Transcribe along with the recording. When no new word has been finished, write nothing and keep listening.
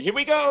Here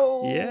we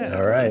go. Yeah.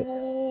 All right.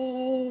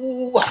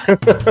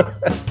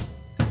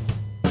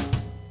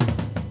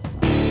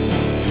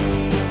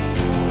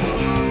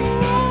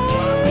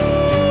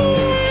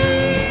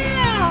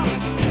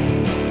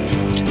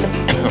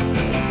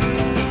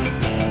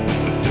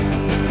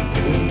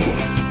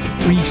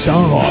 Three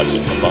songs.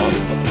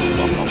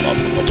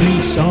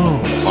 Three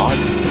songs.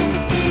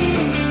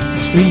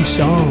 Three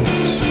songs.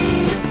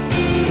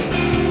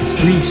 It's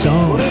three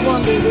songs.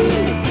 41,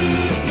 baby.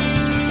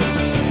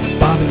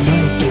 Bob and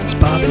Mike, it's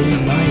Bob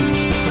and Mike.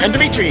 And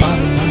Dimitri. Bob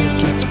and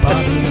Mike, it's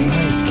Bob and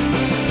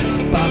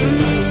Mike. Bob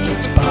and Mike,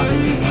 it's Bob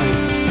and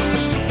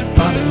Mike.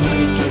 Bob and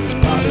Mike, it's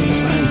Bob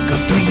and Mike.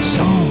 On three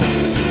songs.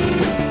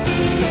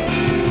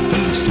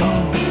 Three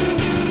songs.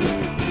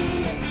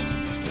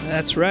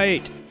 That's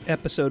right.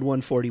 Episode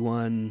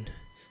 141,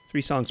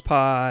 Three Songs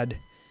Pod.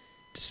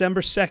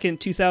 December 2nd,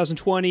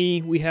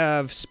 2020, we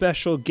have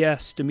special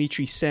guest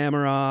Dmitry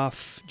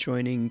Samarov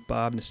joining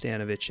Bob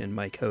Nastanovich and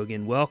Mike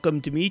Hogan. Welcome,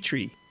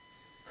 Dmitry.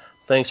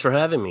 Thanks for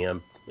having me.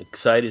 I'm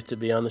excited to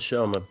be on the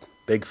show. I'm a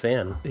big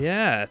fan.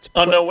 Yeah, it's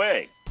No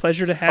way.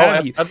 pleasure to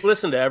have you. I've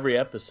listened to every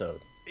episode.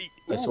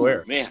 I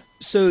swear. Man.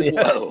 So,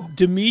 Whoa.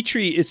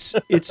 Dmitry, it's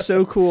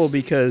so cool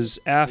because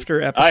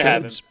after I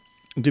haven't. episodes...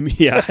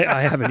 Yeah,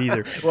 I haven't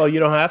either. Well,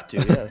 you don't have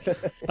to.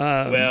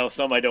 Yeah. Well,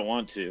 some I don't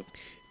want to.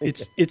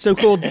 It's so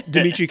cool,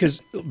 Dmitry, because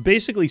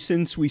basically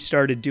since we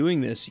started doing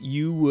this,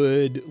 you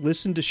would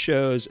listen to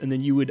shows and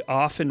then you would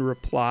often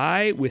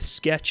reply with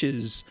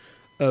sketches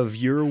of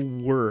your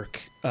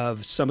work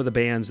of some of the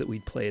bands that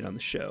we'd played on the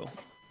show.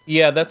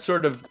 Yeah, that's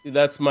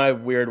my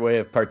weird way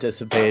of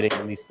participating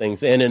in these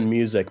things and in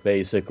music.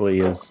 Basically,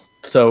 is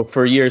so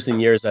for years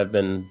and years I've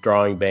been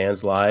drawing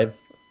bands live.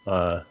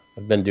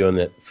 I've been doing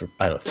it for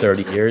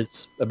 30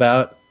 years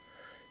about,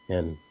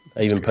 and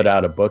I even put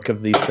out a book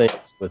of these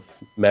things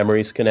with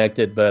memories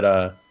connected.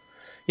 But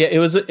yeah,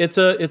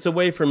 it's a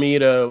way for me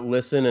to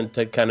listen and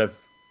to kind of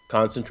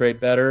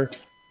concentrate better.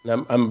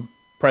 And I'm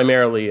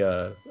primarily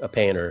a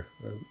painter,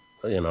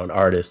 an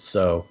artist,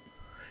 so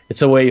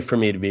it's a way for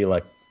me to be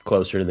like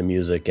closer to the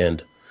music.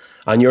 And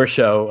on your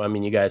show, I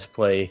mean, you guys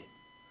play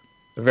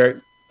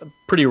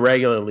pretty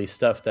regularly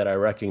stuff that I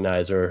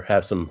recognize or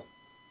have some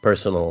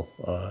personal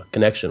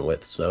connection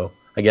with, so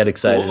I get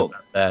excited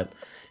about that.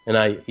 And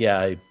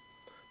I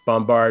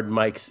bombard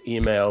Mike's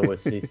email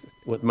with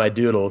with my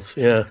doodles.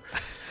 Yeah.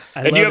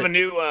 And you have a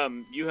new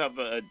you have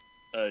a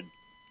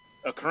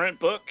current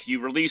book. You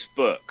release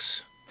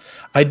books.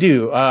 I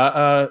do.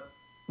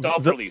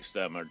 Self-release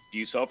them, or do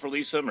you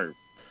self-release them, or?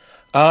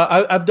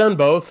 I've done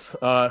both.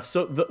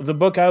 So the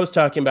book I was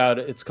talking about,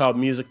 it's called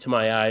Music to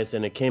My Eyes,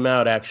 and it came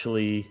out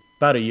actually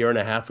about a year and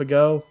a half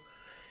ago,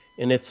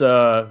 and it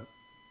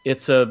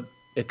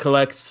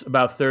collects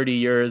about 30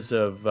 years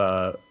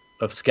of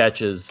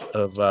sketches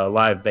of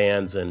live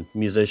bands and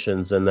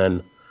musicians, and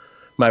then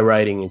my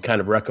writing and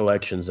kind of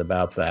recollections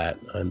about that,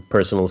 and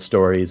personal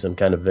stories and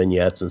kind of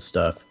vignettes and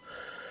stuff.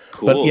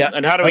 Cool. But, yeah,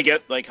 and how do we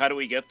get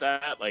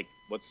that? Like,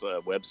 what's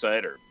the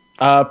website or?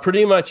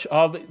 Pretty much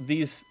all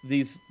these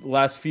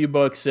last few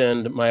books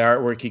and my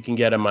artwork you can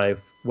get on my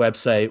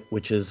website,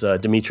 which is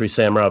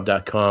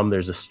DimitriSamarov.com.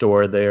 There's a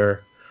store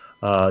there.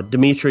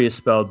 Dmitry is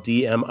spelled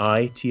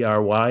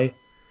Dmitry.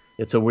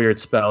 It's a weird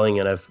spelling,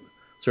 and I've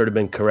sort of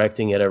been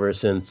correcting it ever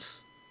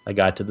since I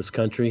got to this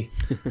country.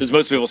 Because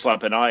most people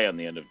slap an I on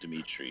the end of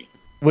Dmitry.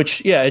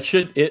 Which, yeah, it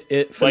should.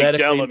 It like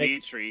Del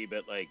Dimitri,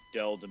 but like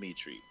Del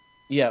Dimitri.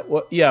 Yeah.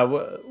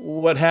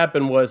 What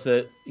happened was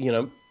that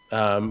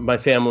my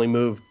family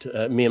moved.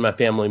 Me and my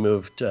family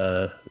moved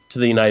to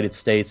the United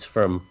States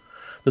from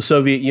the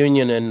Soviet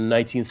Union in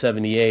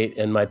 1978,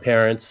 and my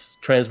parents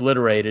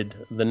transliterated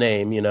the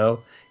name.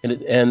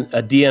 And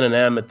a D and an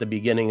M at the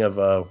beginning of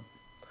a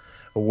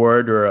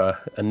word or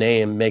a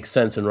name makes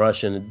sense in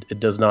Russian. It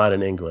does not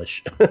in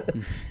English.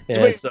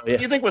 And so, yeah.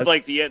 You think with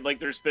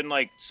there's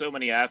been so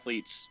many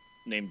athletes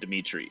named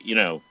Dmitry,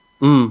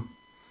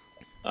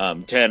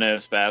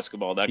 tennis,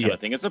 basketball, that kind of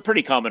thing. It's a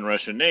pretty common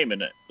Russian name,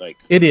 isn't it?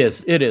 It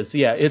is.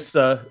 Yeah. It's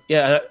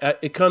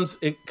it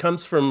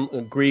comes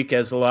from Greek,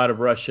 as a lot of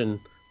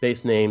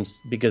Russian-based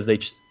names, because they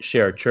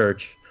share a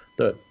church,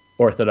 the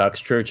Orthodox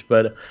Church.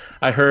 But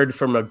I heard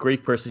from a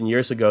Greek person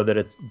years ago that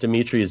it's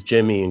Dimitri is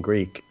Jimmy in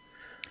Greek.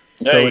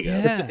 So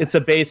it's a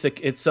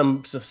basic. It's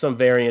some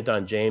variant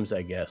on James,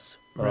 I guess.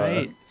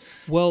 Right.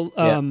 Well,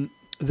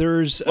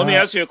 there's. Let me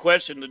ask you a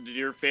question. Did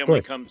your family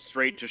come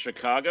straight to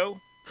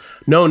Chicago?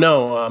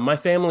 No. My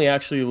family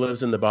actually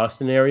lives in the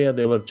Boston area.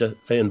 They live just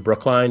in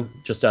Brookline,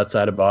 just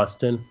outside of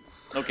Boston.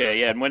 Okay.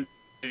 Yeah. And when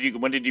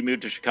did you move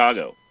to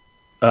Chicago?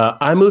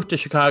 I moved to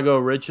Chicago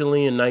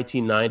originally in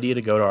 1990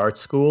 to go to art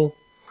school.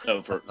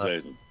 Oh,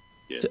 to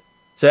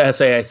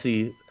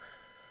SAIC.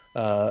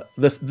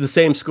 The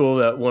same school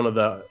that one of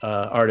the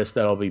artists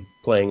that I'll be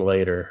playing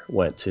later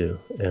went to,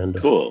 and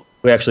cool.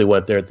 We actually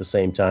went there at the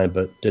same time,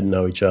 but didn't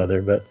know each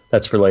other. But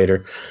that's for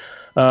later.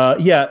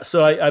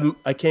 So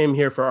I came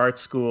here for art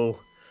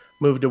school,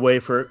 moved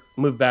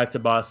back to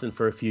Boston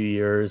for a few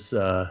years,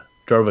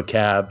 drove a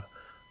cab,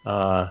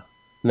 and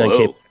then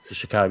came to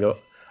Chicago.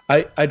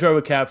 I drove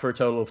a cab for a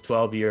total of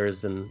 12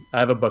 years, and I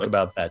have a book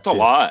about that, too. That's a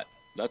lot.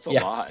 That's a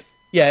lot.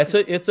 Yeah,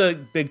 it's a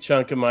big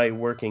chunk of my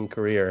working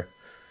career.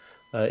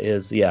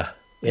 Yeah.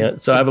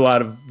 So I have a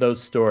lot of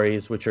those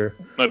stories, which are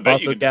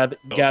also gathered.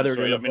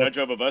 I mean, I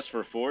drove a bus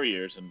for 4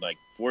 years, and like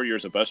 4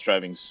 years of bus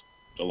driving's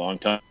a long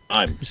time.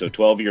 So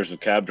 12 years of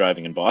cab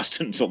driving in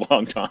Boston is a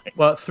long time.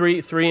 Well,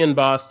 three in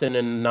Boston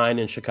and 9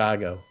 in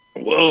Chicago.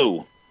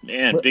 Whoa,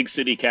 man, big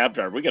city cab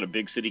driver. We got a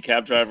big city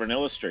cab driver and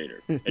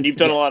illustrator. And you've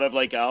done a lot of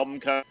like album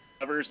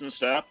covers and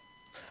stuff.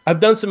 I've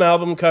done some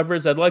album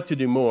covers. I'd like to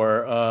do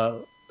more.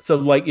 All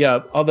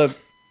the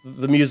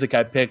music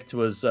I picked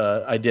was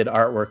I did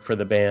artwork for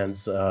the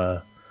bands.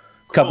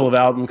 Couple of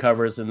album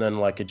covers, and then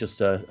like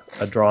just a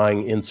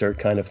drawing insert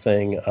kind of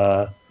thing.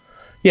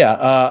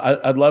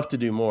 I'd love to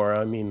do more.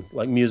 I mean,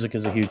 like music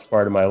is a huge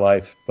part of my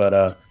life,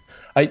 but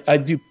I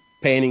do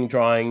painting,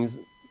 drawings.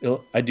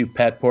 I do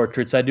pet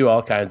portraits. I do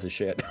all kinds of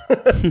shit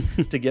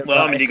to get.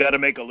 Well, I mean, you got to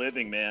make a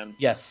living, man.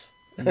 Yes.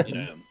 You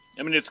know,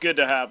 I mean, it's good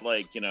to have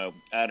like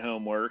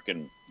at-home work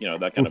and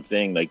that kind of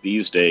thing like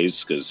these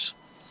days because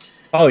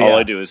all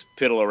I do is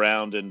piddle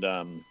around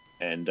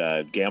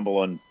and gamble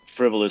on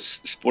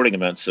frivolous sporting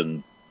events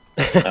and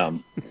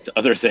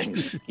other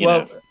things.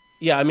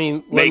 Yeah, I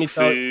mean, make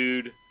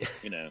food.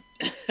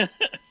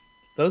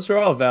 Those are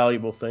all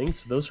valuable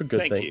things. Those are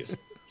good Thank things. You.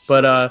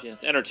 But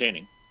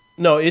entertaining.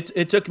 No,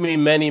 it took me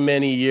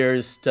many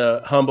years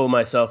to humble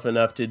myself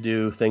enough to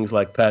do things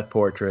like pet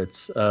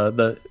portraits.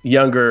 The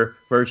younger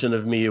version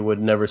of me would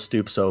never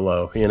stoop so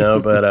low,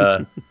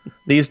 But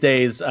these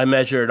days, I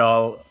measure it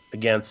all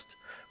against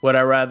would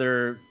I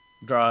rather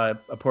draw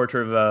a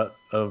portrait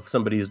of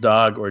somebody's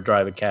dog or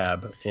drive a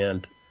cab,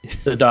 and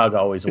the dog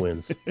always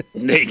wins.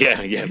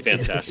 Yeah,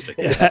 fantastic.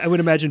 I would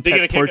imagine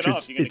pet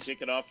portraits. You're going to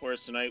kick it off for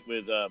us tonight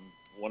with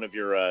one of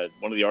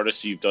the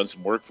artists you've done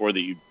some work for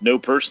that you know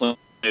personally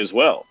as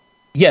well.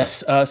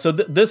 Yes. So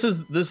this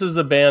is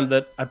a band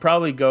that I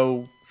probably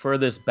go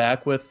furthest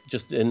back with,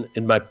 just in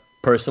my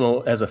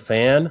personal as a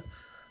fan.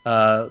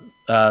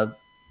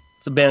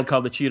 It's a band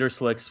called the Cheater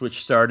Slicks,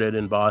 which started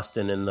in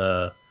Boston in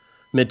the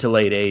mid to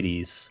late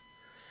 80s.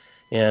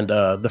 And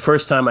the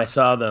first time I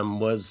saw them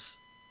was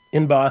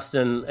in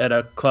Boston at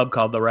a club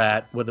called The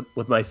Rat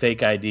with my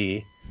fake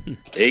ID.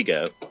 There you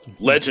go.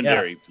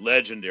 Legendary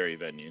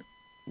venue.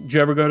 Did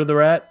you ever go to The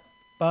Rat,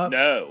 Bob?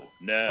 No.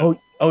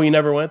 Oh, you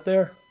never went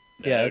there?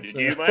 No, yeah. Did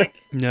you, Mike?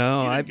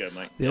 No,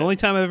 the only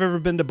time I've ever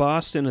been to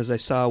Boston is I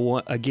saw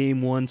a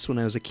game once when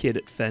I was a kid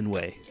at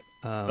Fenway.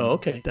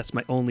 Okay. That's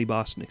my only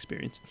Boston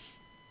experience.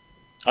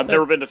 I've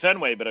never been to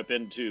Fenway, but I've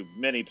been to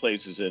many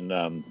places in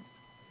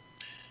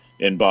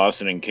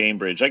Boston and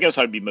Cambridge. I guess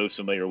I'd be most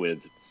familiar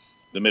with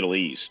the Middle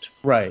East.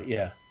 Right,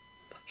 yeah.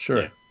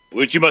 Sure. Yeah.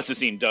 Which you must have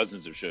seen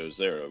dozens of shows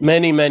there.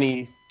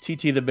 Many.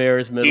 TT the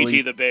Bears, Middle East.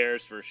 TT the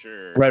Bears, for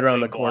sure. Right around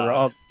the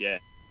corner.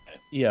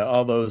 Yeah,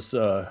 all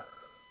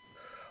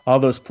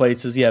those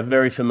places. Yeah,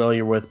 very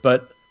familiar with,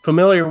 but a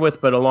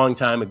long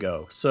time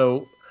ago.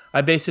 So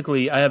I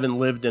haven't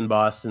lived in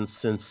Boston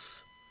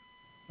since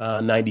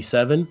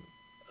 97.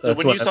 So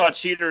when you saw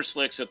Cheater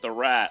Slicks at the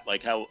Rat,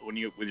 like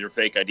with your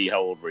fake ID, how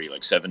old were you?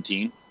 Like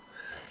 17?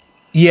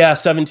 Yeah,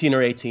 17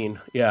 or 18.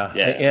 Yeah.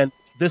 And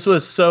this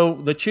was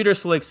the Cheater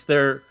Slicks,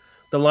 the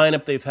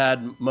lineup they've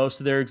had most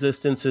of their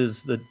existence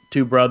is the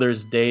two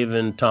brothers, Dave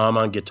and Tom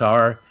on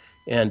guitar,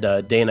 and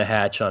Dana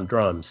Hatch on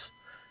drums.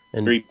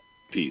 And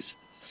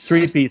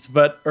three-piece.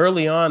 But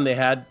early on, they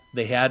had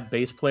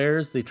bass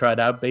players. They tried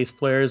out bass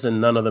players,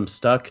 and none of them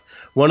stuck.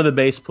 One of the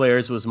bass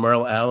players was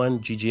Merle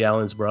Allen, Gigi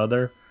Allen's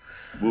brother.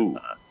 Ooh.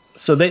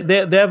 So they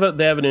have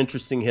an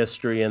interesting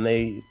history, and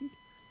it's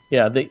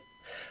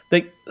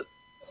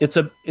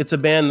a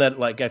band that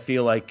like I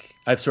feel like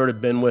I've sort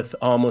of been with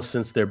almost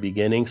since their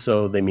beginning.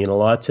 So they mean a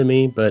lot to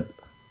me. But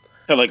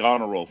like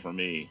Honor Roll for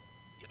me.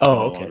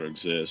 Oh, okay. No longer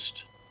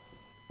exist.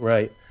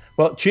 Right.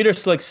 Well, Cheater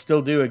Slicks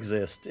still do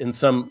exist in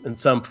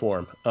some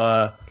form.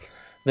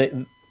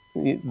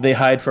 They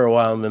hide for a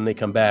while and then they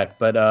come back.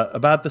 But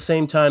about the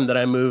same time that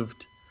I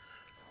moved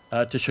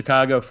to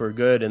Chicago for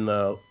good in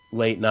the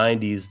late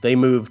 90s, they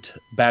moved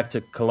back to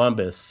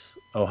Columbus,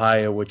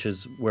 Ohio, which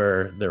is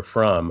where they're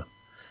from.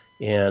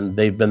 And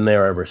they've been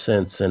there ever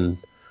since. And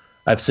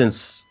I've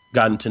since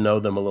gotten to know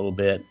them a little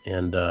bit.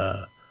 And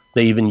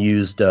they even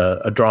used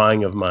a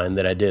drawing of mine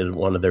that I did at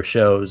one of their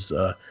shows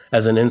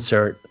as an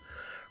insert.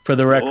 For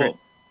the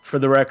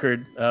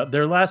record,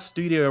 their last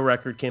studio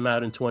record came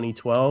out in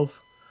 2012,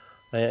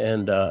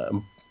 and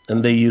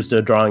they used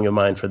a drawing of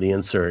mine for the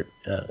insert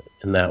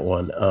in that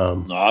one.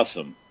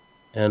 Awesome.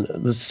 And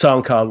this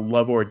song called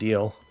 "Love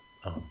Ordeal."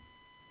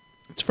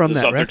 It's from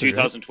that record. Their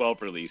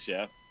 2012 release,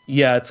 yeah.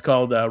 Yeah, it's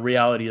called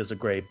 "Reality Is a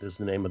Grape" is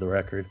the name of the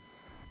record.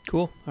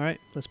 Cool. All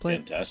right, let's play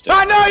it. Fantastic.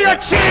 I know you're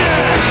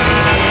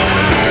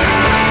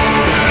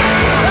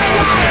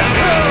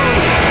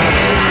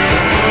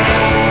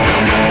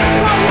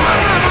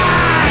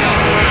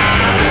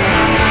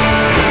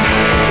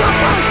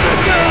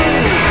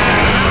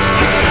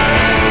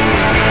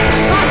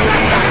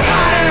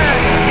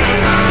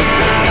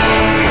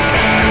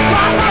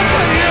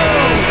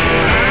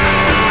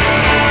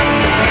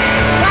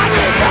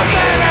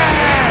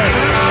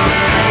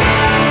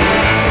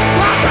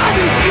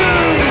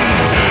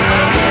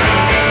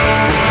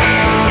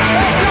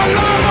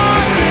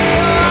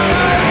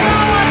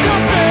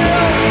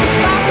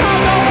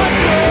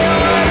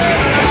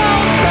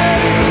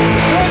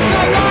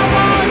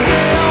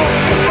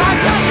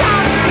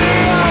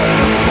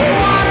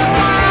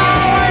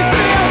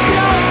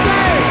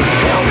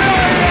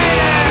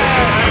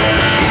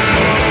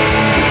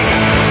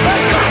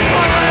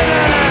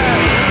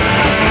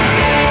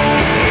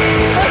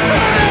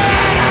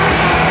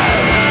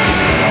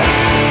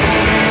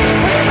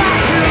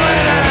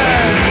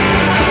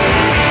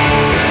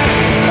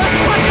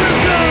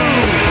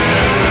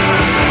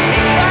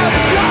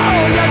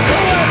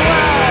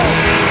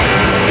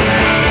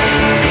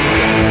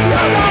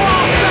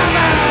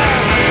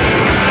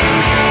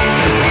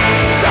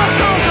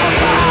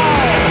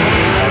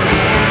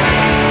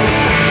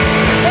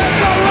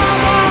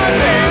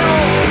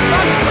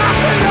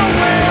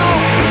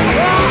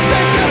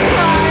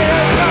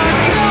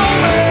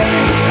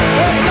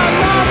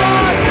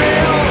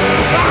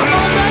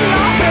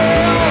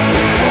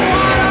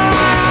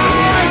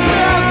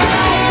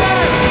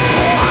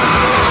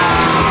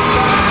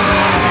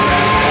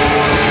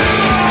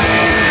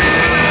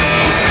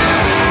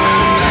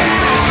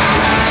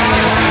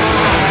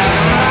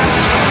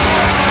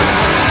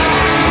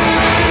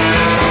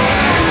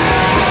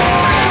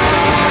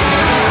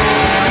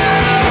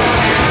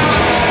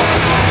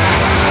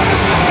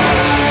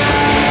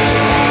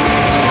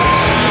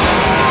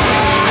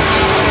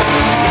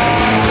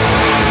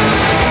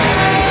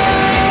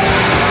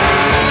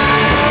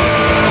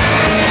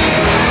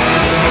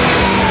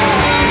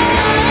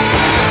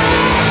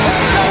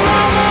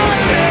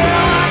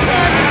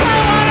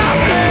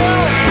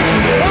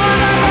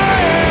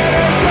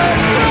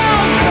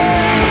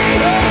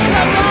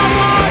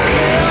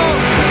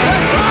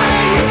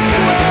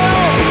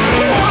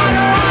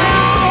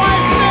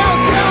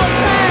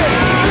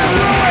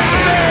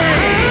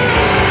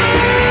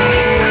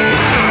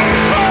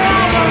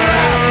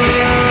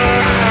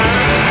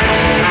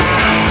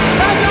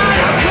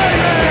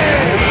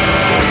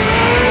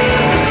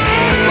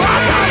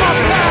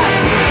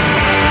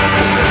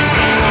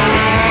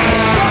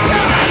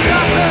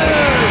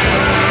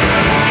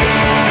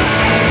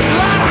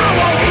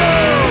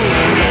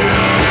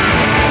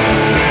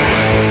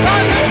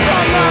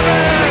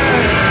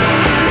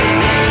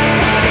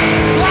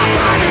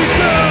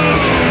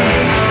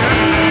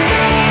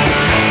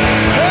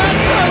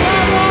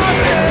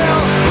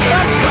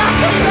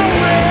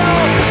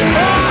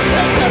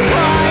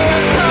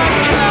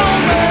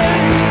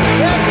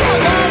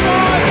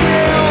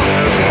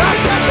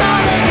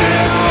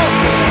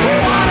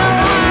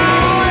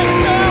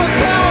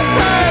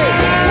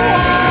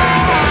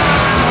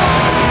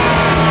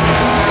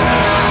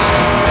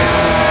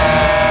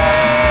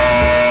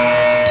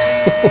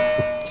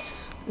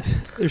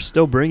They're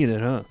still bringing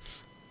it, huh?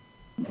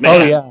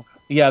 Man. Oh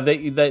yeah,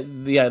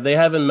 they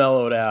haven't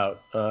mellowed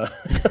out.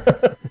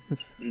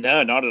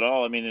 No, not at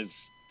all. I mean,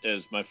 as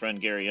my friend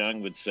Gary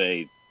Young would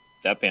say,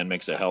 that band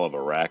makes a hell of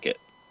a racket.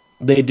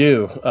 They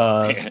do.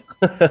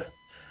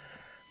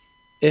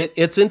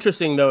 It's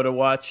interesting though to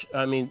watch.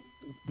 I mean,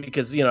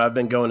 because I've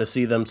been going to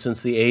see them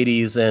since the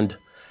 '80s, and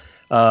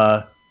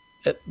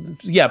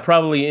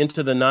probably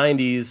into the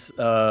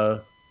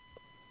 '90s.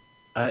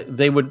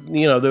 They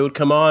would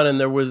come on, and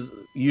there was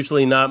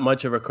usually not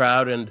much of a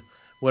crowd, and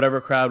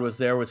whatever crowd was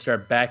there would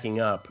start backing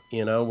up.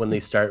 When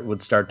they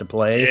would start to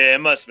play. Yeah,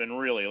 it must have been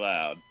really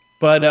loud.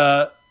 But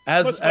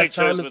as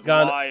time has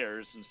gone,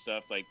 Liars and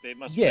stuff, like they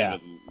must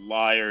have been with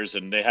Liars,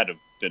 and they had to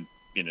been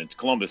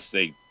Columbus.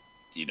 They,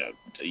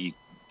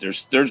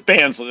 there's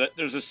bands.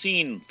 There's a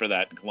scene for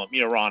that in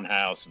Columbus. Ron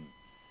House and.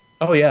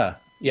 Oh yeah.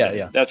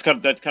 That's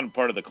kind of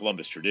part of the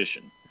Columbus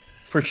tradition.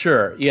 For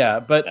sure, yeah,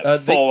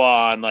 but full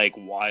on like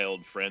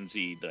wild,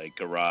 frenzied like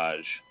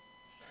garage.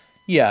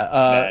 Yeah,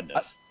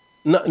 madness.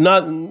 Not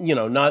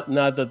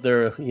that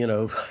they're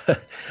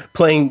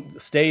playing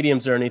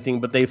stadiums or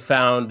anything, but they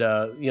found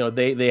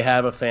they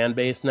have a fan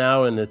base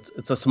now, and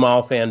it's a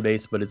small fan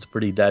base, but it's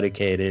pretty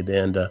dedicated,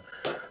 and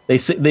they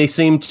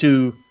seem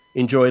to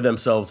enjoy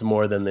themselves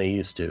more than they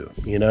used to.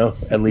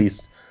 At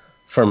least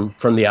from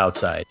the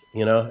outside.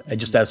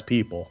 Just as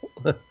people.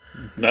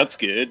 That's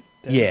good.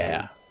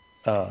 Yeah.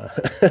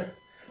 But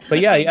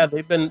yeah,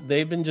 they've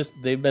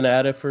been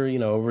at it for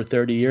over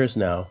 30 years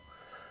now.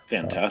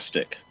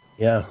 Fantastic.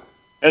 Yeah.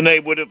 And they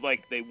would have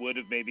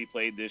maybe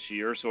played this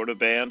year, sort of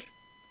band.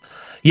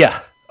 Yeah.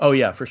 Oh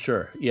yeah, for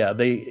sure. Yeah.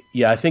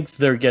 I think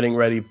they're getting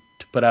ready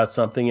to put out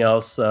something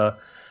else. I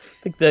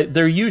think that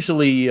they're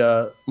usually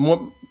a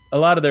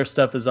lot of their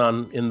stuff is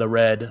in the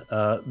Red.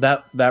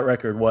 That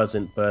record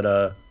wasn't, but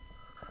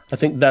I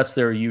think that's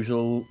their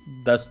usual.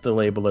 That's the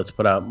label that's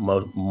put out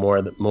more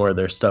of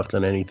their stuff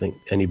than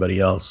anybody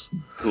else.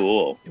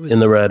 Cool. In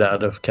the Red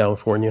out of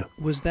California.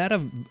 Was that a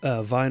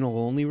vinyl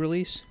only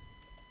release?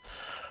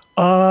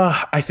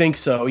 I think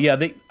so.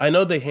 Yeah, I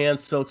know they hand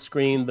silk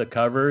screened the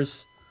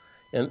covers,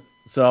 and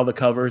so all the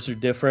covers are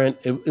different.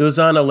 It was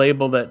on a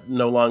label that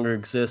no longer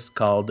exists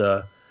called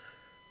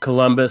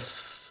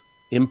Columbus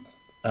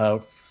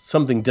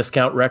something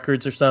Discount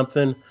Records or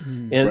something,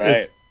 and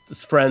right.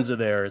 It's friends of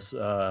theirs.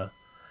 I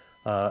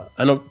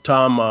know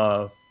Tom,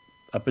 up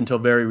until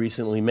very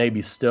recently,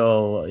 maybe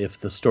still, if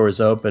the store is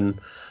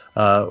open,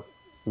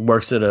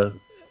 works at a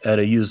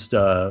used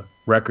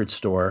record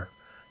store.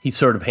 He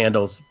sort of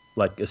handles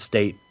like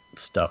estate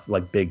stuff,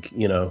 like big,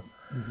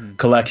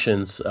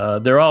 collections.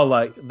 They're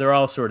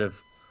all sort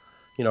of,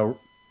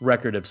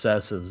 record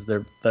obsessives.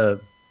 Their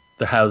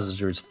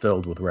houses are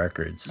filled with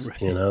records,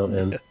 right.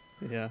 And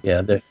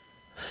yeah.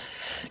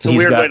 It's a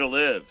weird way to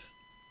live.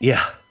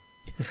 Yeah.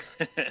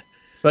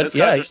 But those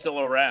guys are still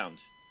around.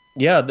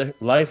 Yeah, they're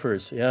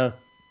lifers. Yeah.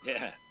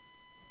 Yeah.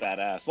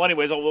 Badass. Well,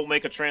 anyways, we'll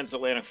make a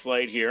transatlantic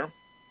flight here.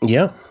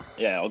 Yeah.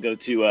 Yeah, I'll go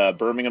to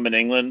Birmingham in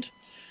England.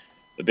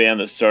 The band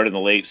that started in the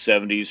late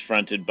 70s,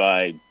 fronted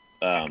by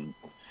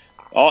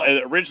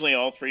originally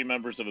all three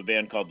members of a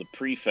band called the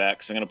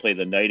Prefects. I'm going to play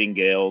the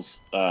Nightingales.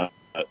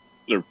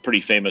 Their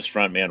pretty famous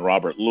frontman,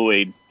 Robert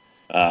Lloyd.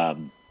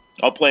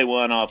 I'll play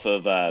one off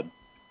of, I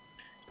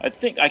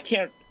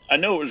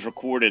know it was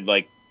recorded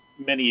like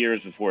many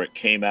years before it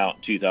came out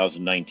in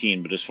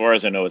 2019, but as far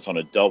as I know, it's on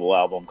a double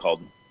album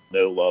called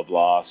No Love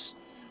Lost,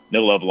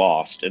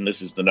 and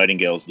this is the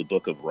Nightingales, The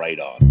Book of Right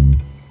On.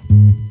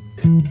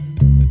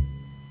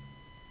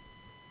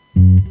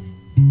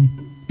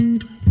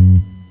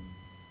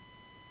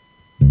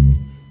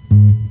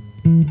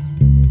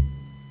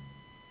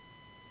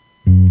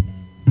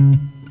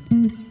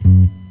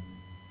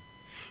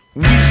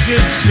 We should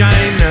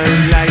shine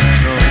a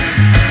light on.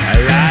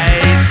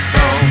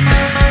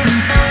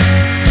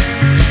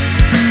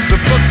 The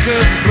book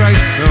of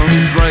right on,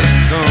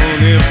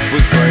 it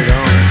was right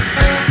on.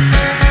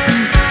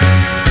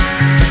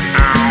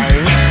 Oh,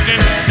 we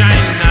should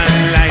shine a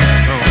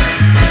light on.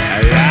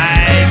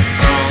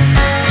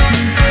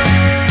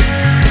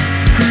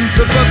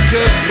 The book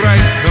of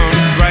right on,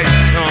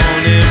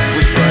 it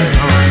was right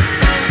on.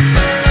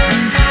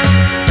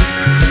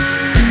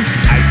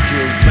 I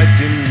killed my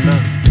dinner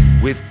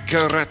with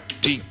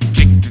karate,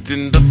 kicked it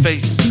in the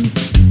face,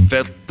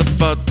 felt the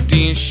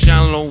body in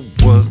shallow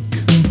work.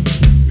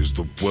 Is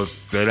the work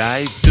that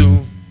I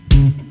do.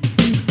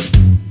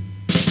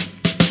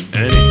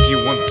 And if you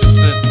want to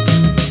sit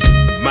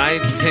at my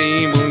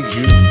table,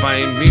 you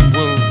find me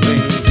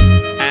willing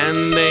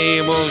and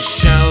able.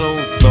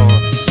 Shallow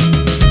thoughts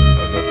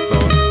are the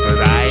thoughts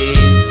that I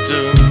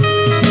do.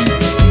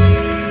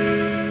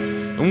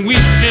 And we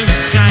should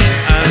shine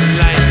a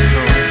light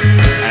on.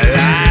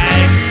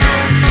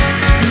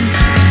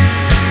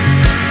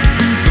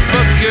 The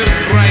book of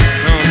right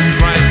on,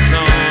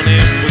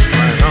 it was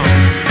right on.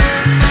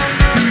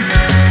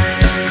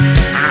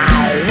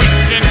 We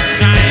should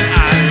shine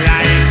a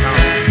light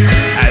on.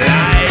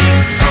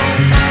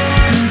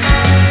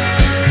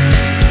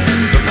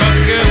 The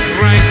book of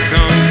right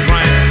on,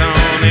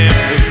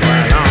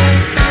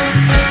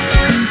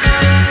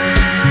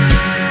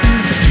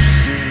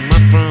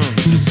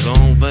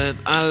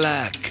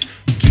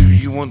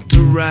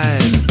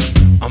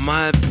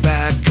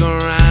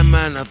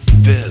 not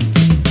fit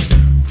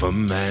for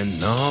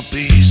man or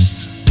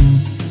beast.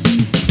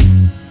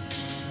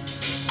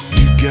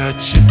 You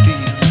got your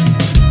feet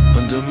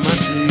under my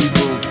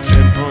table,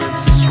 10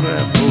 points of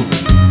scrapple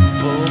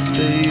for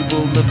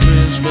fable. My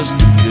friends must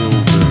have killed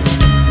them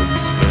with the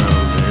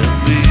spell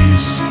and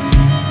beast.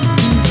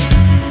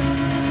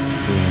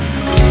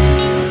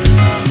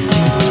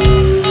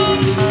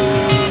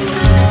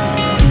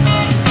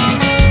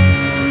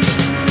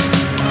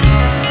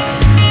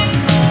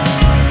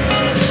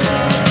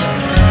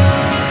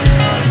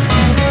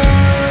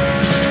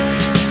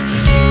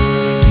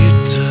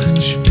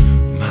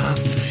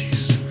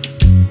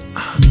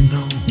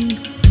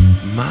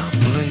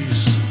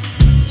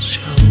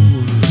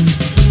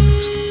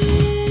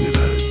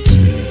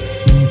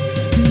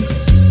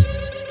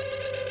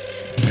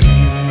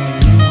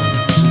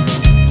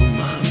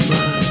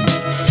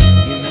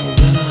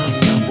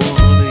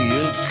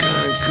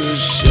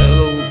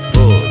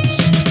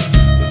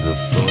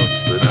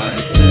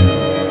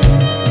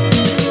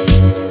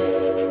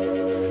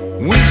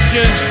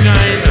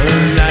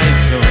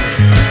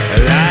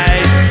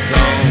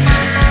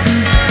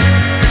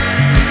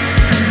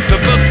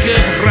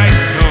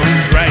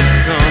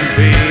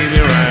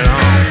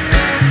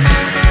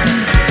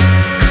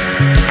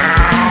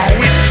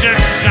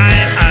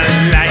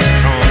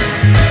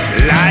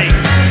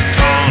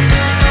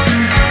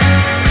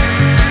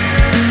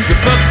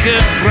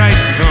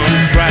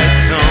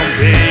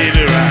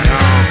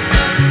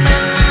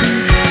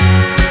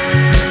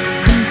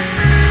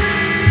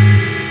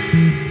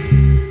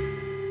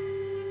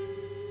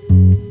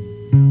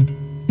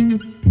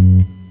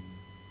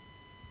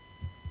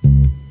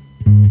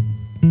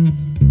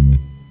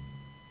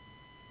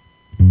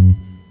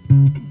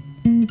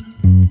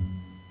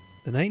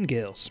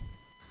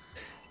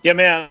 Yeah,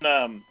 man,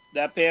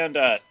 that band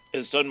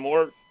has done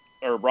more,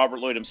 or Robert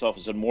Lloyd himself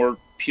has done more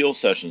Peel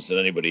sessions than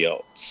anybody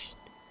else.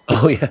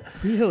 Oh, yeah.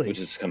 Really? Which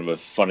is kind of a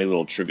funny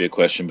little trivia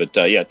question. But,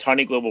 yeah,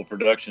 Tiny Global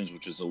Productions,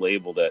 which is a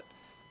label that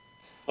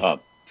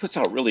puts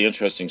out really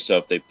interesting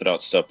stuff. They put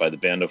out stuff by the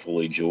Band of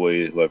Holy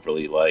Joy, who I've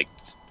really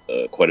liked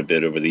quite a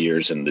bit over the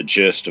years, and The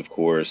Gist, of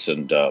course,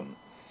 and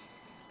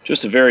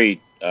just a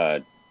very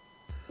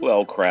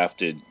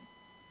well-crafted.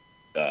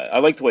 I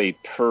like the way he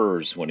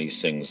purrs when he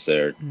sings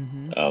there.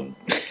 Mm-hmm.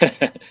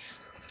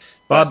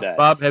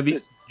 Bob,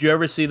 did you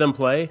ever see them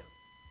play?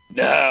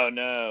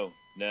 No.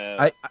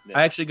 I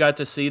actually got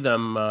to see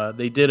them.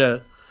 They did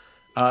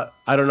I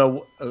don't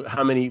know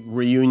how many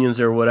reunions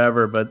or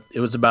whatever, but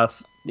it was about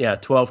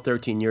 12,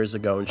 13 years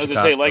ago in Chicago. As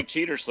I say, like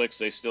Cheater Slicks,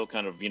 they still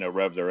kind of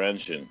rev their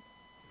engine.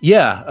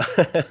 Yeah,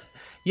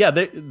 yeah,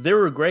 they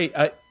were great.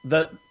 I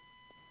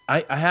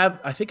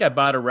think I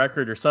bought a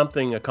record or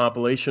something, a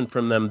compilation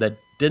from them that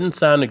didn't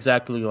sound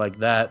exactly like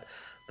that.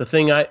 The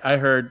thing I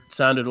heard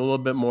sounded a little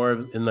bit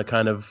more in the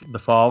kind of the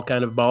fall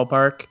kind of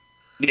ballpark.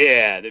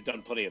 Yeah, they've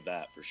done plenty of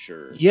that for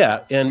sure. Yeah,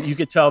 and you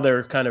could tell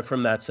they're kind of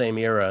from that same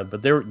era,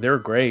 but they're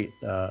great.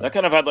 That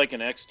kind of had like an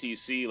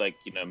XTC, like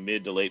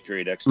mid to late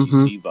period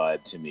XTC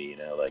vibe to me,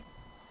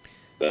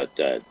 But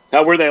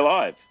how were they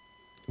live?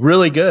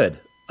 Really good.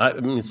 I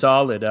mean,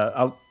 solid.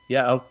 I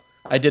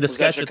did a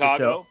sketch at the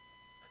show.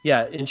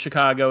 Yeah, in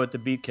Chicago at the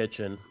Beat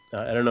Kitchen.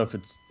 I don't know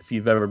if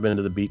you've ever been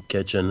to the Beat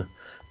Kitchen.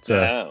 It's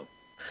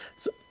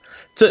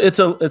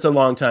a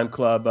long time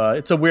club.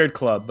 It's a weird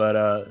club,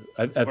 but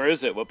where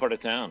is it? What part of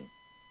town?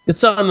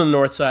 It's on the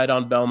north side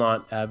on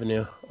Belmont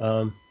Avenue.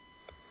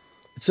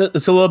 It's a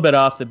little bit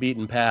off the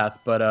beaten path,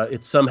 but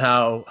it's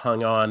somehow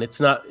hung on. It's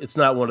not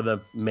one of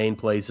the main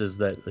places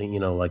that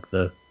like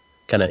the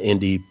kind of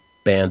indie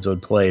bands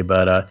would play,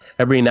 but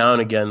every now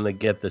and again they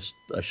get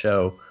a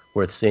show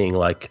worth seeing,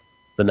 like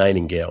the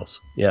Nightingales.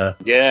 Yeah.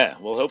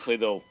 Well, hopefully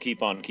they'll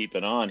keep on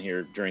keeping on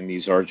here during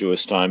these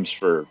arduous times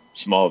for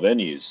small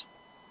venues.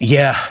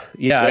 Yeah.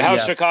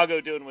 How's Chicago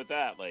doing with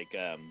that? Like,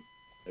 have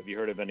you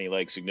heard of any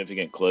like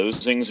significant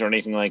closings or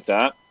anything like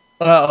that?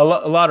 A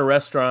lot of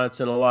restaurants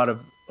and a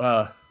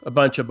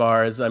bunch of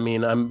bars. I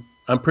mean, I'm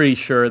pretty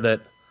sure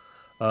that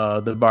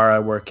the bar I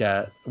work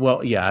at.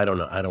 Well, yeah, I don't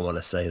know. I don't want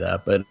to say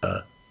that, but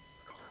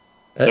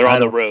they're on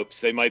the ropes.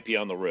 They might be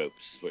on the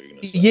ropes. Is what you're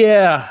gonna say?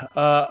 Yeah.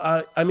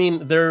 I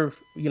mean, they're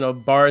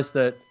bars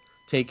that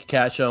take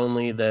cash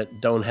only, that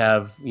don't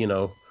have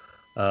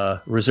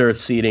reserved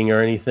seating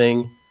or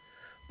anything.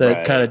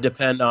 That kind of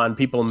depend on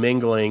people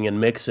mingling and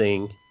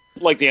mixing.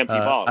 Like the Empty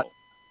Bottle.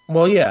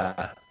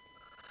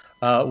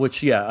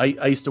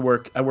 I used to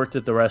work. I worked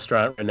at the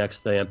restaurant right next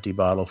to the Empty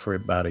Bottle for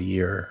about a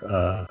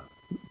year.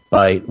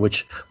 Bite,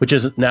 which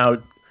is now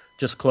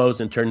just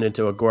closed and turned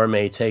into a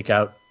gourmet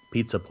takeout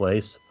pizza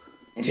place.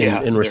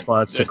 In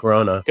response to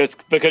Corona.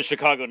 Because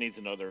Chicago needs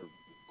another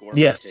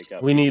gourmet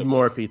takeout. We need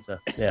more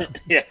pizza. Yeah.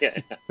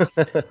 The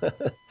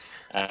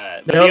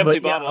Empty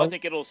Bottle, I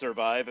think it'll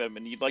survive. I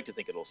mean, you'd like to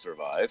think it'll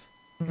survive.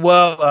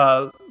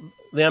 Well,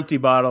 the Empty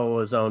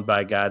Bottle is owned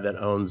by a guy that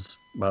owns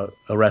a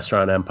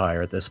restaurant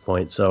empire at this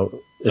point,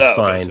 so it's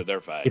fine. So they're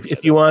fine.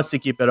 If he wants to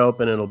keep it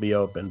open, it'll be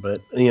open.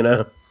 But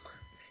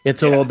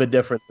it's a little bit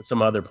different than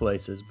some other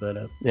places.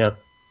 But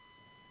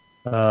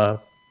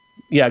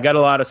I got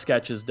a lot of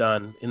sketches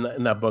done in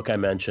that book I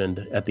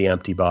mentioned at the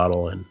Empty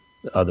Bottle and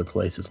other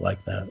places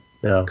like that.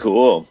 Yeah.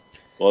 Cool.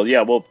 Well,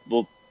 yeah, we'll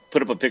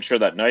put up a picture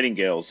of that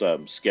Nightingales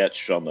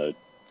sketch on the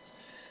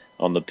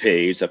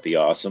page. That'd be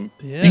awesome.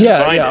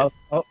 Yeah.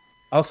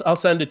 I'll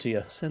send it to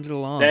you. Send it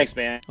along. Thanks,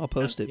 man. I'll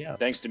post it. Yeah.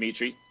 Thanks,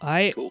 Dimitri.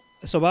 Cool.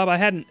 So, Bob, I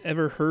hadn't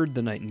ever heard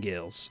the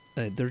Nightingales.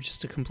 They're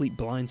just a complete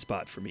blind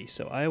spot for me.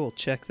 So I will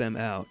check them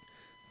out.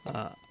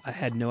 I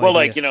had no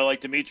idea. Well,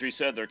 like Dimitri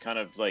said, they're kind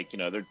of like,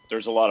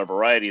 there's a lot of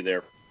variety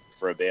there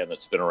for a band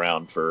that's been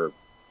around for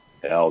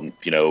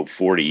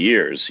 40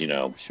 years.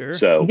 Sure.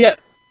 So a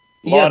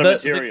lot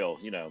of material.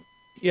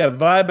 Yeah,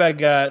 vibe I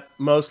got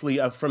mostly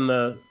from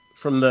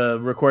the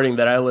recording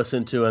that I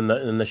listened to and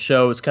the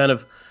show is kind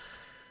of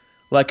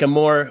like a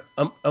more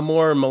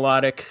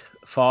melodic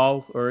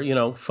fall or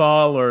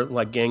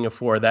like Gang of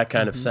Four, that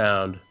kind of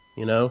sound,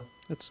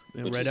 That's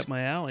right up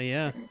my alley.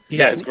 Yeah,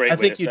 it's great. I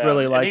think you'd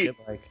really like it.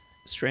 Like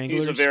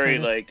Stranglers. He's a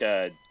very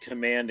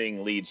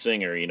commanding lead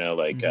singer.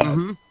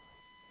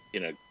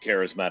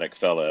 Charismatic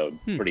fellow,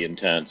 pretty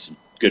intense,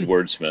 good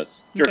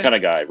wordsmith. Your kind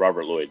of guy,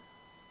 Robert Lloyd.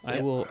 I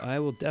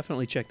will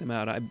definitely check them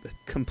out. I'm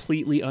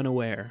completely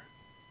unaware,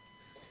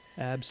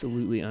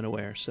 absolutely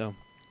unaware. So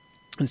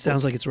it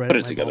sounds like it's right. Put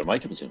it together,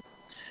 Mike.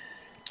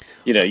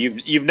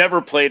 You've never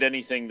played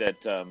anything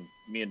that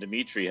me and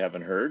Dimitri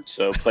haven't heard,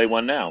 so play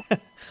one now.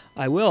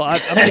 I will.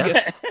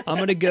 I'm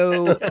gonna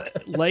go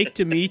like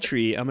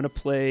Dimitri. I'm gonna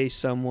play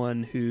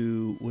someone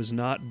who was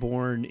not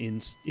born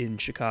in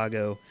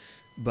Chicago,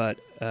 but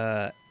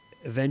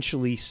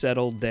eventually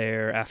settled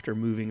there after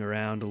moving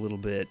around a little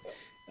bit,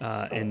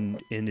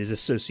 and is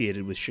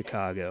associated with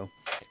Chicago.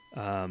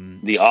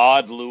 The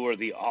odd lure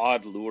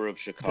of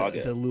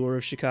Chicago. The lure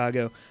of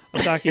Chicago.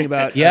 I'm talking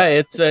about.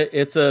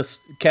 It's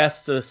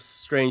casts a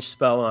strange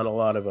spell on a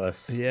lot of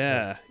us.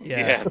 Yeah.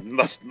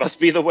 Must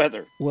be the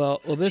weather.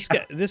 Well, this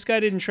guy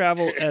didn't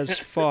travel as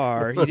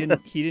far.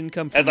 He didn't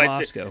come from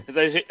Moscow.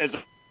 As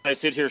I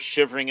sit here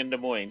shivering in Des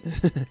Moines.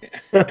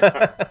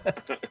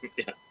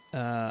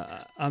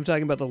 I'm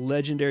talking about the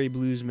legendary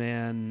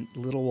bluesman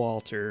Little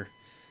Walter.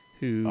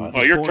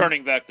 You're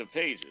turning back the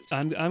pages.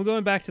 I'm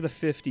going back to the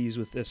 50s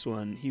with this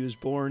one. He was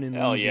born in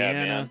Louisiana.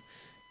 Yeah, man.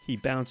 He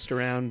bounced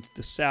around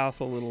the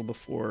South a little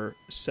before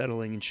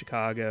settling in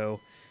Chicago,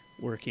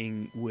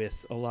 working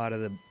with a lot of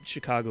the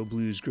Chicago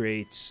blues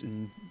greats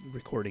and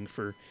recording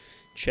for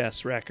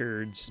Chess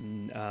Records.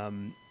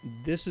 And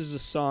this is a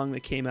song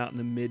that came out in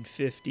the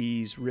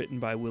mid-50s, written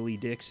by Willie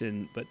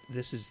Dixon, but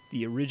this is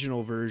the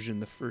original version,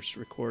 the first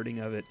recording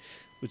of it,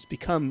 which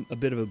become a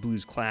bit of a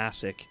blues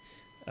classic.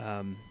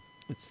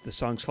 The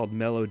song's called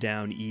Mellow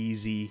Down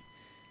Easy.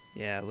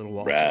 Yeah, Little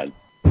Walter. Rad.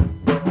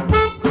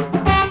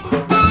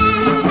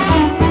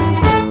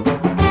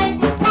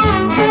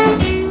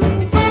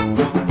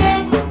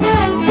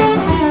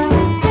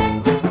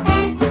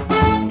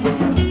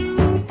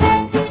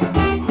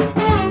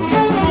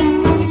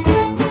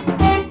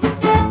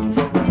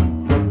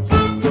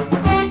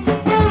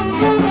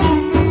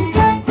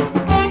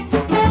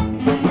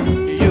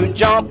 You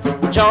jump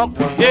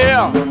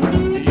here.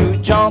 You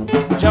jump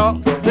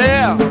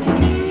there.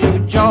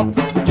 Jump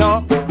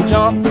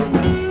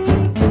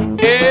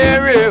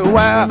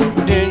everywhere,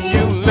 then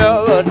you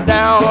mellow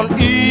down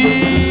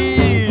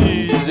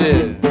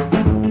easy.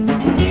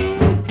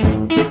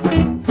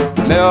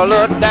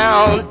 Mellow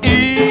down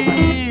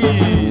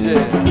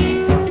easy.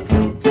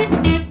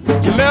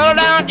 You mellow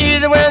down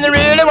easy when you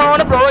really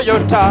want to blow your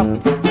top.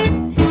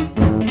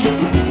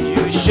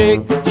 You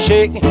shake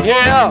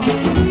here,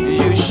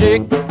 you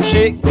shake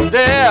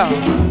there,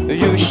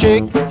 you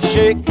shake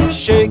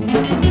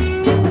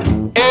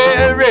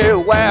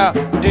everywhere,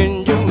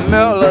 then you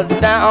mellow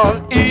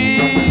down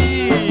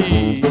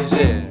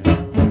easy.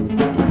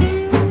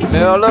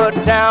 Mellow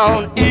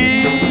down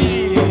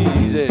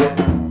easy.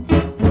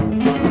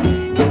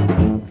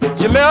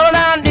 You mellow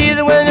down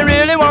easy when you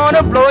really want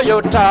to blow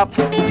your top.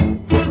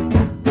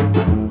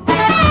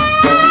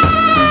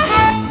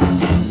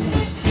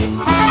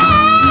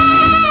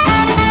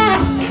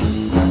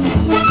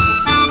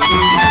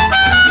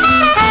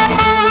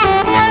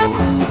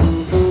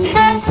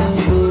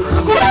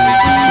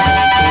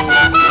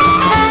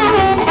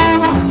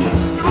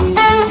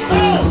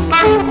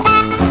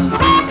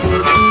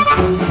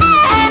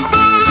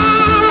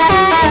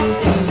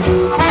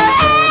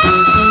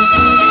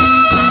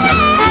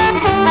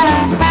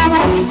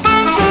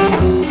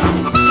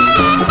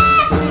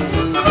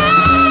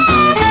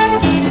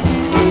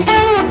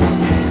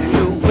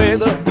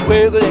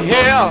 Wiggle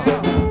here,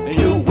 and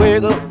you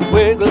wiggle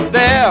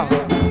there,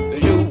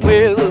 you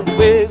wiggle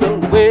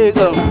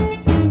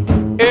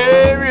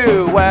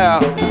everywhere,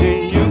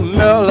 then you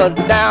mellow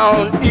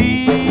down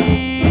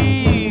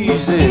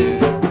easy.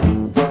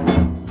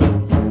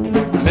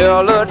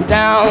 Mellow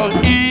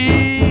down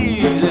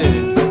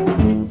easy.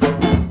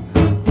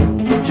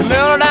 You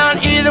mellow down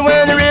easy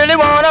when you really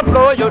want to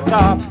blow your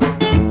top.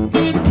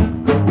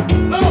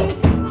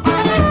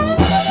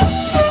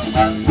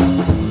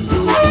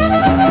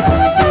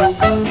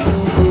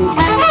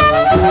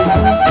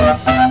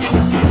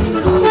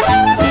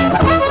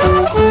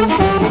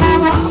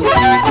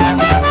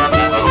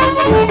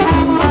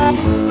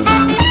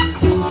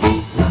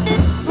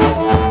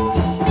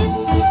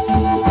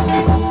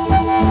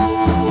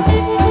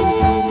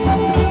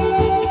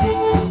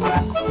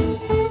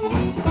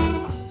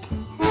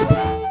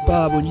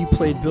 Bob, when you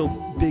played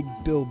Big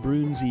Bill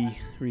Broonzy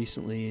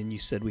recently and you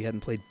said we hadn't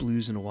played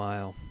blues in a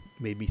while,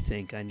 it made me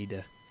think I need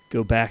to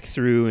go back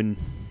through and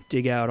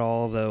dig out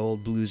all the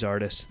old blues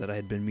artists that I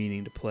had been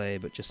meaning to play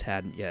but just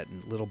hadn't yet.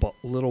 And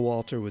Little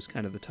Walter was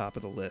kind of the top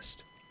of the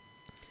list.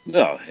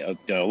 No,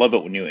 I love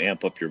it when you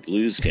amp up your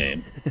blues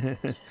game. I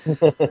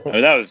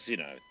mean, that was,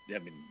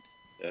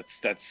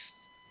 that's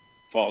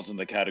falls in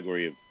the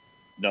category of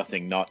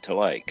nothing not to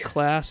like.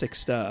 Classic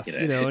stuff,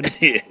 and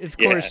of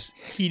course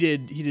he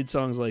did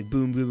songs like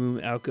Boom Boom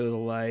Boom, Out Go the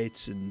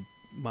Lights, and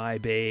My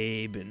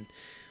Babe, and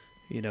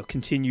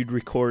continued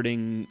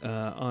recording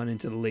on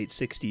into the late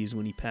 '60s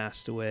when he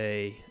passed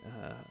away.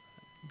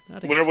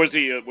 Where was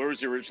he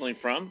originally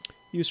from?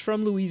 He was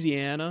from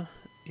Louisiana,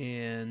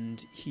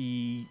 and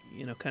he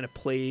kind of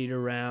played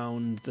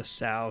around the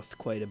South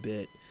quite a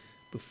bit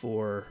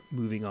before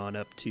moving on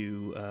up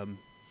to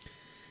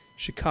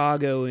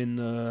Chicago in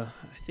the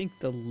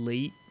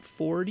late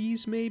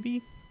 40s,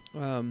 maybe.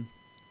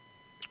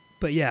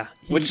 But yeah,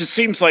 which just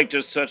seems like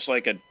just such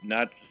like a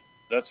not.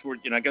 That's where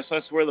I guess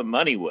that's where the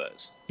money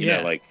was. You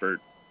know, like for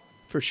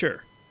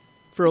sure,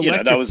 for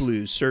electric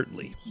blues,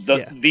 certainly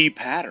the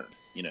pattern.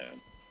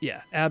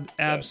 Yeah,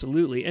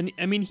 absolutely. And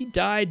I mean, he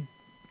died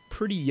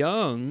pretty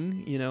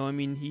young.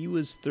 He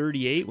was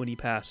 38 when he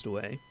passed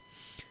away.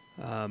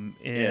 He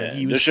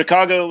was does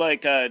Chicago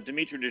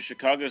Dimitri? Does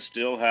Chicago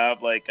still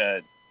have like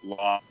a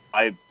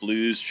live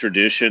blues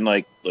tradition,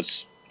 like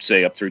let's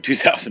say up through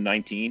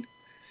 2019?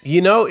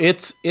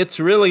 It's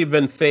really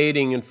been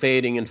fading and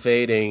fading and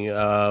fading.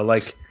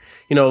 Like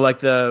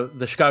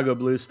the Chicago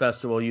Blues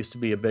Festival used to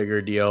be a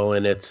bigger deal,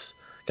 and it's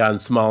gotten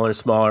smaller and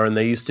smaller. And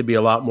there used to be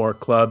a lot more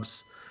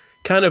clubs,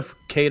 kind of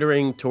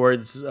catering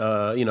towards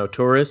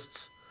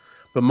tourists,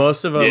 but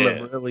most of them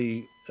have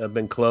really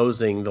been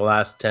closing the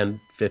last 10,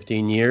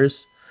 15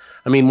 years.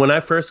 I mean, when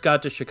I first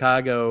got to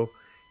Chicago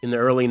in the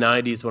early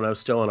 90s, when I was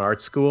still in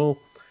art school,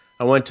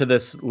 I went to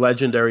this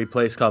legendary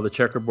place called the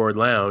Checkerboard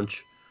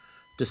Lounge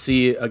to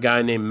see a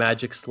guy named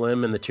Magic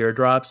Slim and the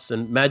Teardrops.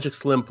 And Magic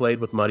Slim played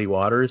with Muddy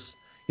Waters.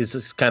 He's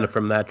just kind of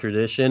from that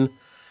tradition.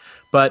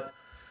 But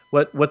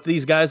what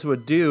these guys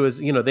would do is,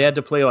 they had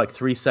to play like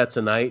 3 sets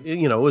a night.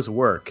 It was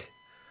work.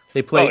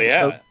 They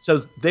played.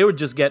 So they would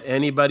just get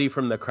anybody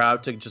from the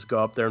crowd to just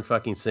go up there and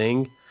fucking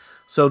sing.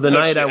 So the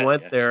night I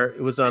went there,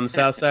 it was on the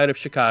south side of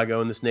Chicago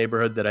in this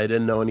neighborhood that I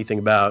didn't know anything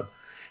about.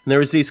 And there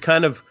was these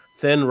kind of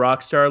thin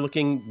rock star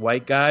looking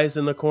white guys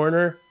in the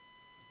corner.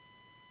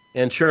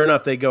 And sure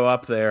enough, they go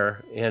up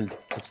there and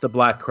it's the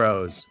Black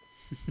Crowes.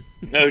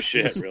 No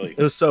shit, really.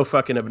 It was so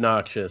fucking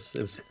obnoxious.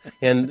 It was,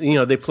 and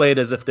they played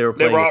as if they were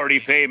playing. They were already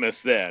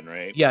famous then,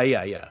 right? Yeah.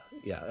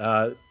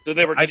 So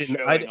they were just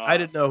I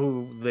didn't know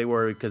who they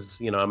were because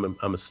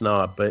I'm a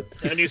snob, but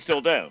and you still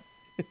don't.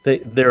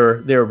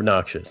 They're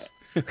obnoxious.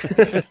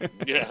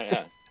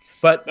 Yeah.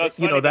 But no, it's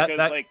funny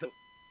because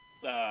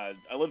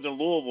I lived in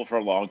Louisville for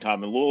a long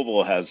time, and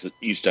Louisville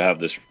used to have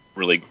this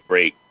really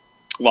great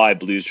live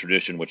blues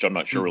tradition, which I'm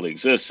not sure really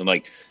exists. And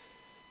like,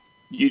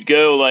 you'd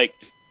go like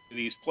to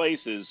these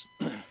places.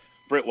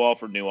 Britt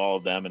Walford knew all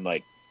of them, and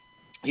like,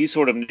 he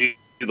sort of knew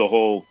the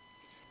whole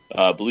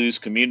blues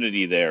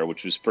community there,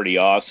 which was pretty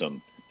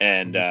awesome.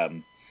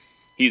 And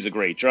he's a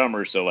great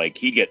drummer, so like,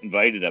 he'd get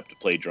invited up to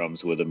play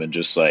drums with him, and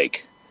just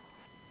like,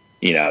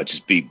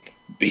 just be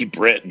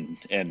Britt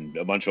and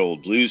a bunch of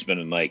old bluesmen,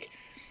 and like.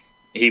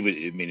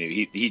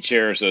 He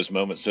cherished those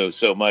moments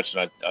so much,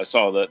 and I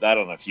saw that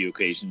on a few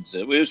occasions.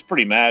 It was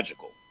pretty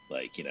magical,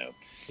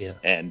 Yeah.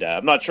 And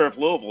I'm not sure if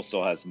Louisville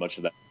still has much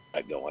of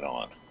that going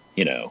on,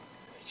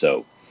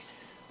 So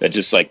that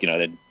just like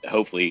then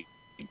hopefully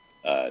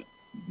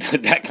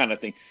that kind of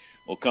thing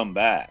will come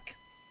back.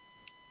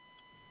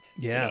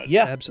 Yeah,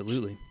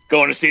 absolutely.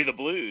 Going to see the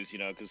blues,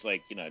 because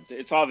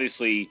it's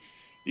obviously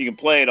you can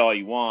play it all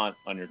you want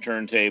on your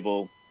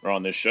turntable or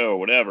on this show or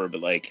whatever,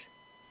 but like.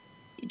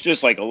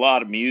 Just like a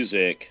lot of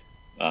music,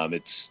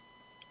 it's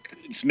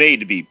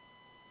made to be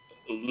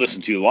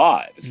listened to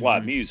live. It's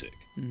live music.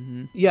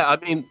 Mm-hmm. Yeah, I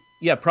mean,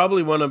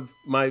 probably one of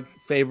my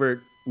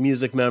favorite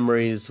music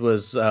memories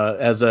was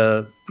as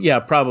a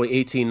probably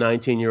 18,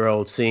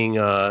 19-year-old seeing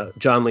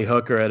John Lee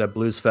Hooker at a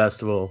blues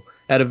festival,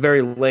 at a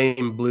very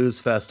lame blues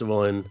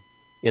festival in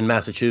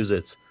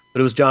Massachusetts.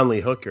 But it was John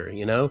Lee Hooker,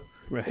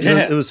 Right.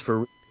 It was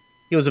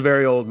he was a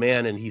very old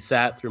man, and he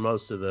sat through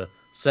most of the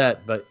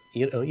set, but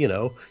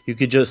you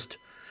could just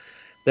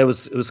it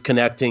was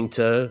connecting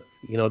to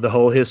the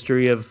whole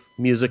history of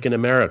music in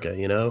America,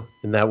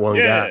 in that one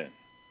guy. It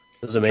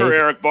was amazing. I'm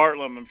sure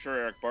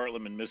Eric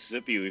Bartlum in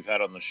Mississippi we've had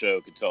on the show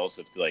could tell us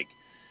if the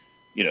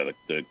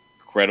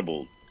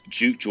incredible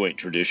juke joint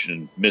tradition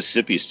in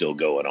Mississippi is still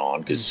going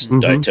on, because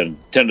I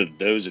attended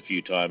those a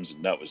few times,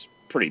 and that was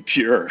pretty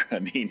pure. I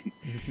mean,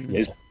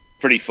 it's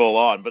pretty full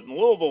on. But in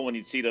Louisville, when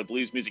you'd see the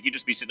blues music, you'd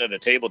just be sitting at a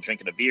table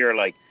drinking a beer,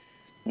 like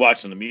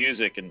watching the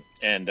music, and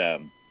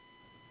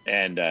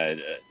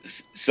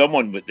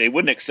someone, they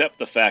wouldn't accept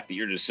the fact that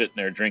you're just sitting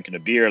there drinking a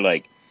beer.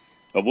 Like,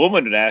 a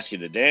woman would ask you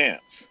to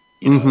dance,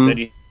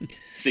 then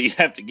so you'd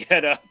have to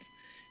get up,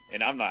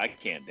 and I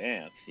can't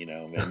dance,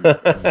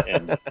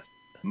 and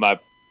my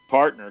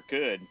partner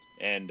could,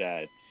 and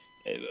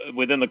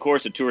within the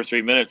course of 2 or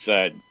 3 minutes,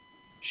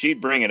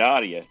 she'd bring it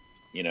out of you.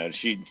 You know,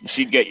 she'd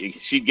get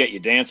you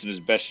dancing as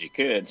best she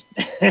could,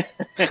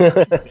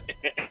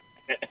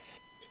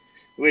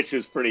 which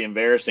was pretty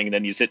embarrassing. And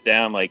then you sit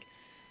down like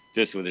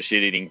just with a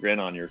shit-eating grin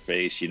on your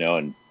face, you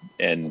know,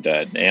 and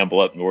amble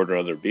up and order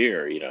another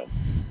beer, you know.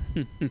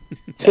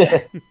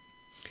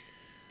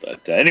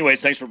 But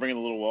anyways, thanks for bringing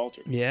the Little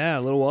Walter. Yeah,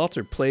 Little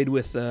Walter played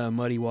with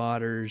Muddy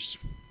Waters,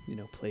 you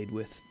know, played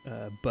with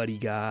Buddy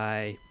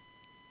Guy,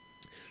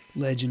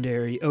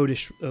 legendary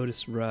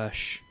Otis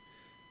Rush,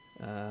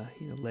 you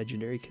know,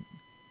 legendary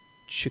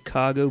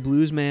Chicago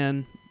blues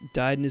man,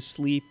 died in his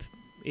sleep,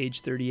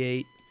 age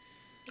 38.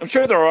 I'm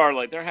sure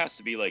there has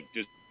to be like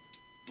just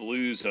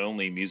blues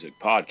only music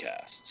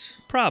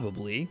podcasts.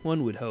 Probably,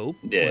 one would hope,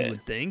 one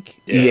would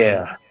think.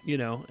 Yeah. You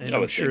know, and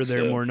I'm sure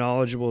they're more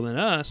knowledgeable than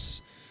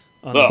us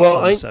on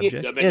the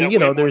subject. And you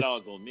know, there's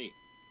knowledgeable than me.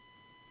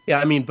 Yeah,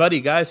 I mean,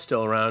 Buddy Guy's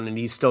still around, and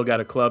he's still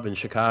got a club in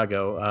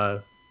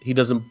Chicago. He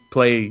doesn't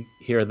play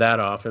here that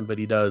often, but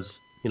he does,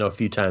 you know, a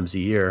few times a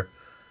year.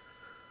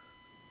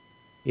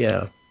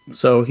 Yeah.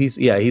 So he's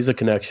a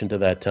connection to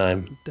that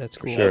time. That's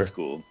cool. Sure. That's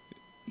cool.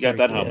 You got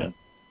that humming.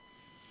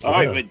 All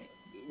right,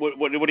 but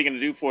what are you going to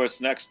do for us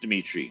next,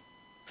 Dimitri?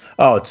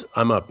 Oh,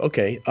 I'm up.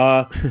 Okay.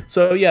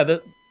 So yeah,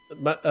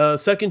 my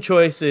second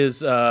choice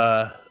is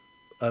a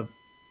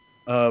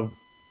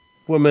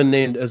woman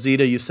named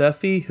Azita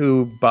Yousefi,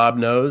 who Bob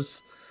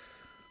knows.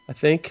 I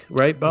think,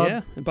 right, Bob?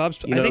 Yeah, and I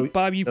think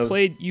Bob, you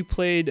played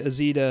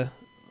Azita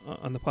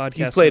on the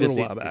podcast a little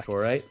while back. Before,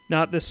 right?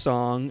 Not this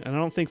song, and I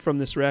don't think from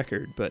this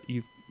record, but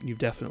you've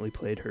definitely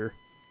played her,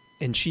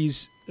 and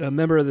she's a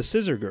member of the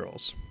Scissor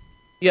Girls.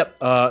 Yep,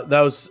 that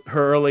was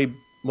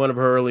one of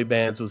her early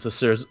bands was the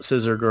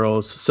Scissor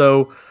Girls.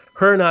 So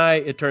her and I,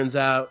 it turns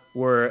out,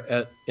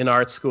 were in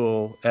art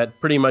school at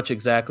pretty much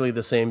exactly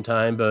the same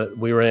time, but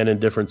we ran in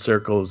different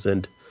circles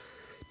and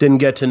didn't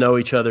get to know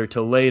each other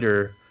till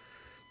later,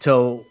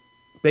 till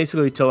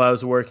I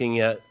was working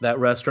at that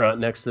restaurant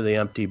next to the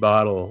Empty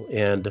Bottle,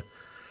 and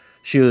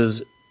she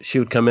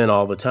would come in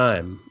all the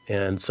time,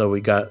 and so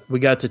we got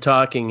to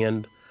talking,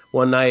 and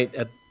one night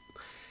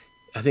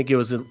I think it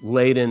was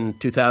late in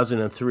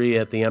 2003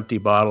 at the Empty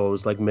Bottle. It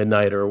was like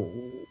midnight or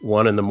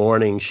 1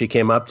 a.m. She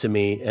came up to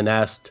me and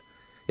asked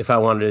if I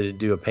wanted to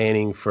do a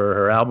painting for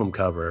her album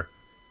cover,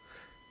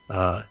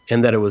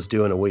 and that it was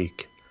due in a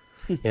week.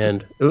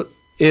 And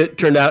it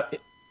turned out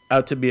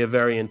to be a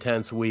very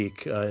intense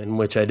week in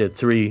which I did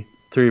three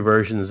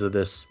versions of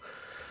this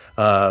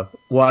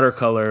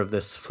watercolor of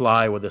this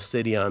fly with a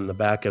city on the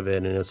back of it,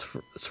 and it's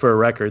for a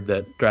record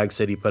that Drag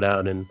City put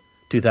out in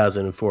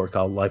 2004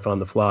 called Life on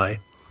the Fly.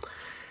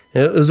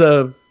 It was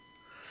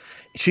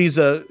she's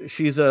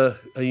a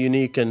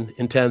unique and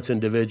intense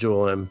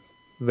individual. I'm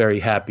very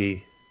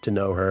happy to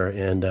know her,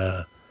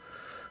 and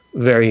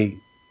very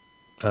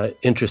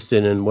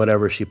interested in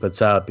whatever she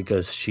puts out,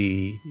 because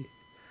she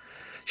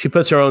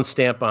puts her own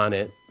stamp on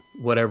it,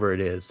 whatever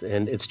it is,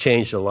 and it's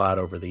changed a lot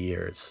over the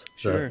years.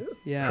 Sure,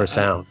 her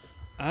sound.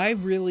 I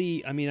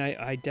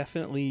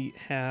definitely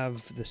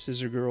have the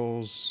Scissor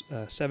Girls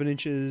 7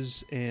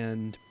 inches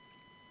and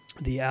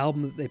the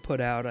album that they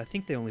put out. I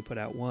think they only put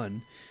out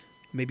 1,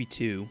 maybe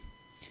 2,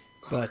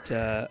 but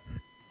I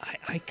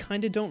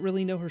kind of don't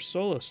really know her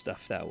solo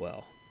stuff that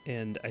well,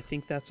 and I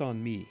think that's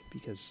on me,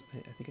 because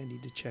I think I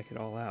need to check it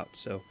all out.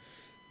 So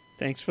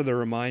thanks for the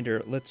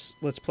reminder. Let's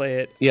play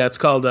it. Yeah, it's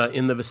called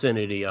In the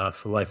Vicinity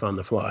off Life on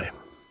the Fly.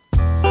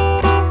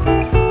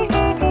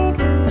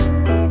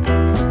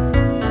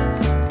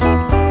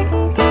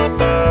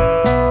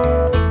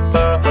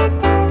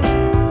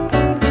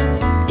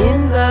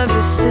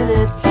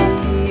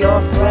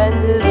 Your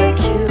friend is a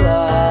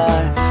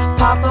killer.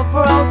 Papa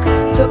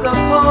broke, took a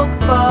poke,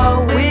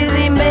 but will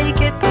he make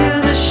it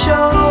to the show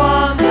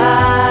all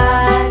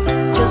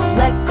night? Just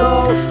let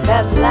go,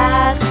 that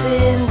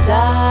lasting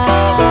dime.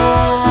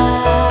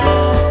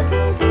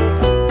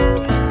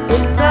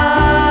 In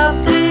the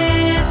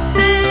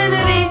vicinity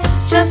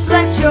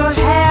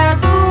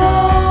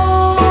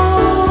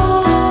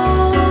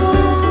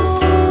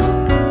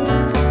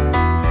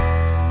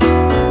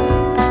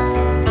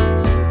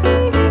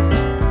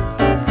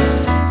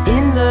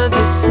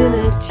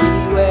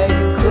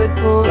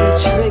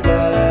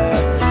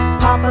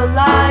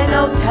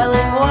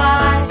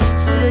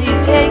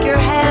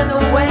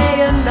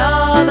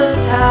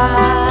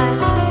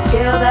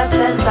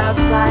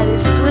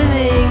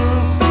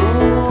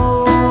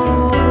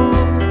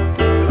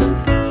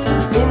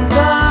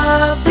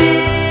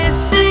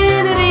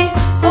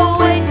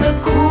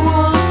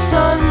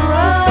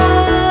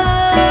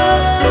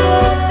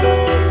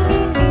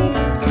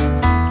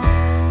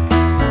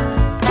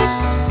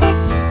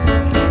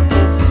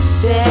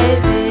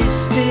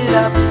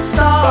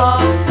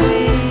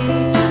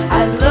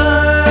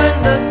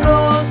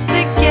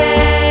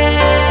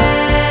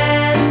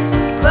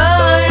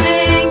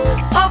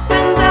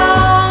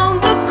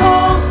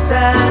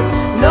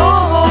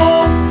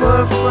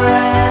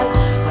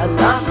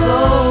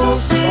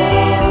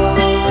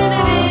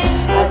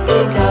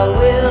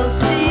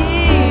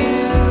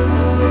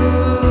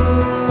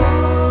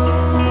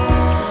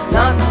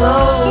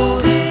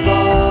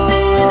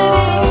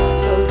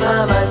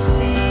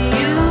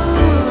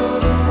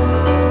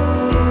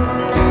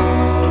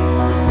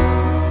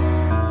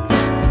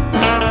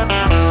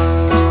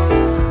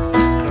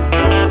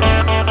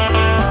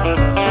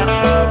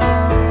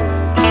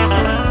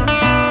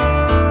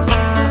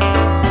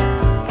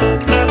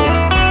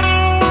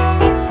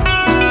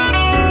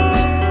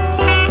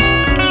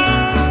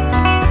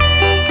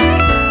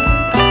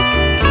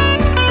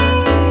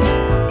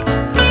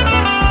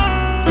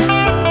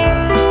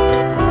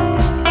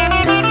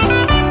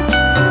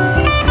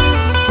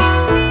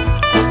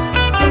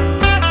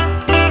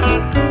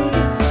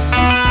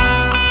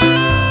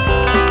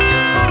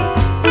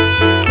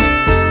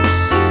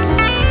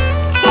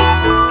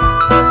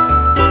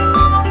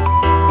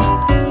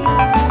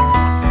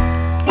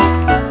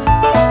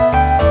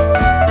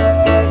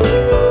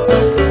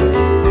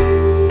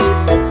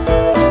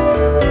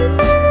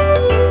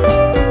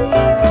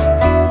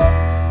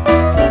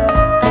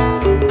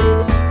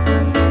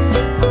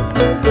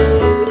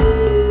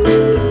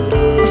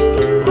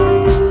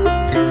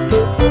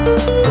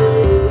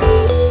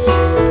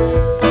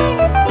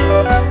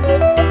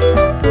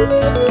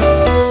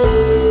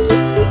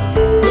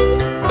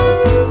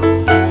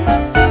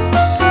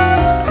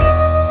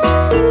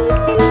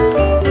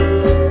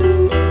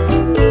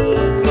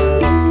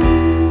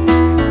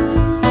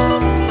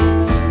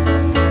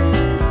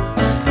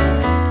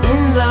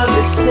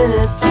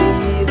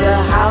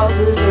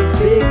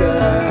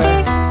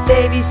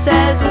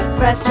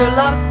test your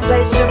luck,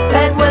 place your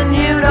bet when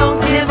you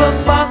don't give a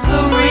fuck.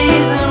 The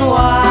reason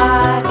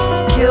why,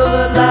 kill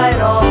the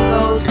light on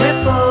those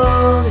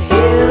rippled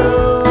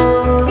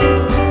hills.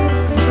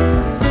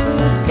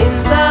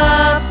 In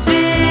the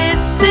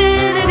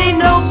vicinity,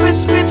 no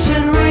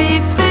prescription refills.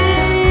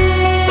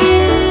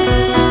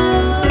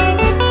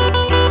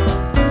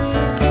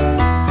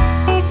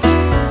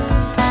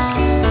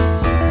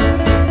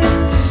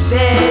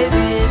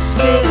 Baby,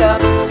 spit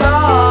up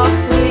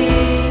softly.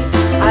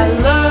 I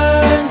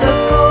learned the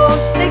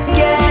coast again,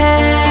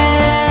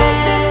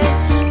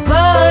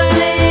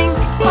 burning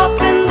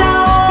up and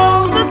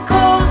down the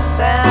coast,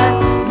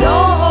 and no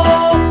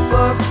hope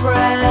for a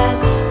friend.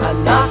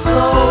 I'm not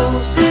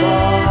close, but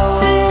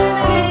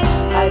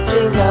I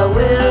think I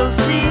will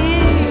see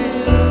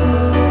you.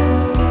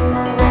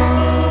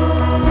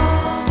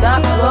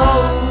 Not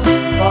close,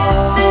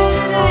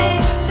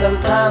 but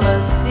sometime I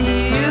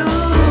see you.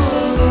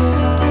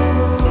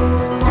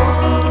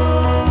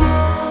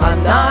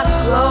 I'm not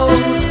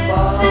close,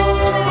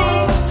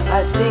 but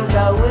I think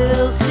I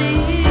will see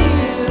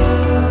you.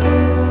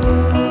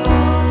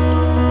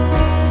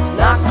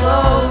 Not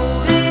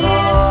close,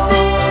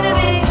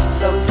 but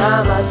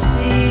sometime I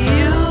see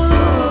you.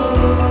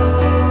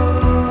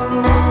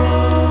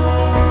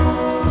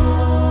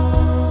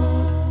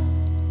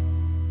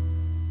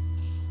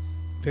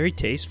 Very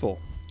tasteful,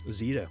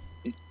 Zito.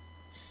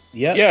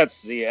 Yeah. Yeah,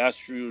 it's the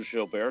Astrud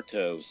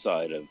Gilberto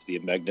side of the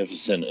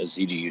magnificent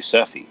Azita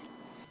Yousefi.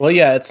 Well,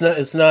 yeah, it's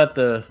not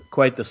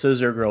quite the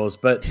Scissor Girls,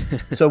 but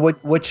so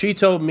what she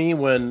told me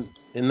when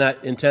in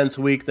that intense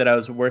week that I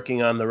was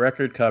working on the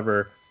record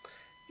cover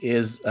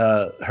is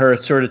her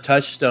sort of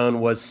touchstone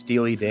was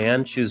Steely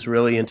Dan. She was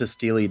really into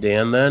Steely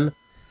Dan then,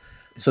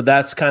 so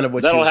that's kind of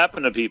what That'll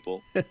happen to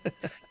people.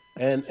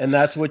 and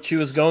that's what she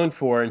was going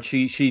for, and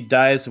she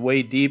dives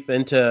way deep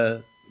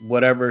into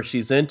whatever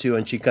she's into,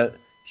 and she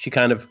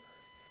kind of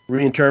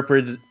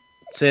reinterprets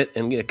it,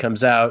 and it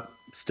comes out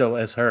still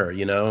as her,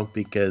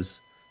 because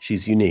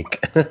she's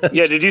unique.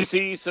 Yeah, did you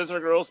see Scissor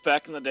Girls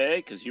back in the day?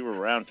 Because you were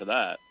around for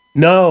that.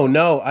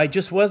 No, I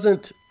just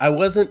wasn't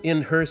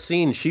in her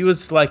scene. She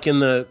was like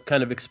in the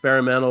kind of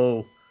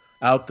experimental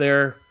out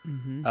there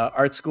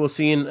art school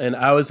scene, and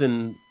I was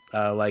in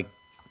like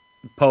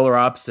polar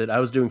opposite. I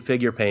was doing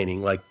figure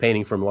painting, like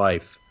painting from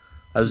life.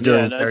 I was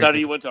doing. Yeah, that's how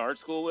you went to art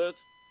school with?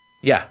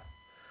 Yeah.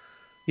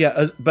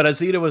 But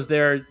Azita was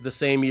there the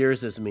same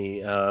years as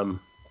me.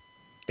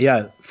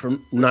 Yeah,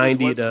 from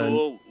 90 to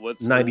school? What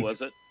school 90.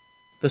 was it?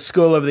 The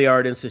School of the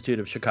Art Institute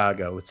of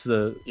Chicago. It's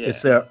the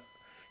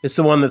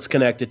one that's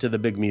connected to the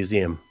big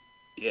museum.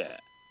 Yeah.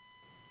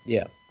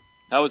 Yeah.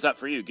 How was that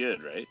for you?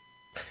 Good, right?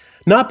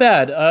 Not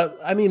bad.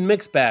 I mean,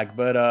 mixed bag,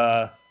 but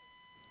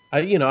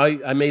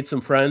I made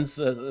some friends.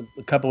 A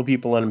couple of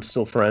people I'm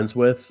still friends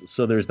with,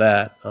 so there's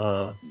that.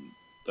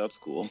 That's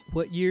cool.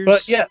 What years?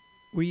 But yeah,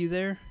 were you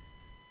there?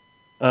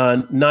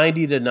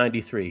 90 to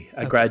 93.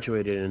 I Okay.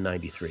 graduated in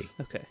 93.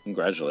 Okay.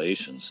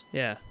 Congratulations.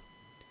 Yeah.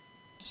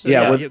 So,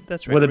 Yeah,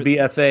 that's right. With a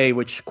BFA,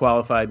 which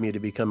qualified me to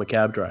become a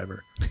cab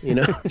driver.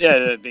 Yeah,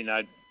 I mean,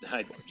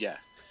 yeah,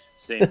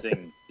 same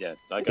thing. Yeah,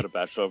 I got a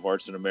Bachelor of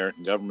Arts in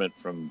American Government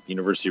from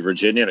University of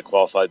Virginia, and it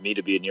qualified me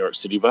to be a New York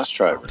City bus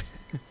driver.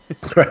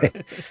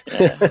 Right.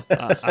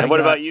 Yeah. And what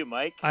about you,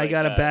 Mike? I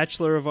got a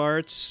Bachelor of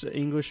Arts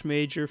English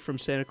major from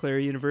Santa Clara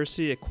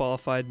University. It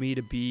qualified me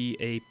to be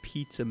a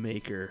pizza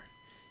maker.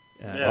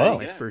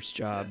 My first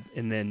job,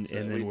 and then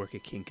work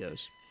at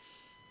Kinko's.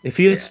 If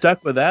you had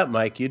stuck with that,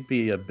 Mike, you'd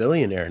be a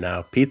billionaire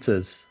now.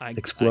 Pizzas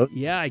explode.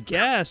 I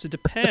guess it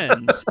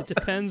depends. It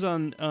depends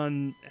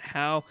on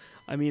how.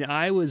 I mean,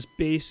 I was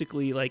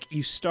basically like,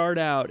 you start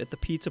out at the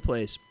pizza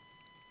place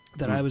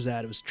that I was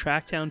at. It was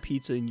Tracktown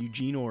Pizza in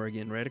Eugene,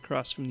 Oregon, right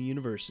across from the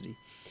university,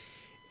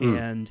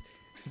 and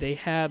they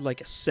had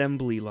like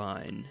assembly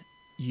line.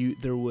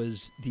 There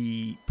was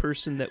the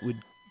person that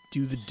would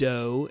do the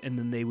dough, and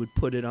then they would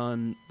put it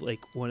on like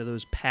one of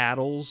those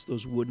paddles,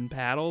 those wooden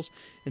paddles,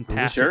 and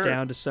pass it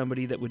down to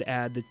somebody that would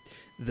add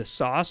the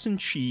sauce and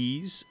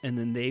cheese, and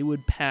then they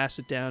would pass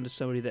it down to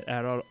somebody that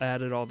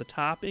added all the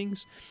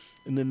toppings,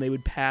 and then they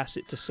would pass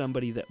it to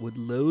somebody that would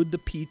load the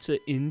pizza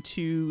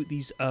into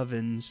these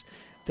ovens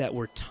that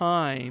were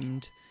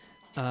timed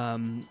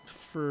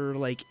for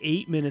like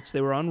 8 minutes.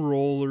 They were on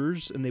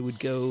rollers, and they would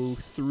go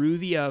through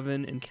the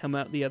oven and come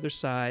out the other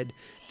side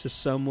to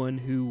someone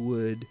who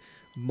would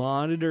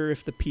monitor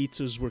if the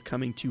pizzas were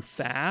coming too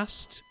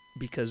fast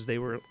because they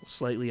were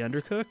slightly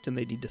undercooked and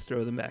they need to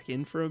throw them back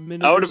in for a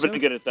minute. I would have been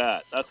good at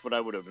that. That's what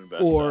I would have been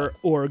best at.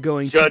 Or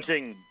going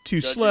too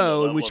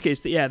slow, in which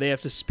case they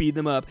have to speed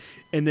them up.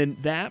 And then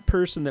that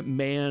person that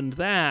manned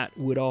that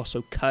would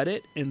also cut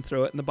it and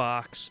throw it in the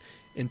box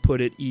and put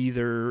it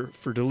either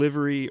for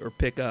delivery or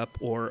pickup,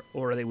 or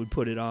they would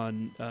put it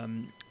on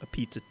a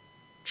pizza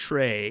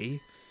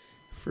tray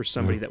for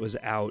somebody that was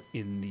out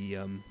in the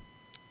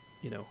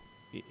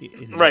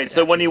right.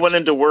 So when you went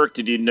into work,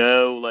 did you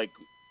know, like,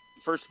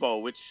 first of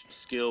all, which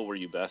skill were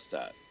you best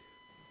at?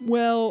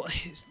 Well,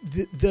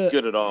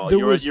 good at all.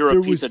 You're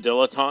a pizza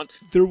dilettante.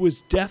 There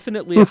was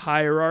definitely a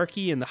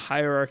hierarchy, and the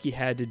hierarchy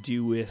had to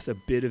do with a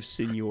bit of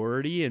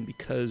seniority. And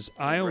because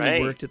I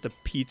only worked at the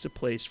pizza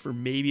place for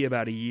maybe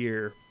about a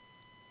year,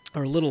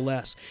 or a little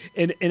less,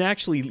 and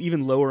actually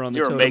even lower on the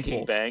totem pole. You're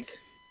making bank.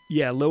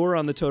 Yeah, lower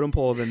on the totem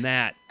pole than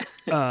that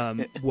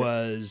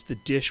was the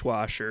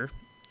dishwasher.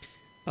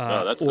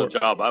 That's the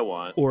job I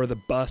want. Or the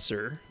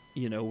busser,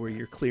 where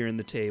you're clearing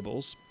the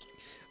tables.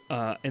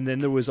 And then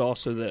there was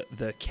also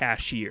the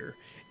cashier.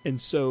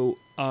 And so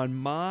on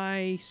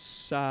my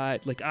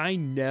side, like I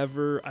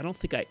don't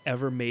think I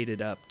ever made it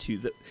up to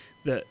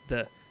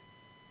the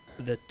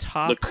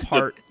top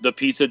part. The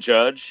pizza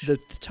judge. The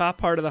top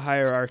part of the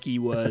hierarchy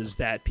was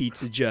that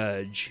pizza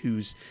judge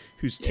who's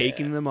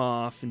taking them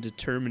off and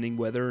determining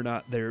whether or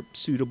not they're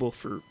suitable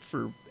for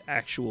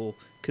actual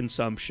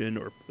consumption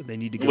or they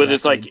need to go with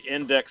his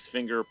index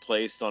finger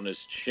placed on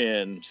his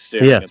chin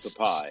staring at the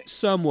pie.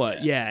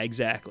 Somewhat, yeah,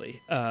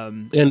 exactly.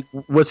 And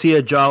was he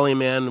a jolly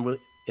man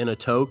in a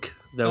toque?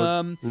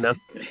 No.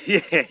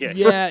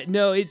 Yeah,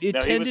 no, it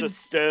tended. He was a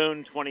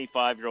stone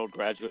 25-year-old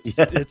graduate.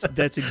 Yeah.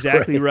 That's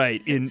exactly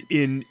right.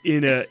 In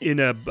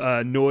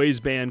a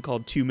noise band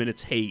called 2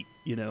 Minutes Hate,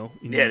 in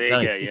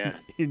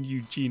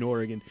Eugene,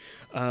 Oregon.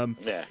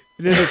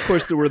 And then, of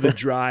course, there were the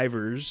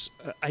drivers.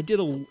 I did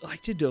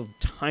a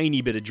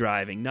tiny bit of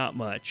driving, not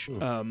much.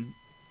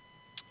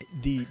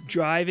 The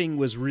driving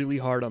was really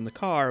hard on the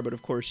car, but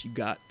of course, you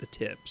got the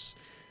tips.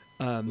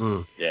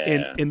 And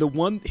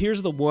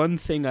here's the one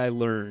thing I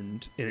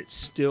learned, and it's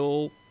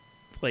still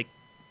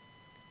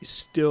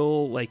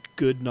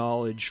good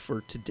knowledge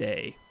for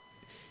today.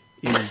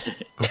 Is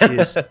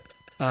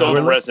still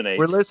resonates.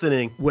 We're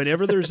listening.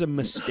 Whenever there's a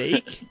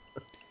mistake.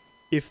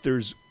 If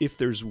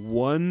there's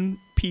one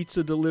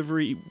pizza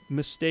delivery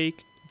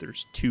mistake,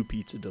 there's two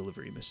pizza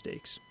delivery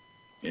mistakes.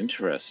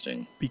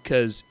 Interesting.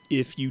 Because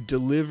if you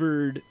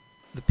delivered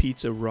the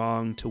pizza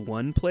wrong to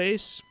one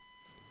place,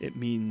 it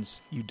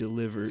means you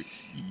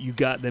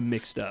got them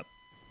mixed up.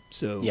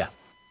 So yeah,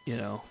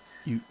 Well,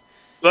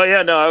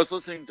 yeah, no, I was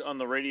listening on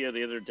the radio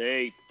the other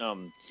day.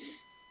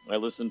 I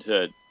listened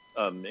to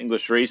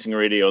English racing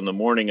radio in the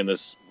morning, and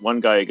this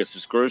one guy who gets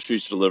his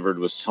groceries delivered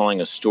was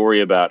telling a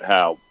story about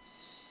how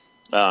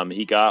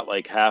he got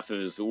like half of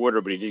his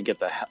order, but he didn't get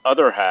the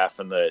other half,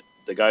 and the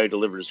guy who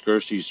delivered his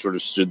groceries sort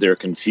of stood there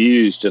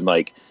confused and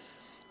like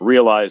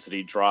realized that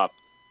he dropped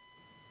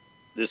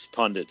this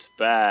pundit's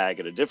bag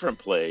at a different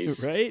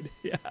place. Right.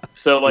 Yeah.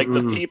 So like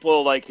the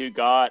people like who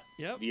got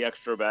the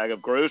extra bag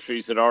of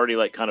groceries had already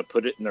like kind of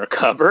put it in their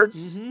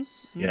cupboards.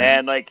 Mm-hmm. Yeah.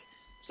 And like,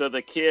 so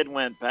the kid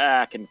went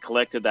back and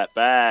collected that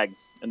bag,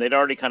 and they'd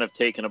already kind of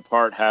taken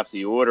apart half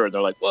the order, and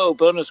they're like, whoa,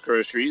 bonus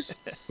groceries.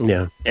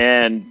 Yeah.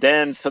 And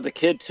then, so the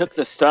kid took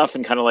the stuff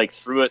and kind of like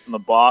threw it in the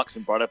box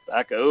and brought it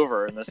back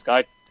over. And this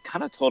guy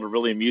kind of told a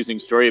really amusing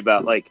story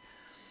about like,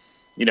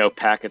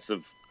 packets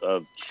of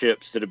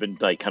chips that have been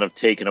like kind of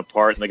taken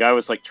apart, and the guy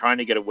was like trying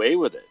to get away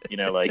with it,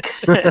 like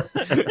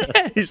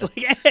he's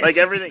like, like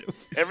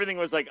everything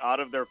was like out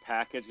of their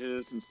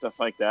packages and stuff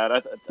like that. I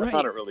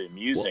thought it really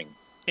amusing.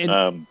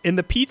 And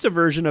the pizza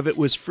version of it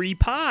was free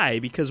pie,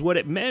 because what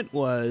it meant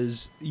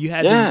was you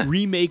had to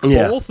remake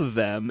both of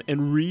them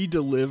and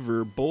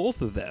re-deliver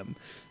both of them.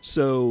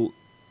 So,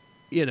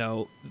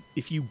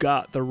 if you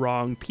got the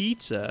wrong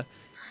pizza,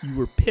 you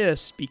were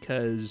pissed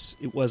because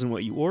it wasn't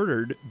what you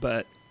ordered,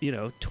 but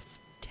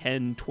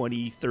 10,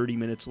 20, 30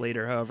 minutes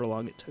later, however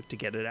long it took to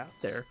get it out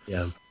there,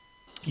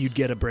 you'd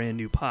get a brand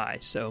new pie.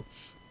 So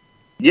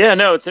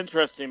it's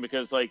interesting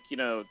because like,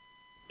 in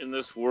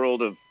this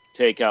world of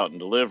takeout and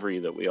delivery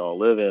that we all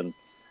live in,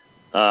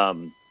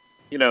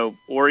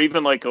 or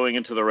even like going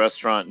into the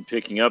restaurant and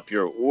picking up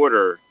your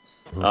order,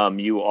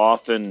 you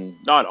often,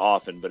 not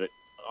often, but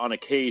on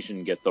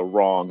occasion get the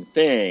wrong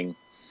thing.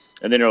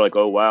 And then you're like,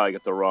 oh, wow, I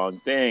got the wrong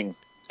thing.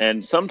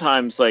 And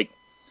sometimes like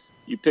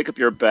you pick up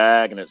your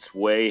bag and it's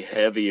way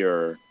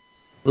heavier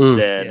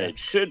than it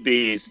should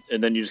be.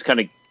 And then you just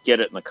kind of get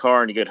it in the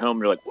car and you get home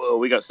and you're like, whoa,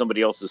 we got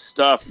somebody else's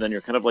stuff. And then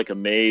you're kind of like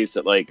amazed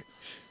at like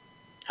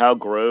how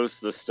gross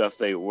the stuff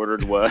they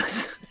ordered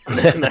was. And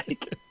then,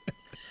 like,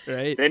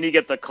 right. Then you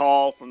get the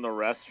call from the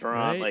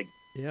restaurant, right.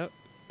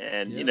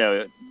 And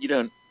you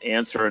don't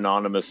answer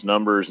anonymous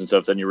numbers and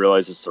stuff. Then you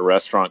realize it's the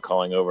restaurant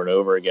calling over and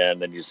over again.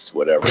 Then you just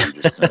whatever. You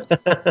just kind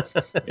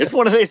of, it's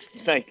one of these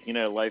things.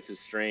 Life is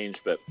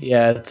strange, but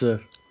it's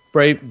a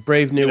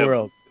brave new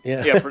world.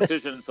 Yeah,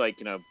 precision's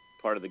like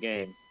part of the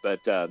game.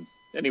 But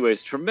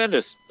anyways,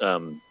 tremendous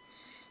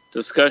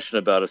discussion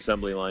about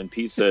assembly line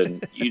pizza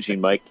and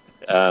Eugene, Mike.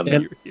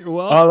 You're welcome.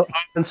 All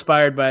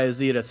inspired by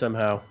Azita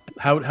somehow.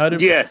 How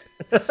did? Yeah,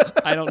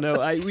 I don't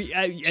know. I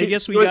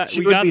guess we got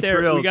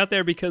there. We got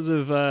there because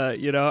of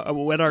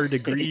what our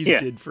degrees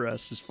did for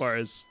us as far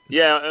as.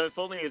 Yeah, if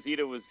only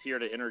Azita was here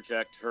to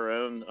interject her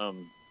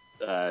own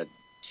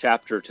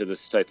chapter to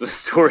this type of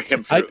story,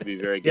 I'm sure it would be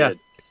very good.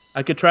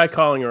 I could try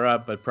calling her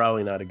up, but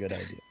probably not a good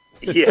idea.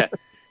 Yeah.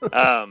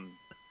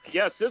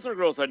 Sizzler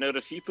Girls, I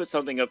noticed she put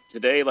something up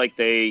today, like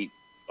they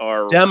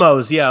are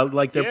demos. Yeah,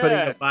 like they're putting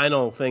a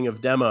vinyl thing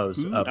of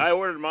demos up. I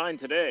ordered mine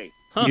today.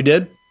 Huh. You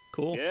did?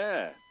 Cool.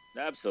 Yeah,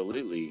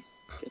 absolutely.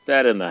 Get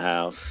that in the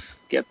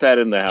house. Get that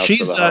in the house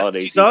for the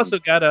holiday she's season. also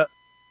got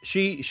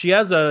she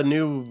has a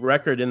new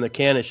record in the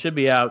can. It should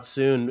be out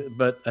soon,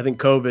 but I think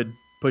COVID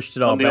pushed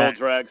it all back. On the old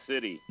Drag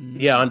City.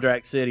 Yeah, on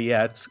Drag City.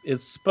 Yeah,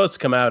 it's supposed to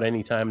come out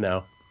anytime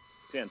now.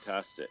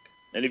 Fantastic.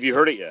 And have you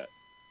heard it yet?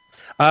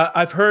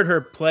 I've heard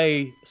her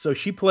play. So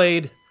she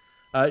played.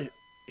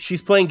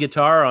 She's playing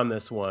guitar on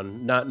this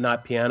one,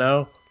 not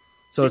piano.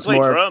 So she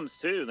plays drums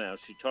too now.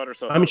 She taught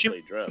herself how to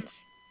play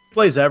drums.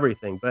 Plays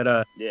everything,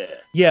 but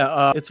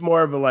it's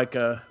more of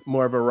a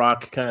more of a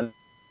rock kind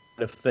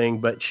of thing.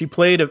 But she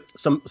played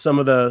some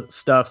of the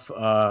stuff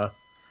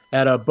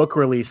at a book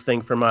release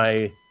thing for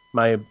my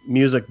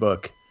music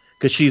book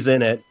because she's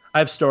in it. I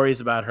have stories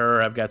about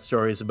her. I've got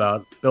stories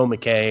about Bill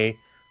McKay,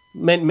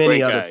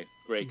 many other.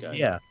 Great guy.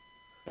 Yeah,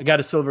 I got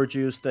a Silver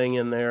Jews thing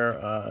in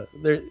there.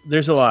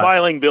 There's a lot.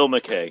 Smiling Bill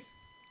McKay.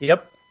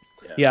 Yep.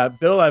 Yeah,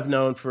 Bill I've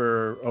known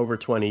for over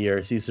 20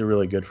 years. He's a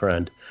really good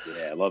friend.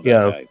 Yeah, I love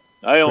that guy.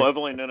 I've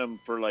only known him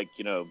for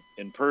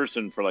in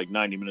person for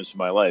 90 minutes of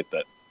my life,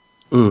 but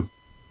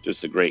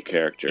just a great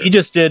character. He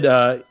just did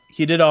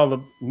he did all the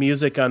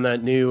music on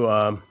that new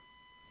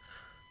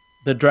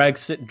the Drag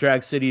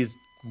City's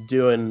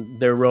doing.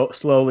 They're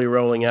slowly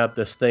rolling out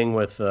this thing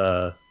with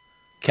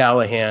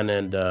Callahan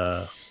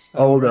and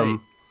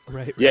Oldham.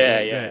 Right.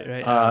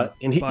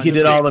 And he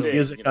did all the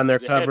music on their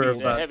cover.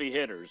 The heavy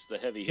hitters.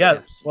 Yeah,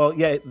 well,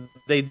 yeah,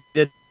 they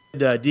did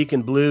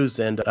Deacon Blues,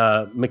 and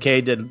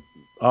McKay did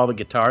all the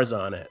guitars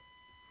on it.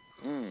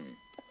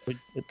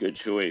 Good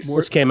choice.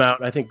 This came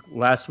out, I think,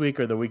 last week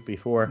or the week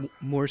before.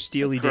 More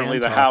Steely Dan. Currently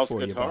the house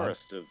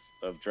guitarist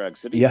of Drag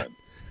City. Yeah.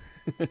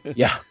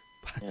 Yeah.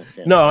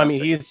 No, I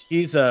mean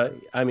he's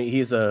a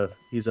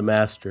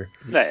master.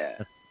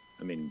 Yeah.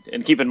 I mean,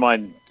 and keep in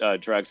mind,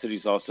 Drag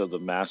City's also the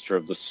master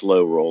of the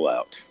slow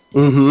rollout.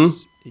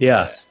 Mm-hmm.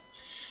 Yeah.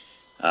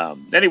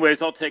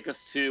 Anyways, I'll take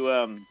us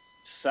to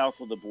south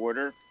of the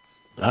border.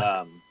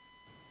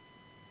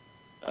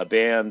 A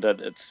band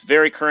that's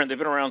very current. They've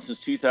been around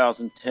since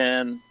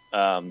 2010.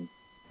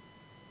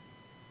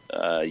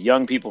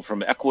 Young people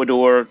from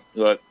Ecuador,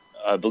 who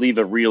I believe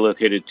have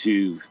relocated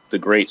to the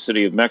great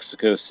city of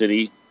Mexico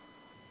City,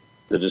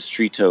 the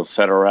Distrito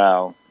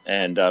Federal.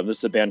 And this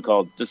is a band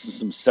called This Is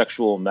Some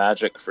Sexual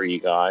Magic for you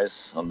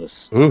guys on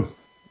this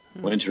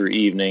winter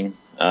evening.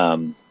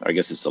 I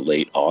guess it's a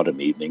late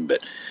autumn evening,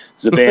 but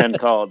it's a band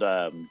called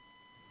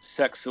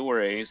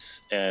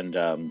Sexores, and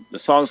the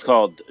song's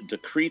called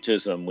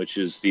Decretism, which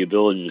is the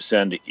ability to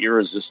send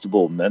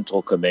irresistible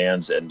mental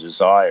commands and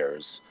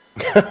desires.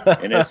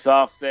 And it's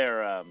off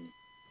there.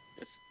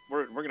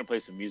 We're going to play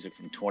some music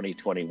from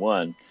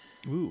 2021.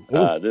 Ooh.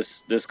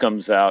 This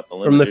comes out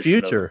from the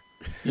future.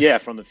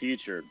 From the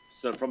future.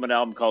 So from an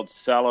album called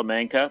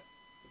Salamanca,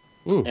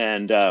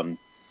 and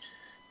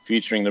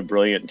featuring the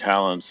brilliant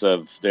talents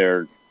of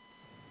their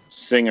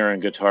singer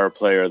and guitar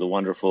player, the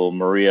wonderful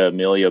Maria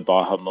Emilia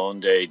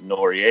Bahamonde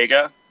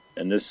Noriega.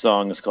 And this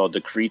song is called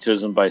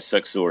Decretism by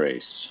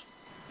Sexores.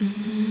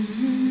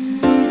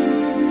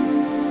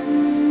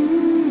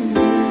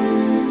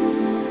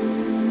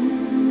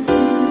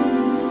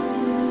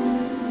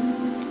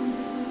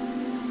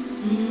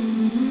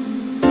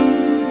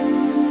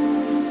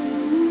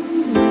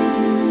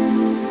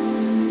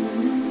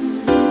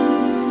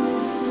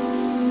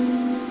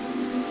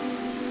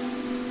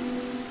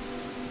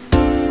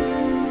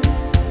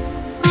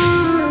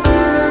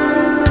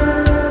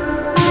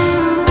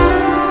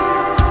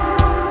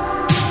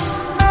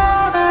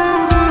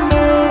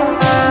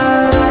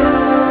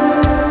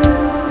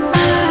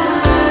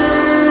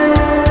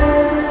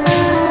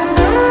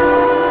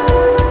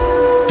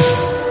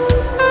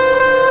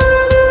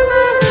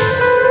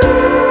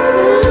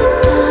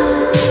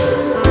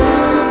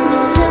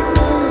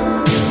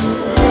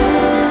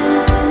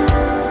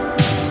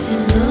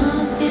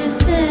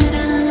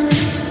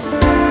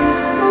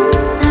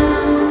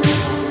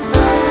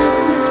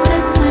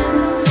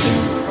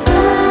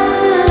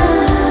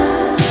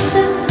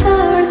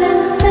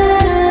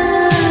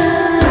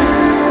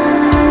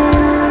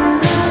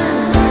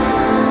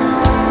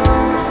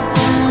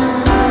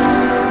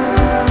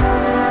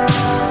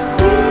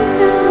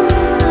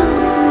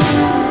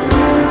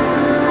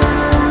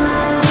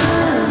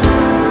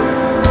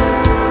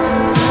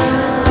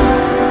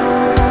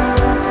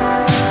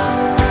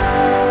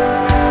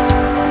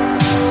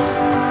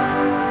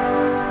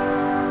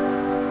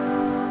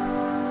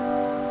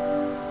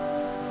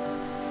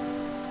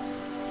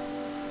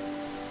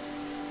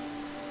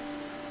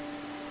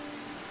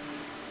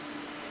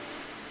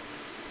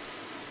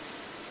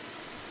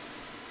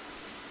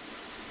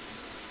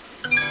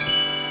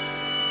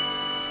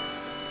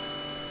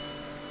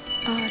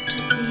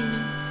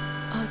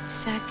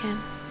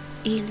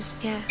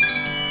 ilska,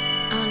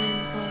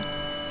 Allenbot,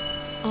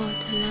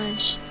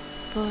 Återlands,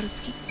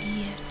 Borski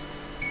er,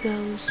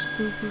 Ghost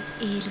Bubu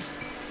ils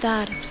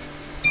Darbs,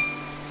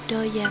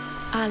 Dojak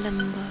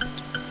Allenbot,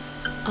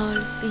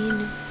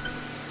 Alvin,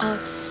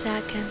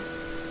 Återsaken,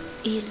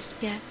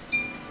 ilska,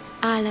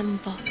 allem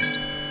bort.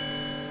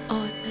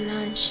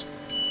 Återlands,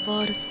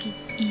 vorski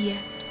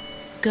iet,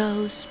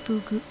 goes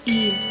pugu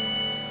ils,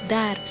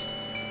 darbs.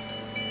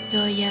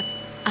 Dojab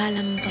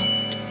allem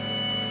bort.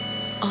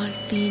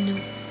 Alpinu,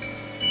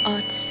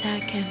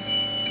 återsaken,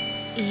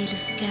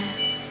 ilska,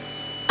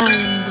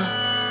 allem bort.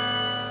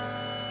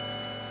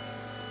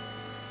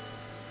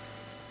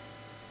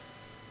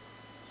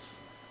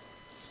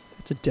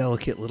 It's a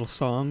delicate little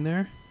song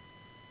there.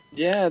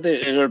 Yeah,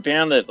 they're a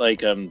band that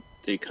like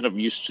they kind of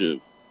used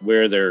to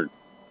wear their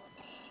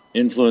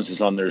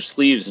influences on their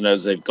sleeves, and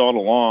as they've gone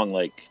along,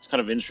 like it's kind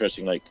of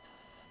interesting. Like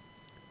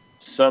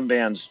some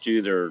bands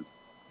do their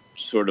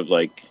sort of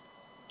like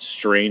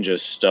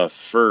strangest stuff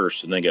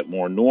first, and then get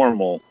more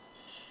normal.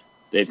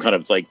 They've kind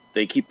of like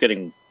they keep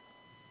getting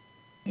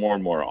more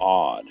and more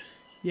odd.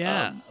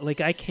 Yeah, like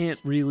I can't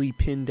really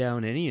pin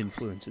down any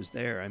influences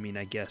there. I mean,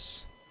 I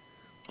guess.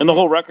 And the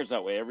whole record's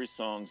that way. Every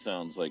song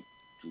sounds like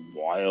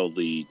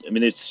wildly. I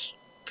mean, it's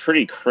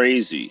pretty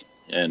crazy,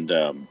 and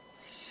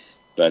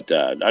but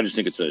I just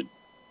think it's a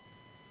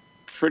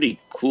pretty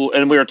cool.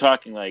 And we were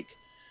talking like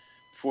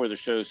before the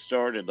show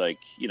started, like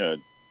you know,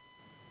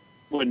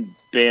 when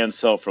bands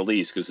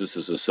self-release, because this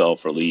is a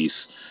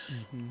self-release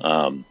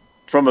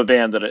from a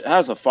band that it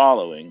has a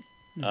following,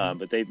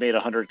 but they've made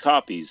 100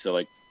 copies. So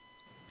like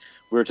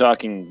we were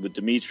talking with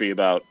Dimitri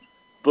about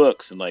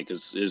books and like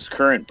his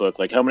current book,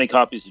 like how many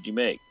copies did you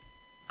make?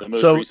 The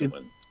most recent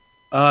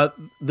one.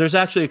 There's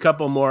actually a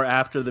couple more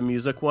after the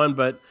music one,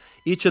 but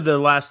each of the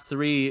last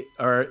three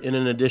are in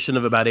an edition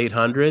of about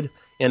 800,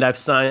 and I've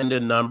signed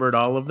and numbered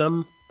all of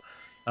them.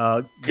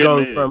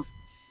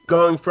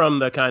 Going from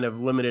the kind of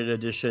limited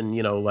edition,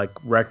 you know, like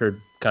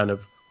record kind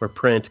of or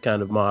print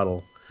kind of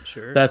model.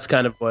 Sure. That's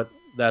kind of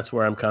that's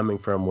where I'm coming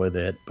from with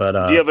it.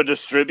 But do you have a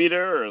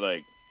distributor or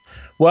like?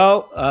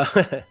 Well,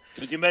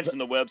 because you mentioned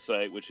the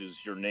website, which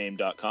is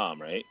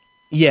yourname.com, right?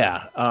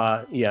 Yeah,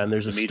 and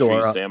there's a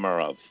store. Dimitri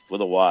Samarov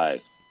with a Y.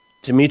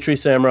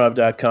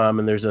 DimitriSamarov.com,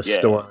 and there's a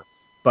store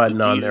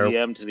button on there. To the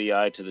M to the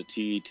I to the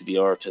T to the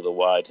R to the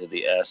Y to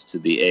the S to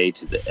the A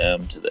to the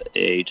M to the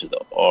A to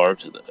the R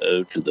to the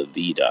O to the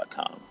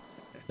V.com.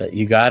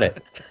 You got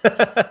it.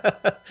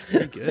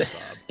 Pretty good,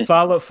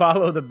 Bob.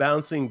 Follow the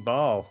bouncing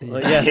ball.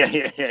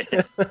 Yeah.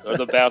 Or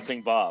the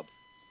bouncing Bob.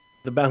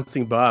 The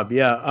bouncing Bob,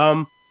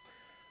 yeah.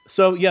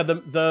 So yeah,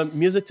 the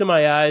Music to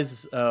My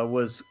Eyes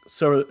was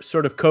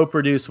sort of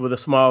co-produced with a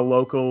small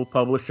local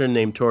publisher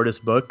named Tortoise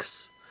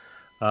Books,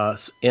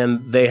 and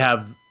they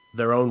have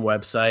their own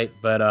website.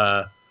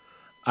 But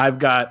I've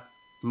got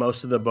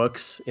most of the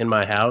books in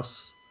my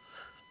house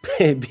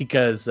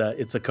because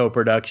it's a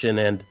co-production,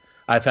 and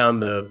I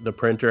found the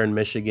printer in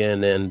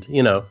Michigan, and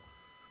you know,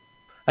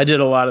 I did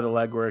a lot of the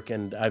legwork,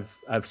 and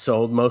I've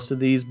sold most of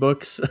these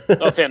books.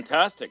 Oh,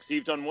 fantastic! So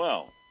you've done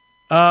well.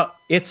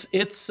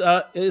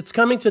 It's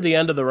coming to the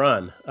end of the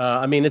run.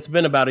 I mean, it's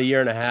been about a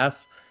year and a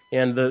half,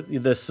 and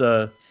this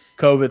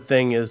COVID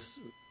thing has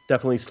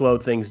definitely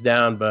slowed things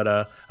down. But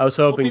I was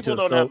hoping people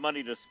don't have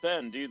money to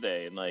spend, do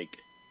they? And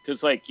like,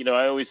 because like you know,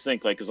 I always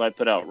think like, because I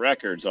put out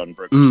records on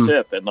Brooker's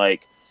Tip, and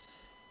like,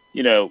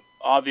 you know,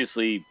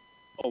 obviously,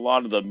 a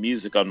lot of the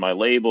music on my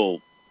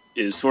label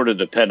is sort of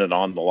dependent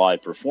on the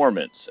live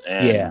performance,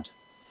 and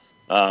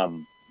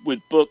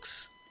with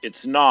books,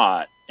 it's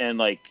not, and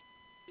like,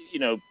 you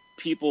know.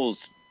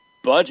 People's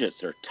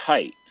budgets are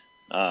tight.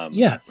 I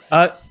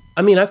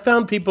mean, I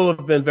found people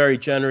have been very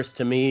generous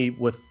to me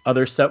with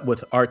other stuff,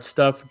 with art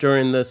stuff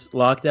during this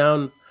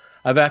lockdown.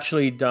 I've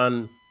actually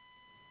done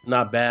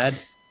not bad,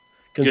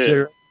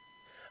 consider.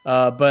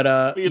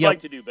 But you'd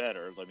like to do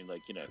better. I mean,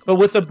 like you know. But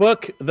with the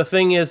book, the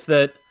thing is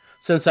that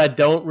since I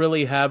don't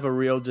really have a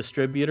real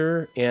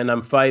distributor, and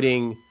I'm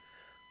fighting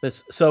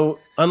this, so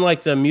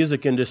unlike the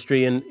music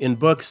industry, in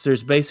books,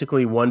 there's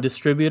basically one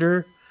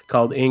distributor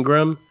called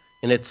Ingram.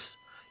 And it's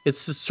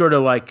sort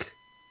of like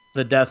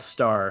the Death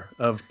Star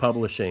of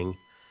publishing.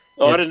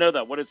 Oh, I didn't know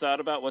that. What is that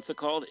about? What's it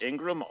called?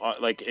 Ingram?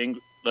 Like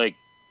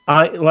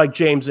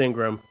James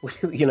Ingram,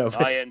 you know.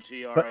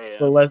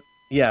 INGRAM.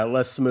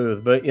 Less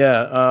smooth. But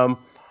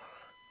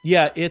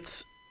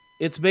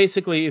it's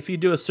basically, if you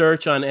do a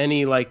search on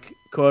any like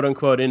quote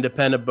unquote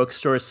independent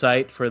bookstore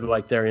site for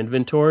like their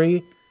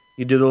inventory,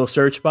 you do the little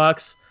search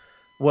box.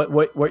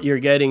 What you're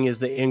getting is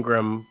the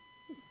Ingram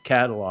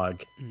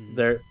catalog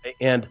there,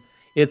 and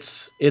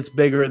it's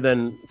bigger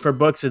than, for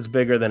books, it's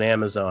bigger than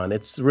Amazon.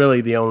 It's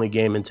really the only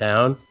game in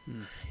town.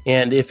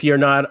 And if you're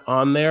not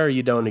on there,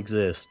 you don't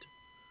exist.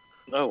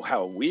 Oh,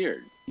 how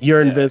weird.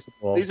 You're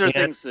invisible. These are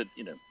things that,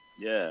 you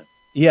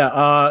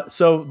know,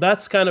 so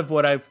that's kind of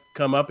what I've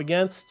come up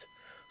against.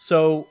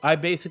 So I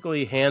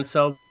basically hand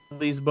sell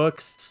these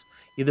books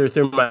either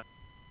through my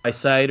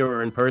site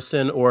or in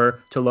person, or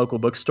to local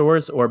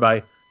bookstores, or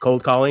by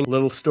cold calling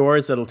little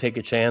stores that'll take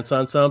a chance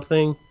on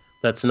something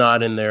that's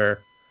not in there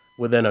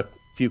within a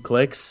few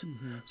clicks.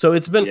 So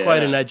it's been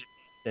quite an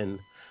education.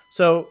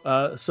 So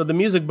the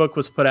music book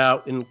was put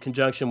out in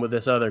conjunction with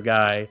this other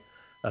guy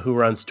who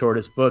runs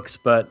Tortoise Books.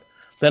 But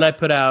then I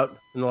put out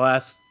in the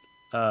last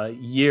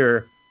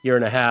year year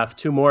and a half,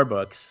 2 more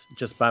books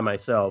just by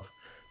myself,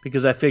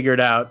 because I figured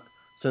out,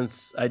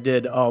 since I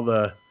did all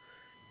the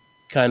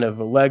kind of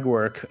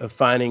legwork of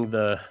finding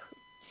the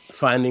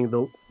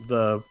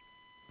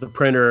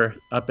printer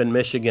up in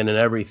Michigan and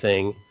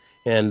everything,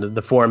 and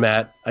the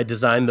format, I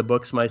designed the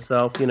books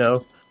myself.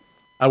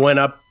 I went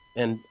up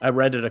and I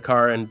rented a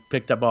car and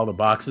picked up all the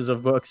boxes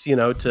of books,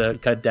 to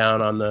cut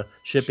down on the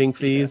shipping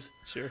fees.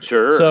 Yeah,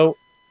 sure. So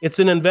it's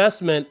an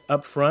investment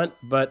up front,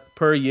 but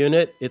per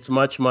unit, it's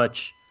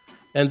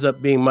ends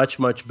up being much,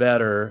 much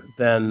better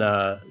than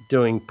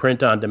doing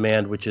print on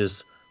demand, which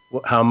is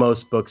how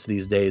most books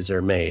these days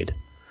are made.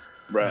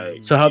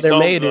 Right. So how they're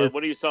made is...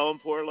 What do you sell them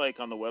for,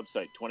 like, on the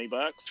website? $20?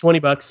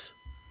 $20.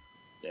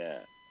 Yeah.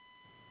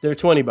 They're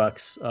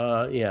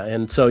 $20. Yeah.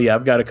 And so, yeah,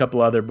 I've got a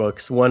couple other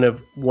books.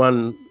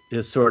 One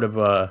is sort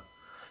of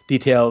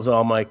details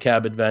all my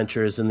cab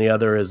adventures, and the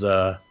other is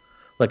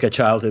like a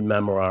childhood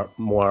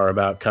memoir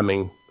about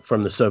coming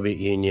from the Soviet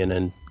Union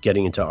and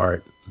getting into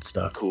art and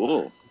stuff.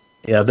 Cool.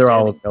 Yeah, they're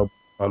all available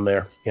on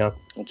there. Yeah.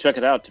 Well, check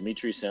it out,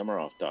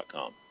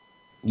 DimitriSamarov.com.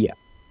 Yeah.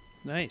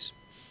 Nice.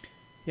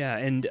 Yeah,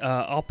 and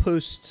I'll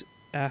post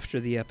after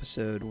the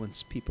episode,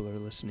 once people are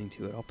listening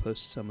to it, I'll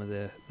post some of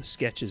the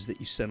sketches that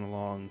you sent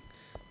along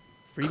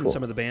for even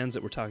some of the bands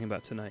that we're talking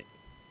about tonight.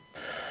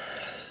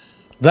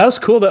 That was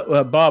cool.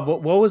 That Bob,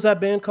 what was that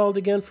band called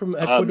again from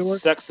Ecuador?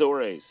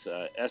 Sexores,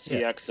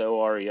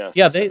 Sexores.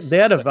 Yeah, they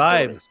had a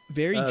vibe.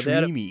 Very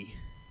dreamy.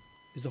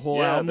 Is the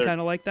whole album kind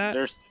of like that?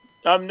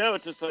 No,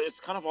 it's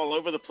kind of all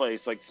over the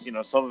place. Like,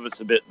 some of it's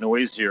a bit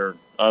noisier.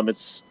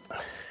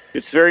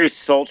 It's very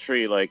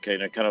sultry, like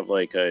it's kind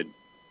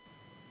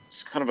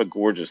of a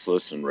gorgeous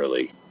listen,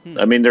 really.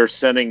 I mean, they're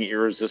sending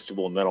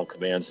irresistible mental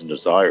commands and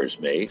desires,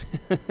 mate.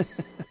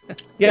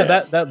 Yeah,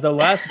 that the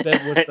last bit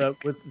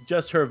with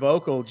just her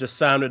vocal just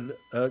sounded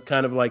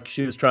kind of like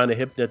she was trying to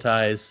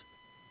hypnotize,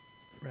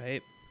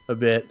 right? A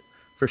bit,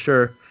 for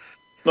sure.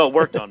 Well, it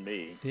worked on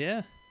me.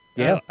 Yeah.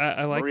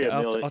 I like that.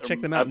 I'll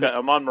check them out.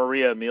 I'm on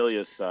Maria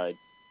Amelia's side.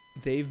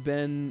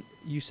 You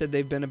said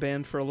they've been a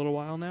band for a little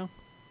while now?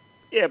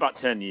 Yeah, about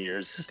 10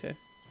 years. Okay.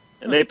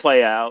 And they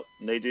play out.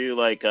 And they do,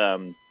 like,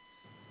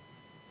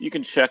 you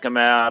can check them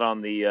out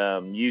on the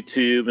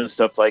YouTube and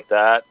stuff like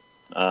that.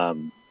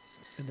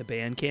 In the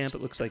Bandcamp,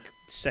 it looks like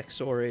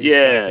Sexores.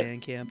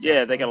 Bandcamp.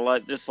 Yeah, they got a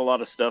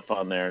lot of stuff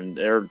on there, and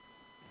they're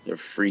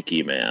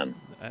freaky, man.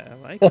 I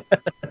like it.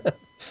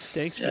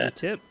 Thanks for the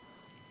tip.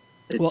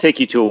 It'll take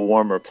you to a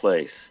warmer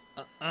place.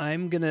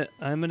 I'm gonna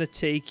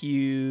take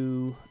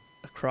you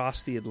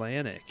across the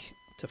Atlantic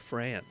to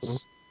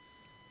France,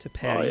 to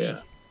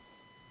Paris,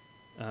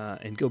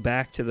 and go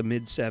back to the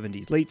late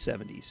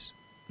 70s,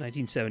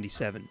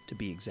 1977 to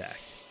be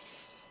exact.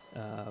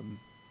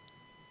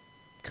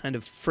 Kind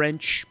of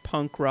French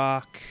punk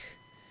rock,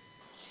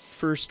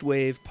 first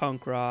wave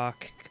punk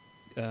rock.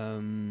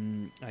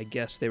 I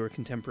guess they were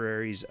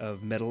contemporaries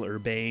of Metal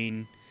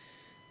Urbane.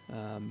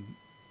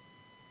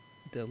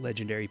 The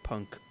legendary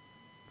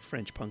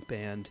French punk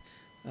band.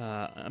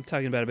 I'm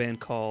talking about a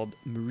band called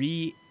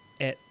Marie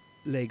et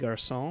les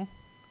Garçons.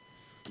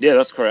 Yeah,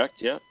 that's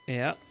correct. Yeah.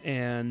 Yeah,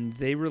 and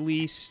they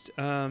released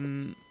a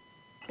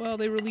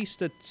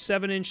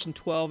 7-inch and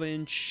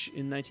 12-inch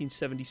in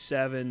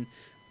 1977.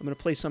 I'm going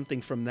to play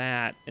something from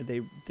that.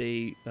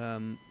 They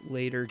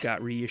later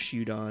got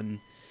reissued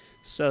on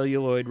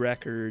Celluloid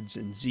Records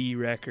and Z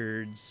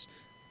Records.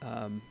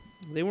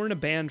 They weren't a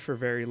band for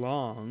very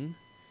long,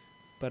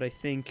 but I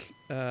think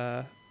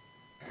they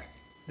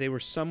were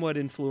somewhat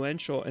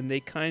influential, and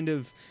they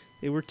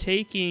were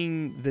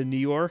taking the New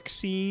York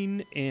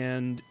scene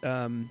and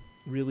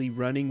really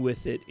running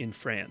with it in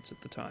France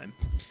at the time.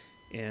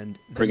 And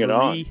Bring it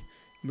on.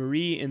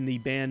 Marie in the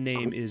band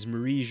name is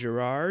Marie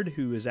Girard,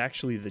 who is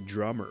actually the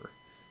drummer.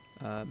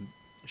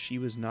 She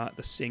was not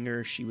the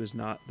singer. She was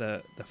not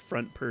the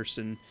front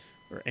person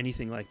or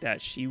anything like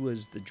that. She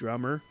was the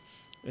drummer.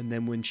 And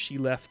then when she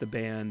left the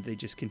band, they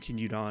just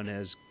continued on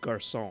as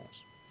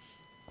Garçons.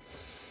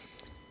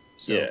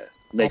 So yeah,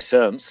 makes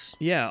sense.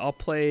 Yeah, I'll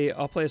play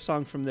a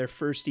song from their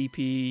first EP.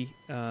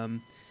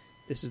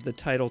 This is the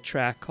title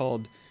track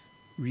called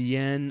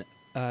Rien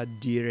à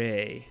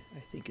dire, I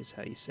think is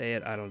how you say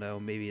it. I don't know.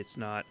 Maybe it's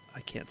not.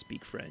 I can't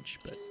speak French,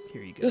 but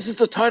here you go. This is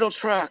the title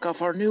track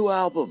of our new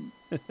album.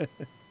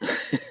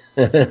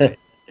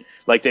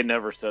 Like they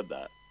never said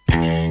that.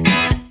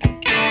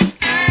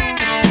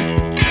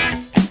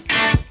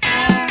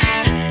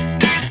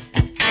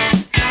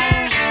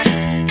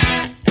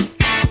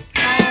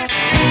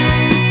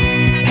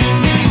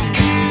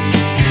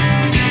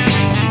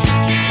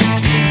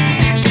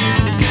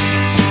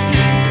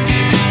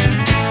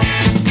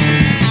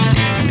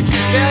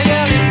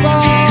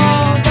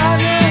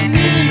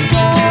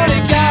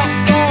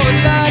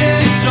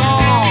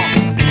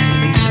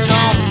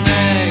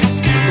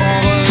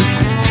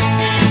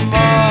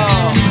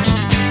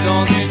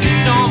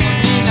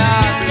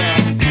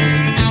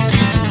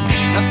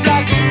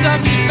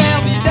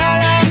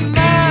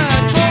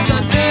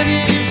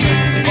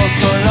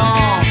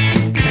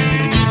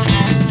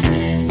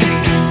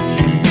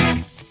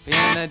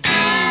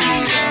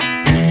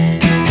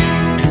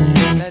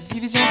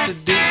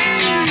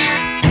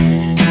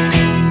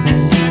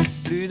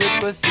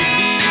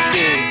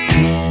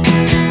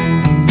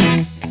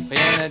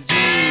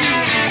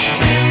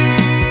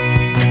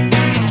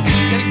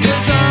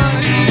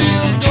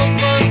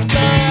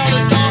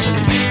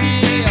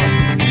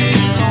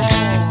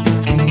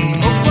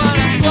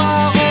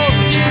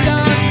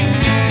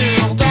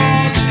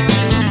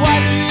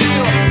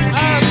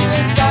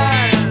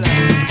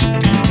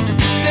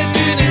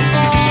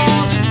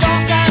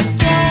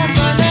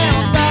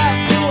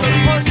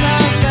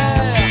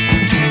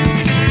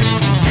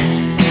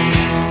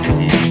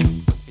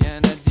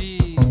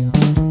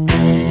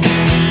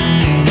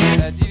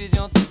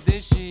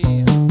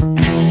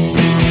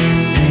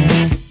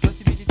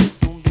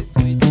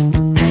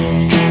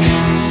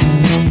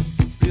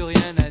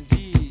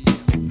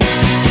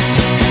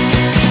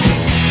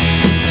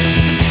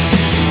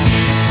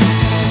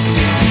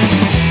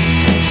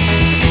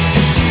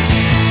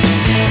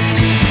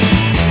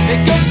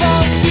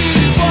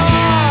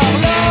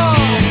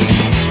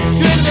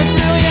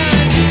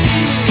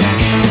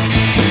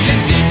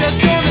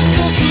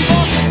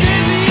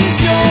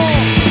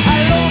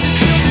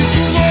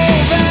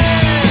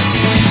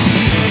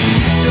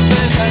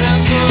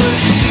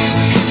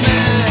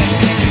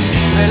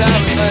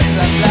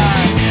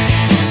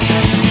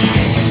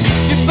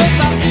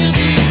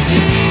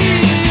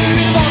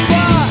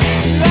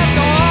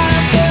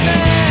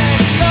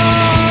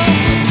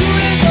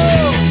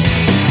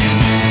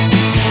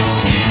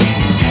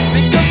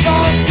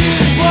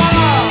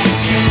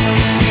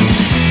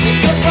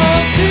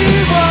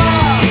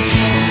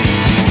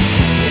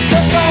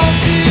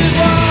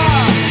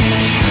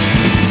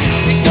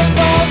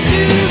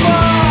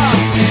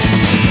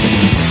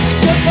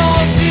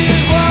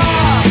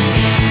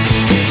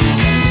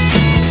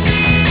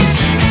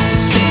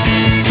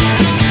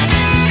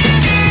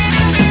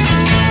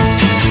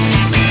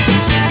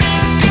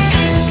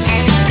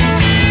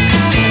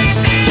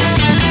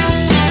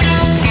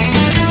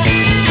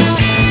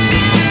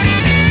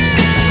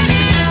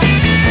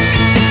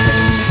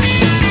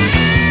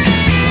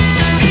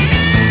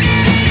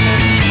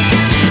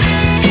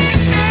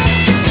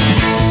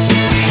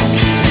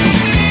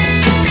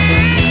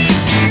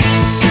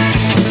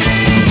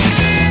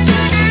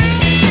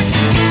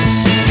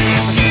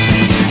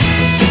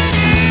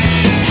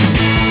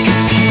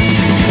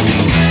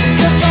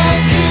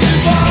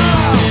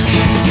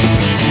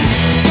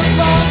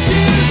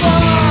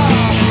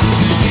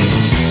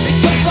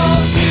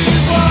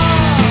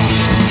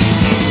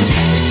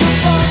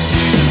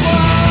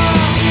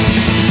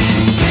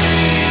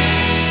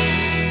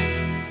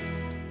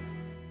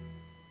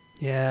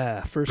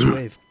 First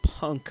wave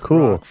punk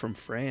rock from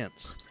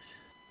France.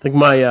 I think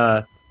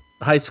my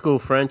high school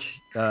French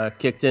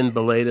kicked in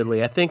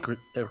belatedly. I think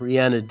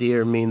Rihanna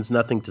Deer means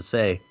nothing to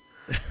say.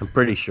 I'm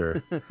pretty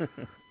sure.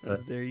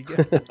 There you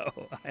go.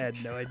 Oh, I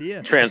had no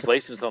idea.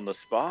 Translations on the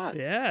spot.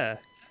 Yeah.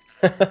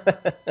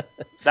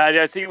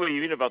 I see what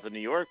you mean about the New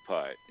York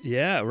part.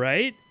 Yeah,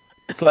 right?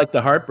 It's like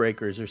the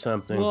Heartbreakers or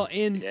something. Well,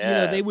 and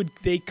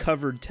they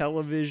covered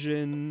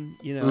television.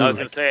 I was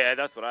gonna say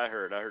that's what I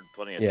heard. I heard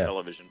plenty of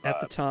television vibe.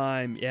 At the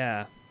time.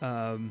 Yeah,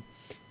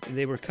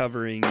 they were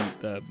covering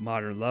the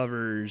Modern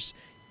Lovers.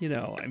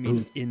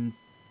 In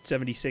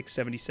 76,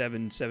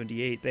 77,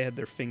 78, they had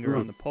their finger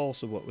on the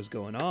pulse of what was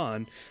going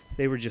on.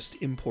 They were just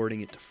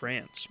importing it to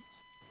France.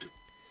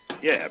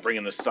 Yeah,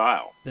 bringing the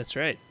style. That's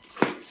right.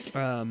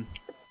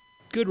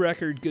 Good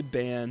record, good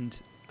band.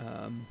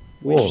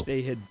 Wish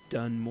they had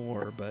done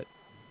more, but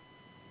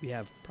we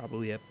have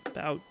probably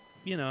about,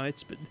 there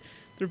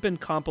have been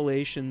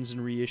compilations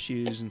and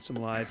reissues and some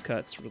live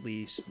cuts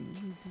released.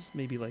 There's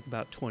maybe like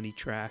about 20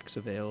 tracks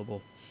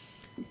available.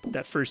 But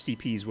that first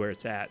EP is where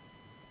it's at.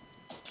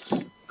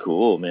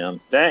 Cool, man.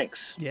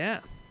 Thanks.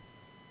 Yeah.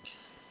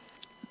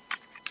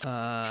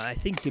 I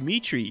think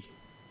Dimitri,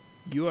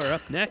 you are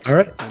up next, all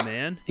right, my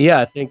man. Yeah,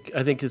 I think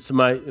it's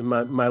my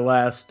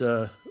last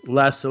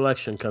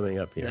selection coming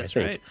up here. That's I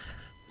think. Right.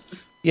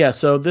 Yeah,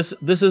 so this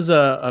is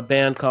a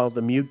band called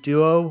the Mute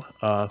Duo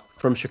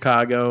from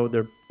Chicago.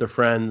 They're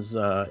friends,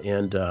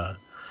 and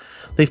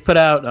they've put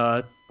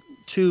out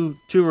two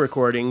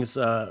recordings,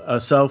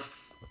 a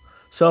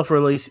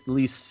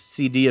self-release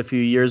CD a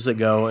few years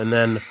ago, and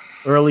then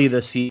early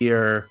this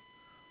year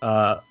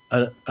a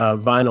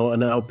vinyl,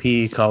 an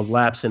LP called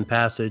Lapse in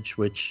Passage,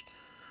 which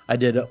I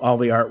did all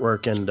the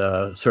artwork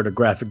and sort of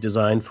graphic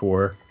design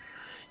for,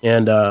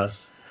 and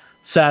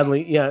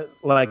sadly,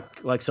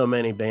 like so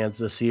many bands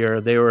this year,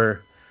 they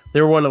were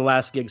one of the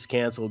last gigs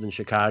canceled in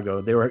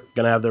Chicago. They were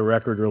going to have their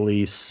record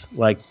release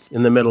like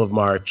in the middle of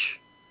March.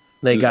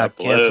 They got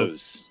canceled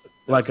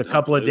like a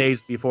couple of days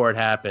before it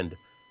happened.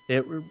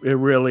 It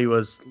really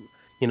was,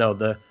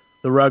 the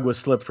rug was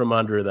slipped from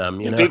under them.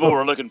 And people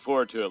were looking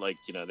forward to it, like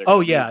they were,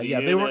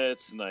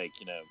 and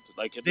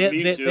like the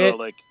Mute Duo.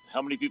 Like,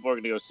 how many people are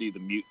going to go see the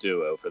Mute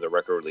Duo for the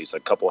record release? A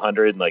couple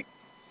hundred, and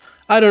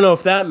I don't know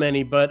if that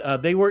many,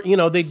 but they were,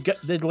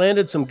 they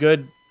landed some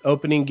good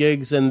opening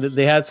gigs and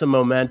they had some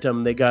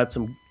momentum. They got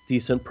some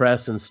decent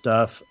press and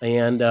stuff,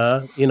 and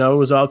it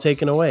was all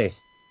taken away.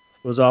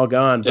 It was all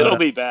gone. It'll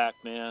be back,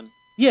 man.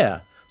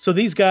 Yeah. So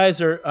these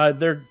guys are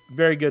they're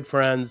very good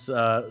friends.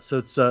 So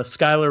it's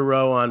Skylar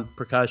Rowe on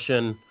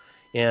percussion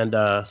and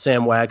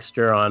Sam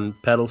Wagster on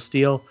pedal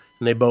steel,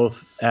 and they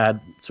both add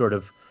sort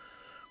of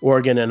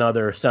organ and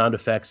other sound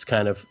effects.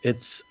 Kind of,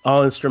 it's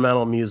all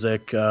instrumental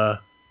music.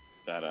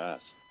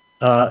 Badass.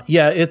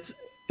 Yeah, it's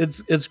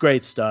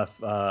great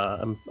stuff.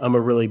 I'm a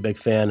really big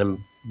fan.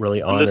 I'm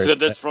really honored.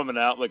 This from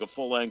like a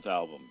full length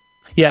album.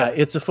 Yeah,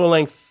 it's a full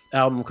length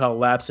album called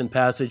Lapse in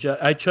Passage.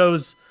 I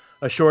chose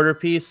a shorter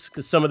piece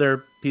because some of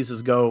their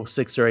pieces go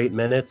 6 or 8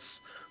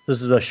 minutes.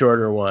 This is a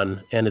shorter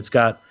one, and it's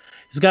got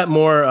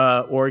more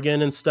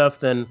organ and stuff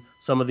than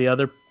Some of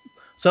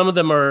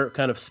them are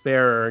kind of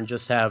sparer and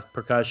just have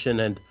percussion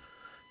and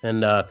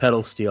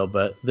pedal steel,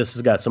 but this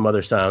has got some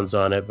other sounds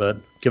on it. But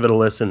give it a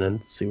listen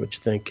and see what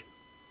you think.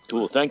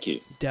 Cool, thank you.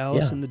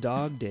 Dallas and the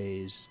Dog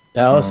Days.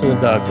 Dallas and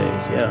the Dog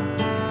Days,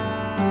 yeah.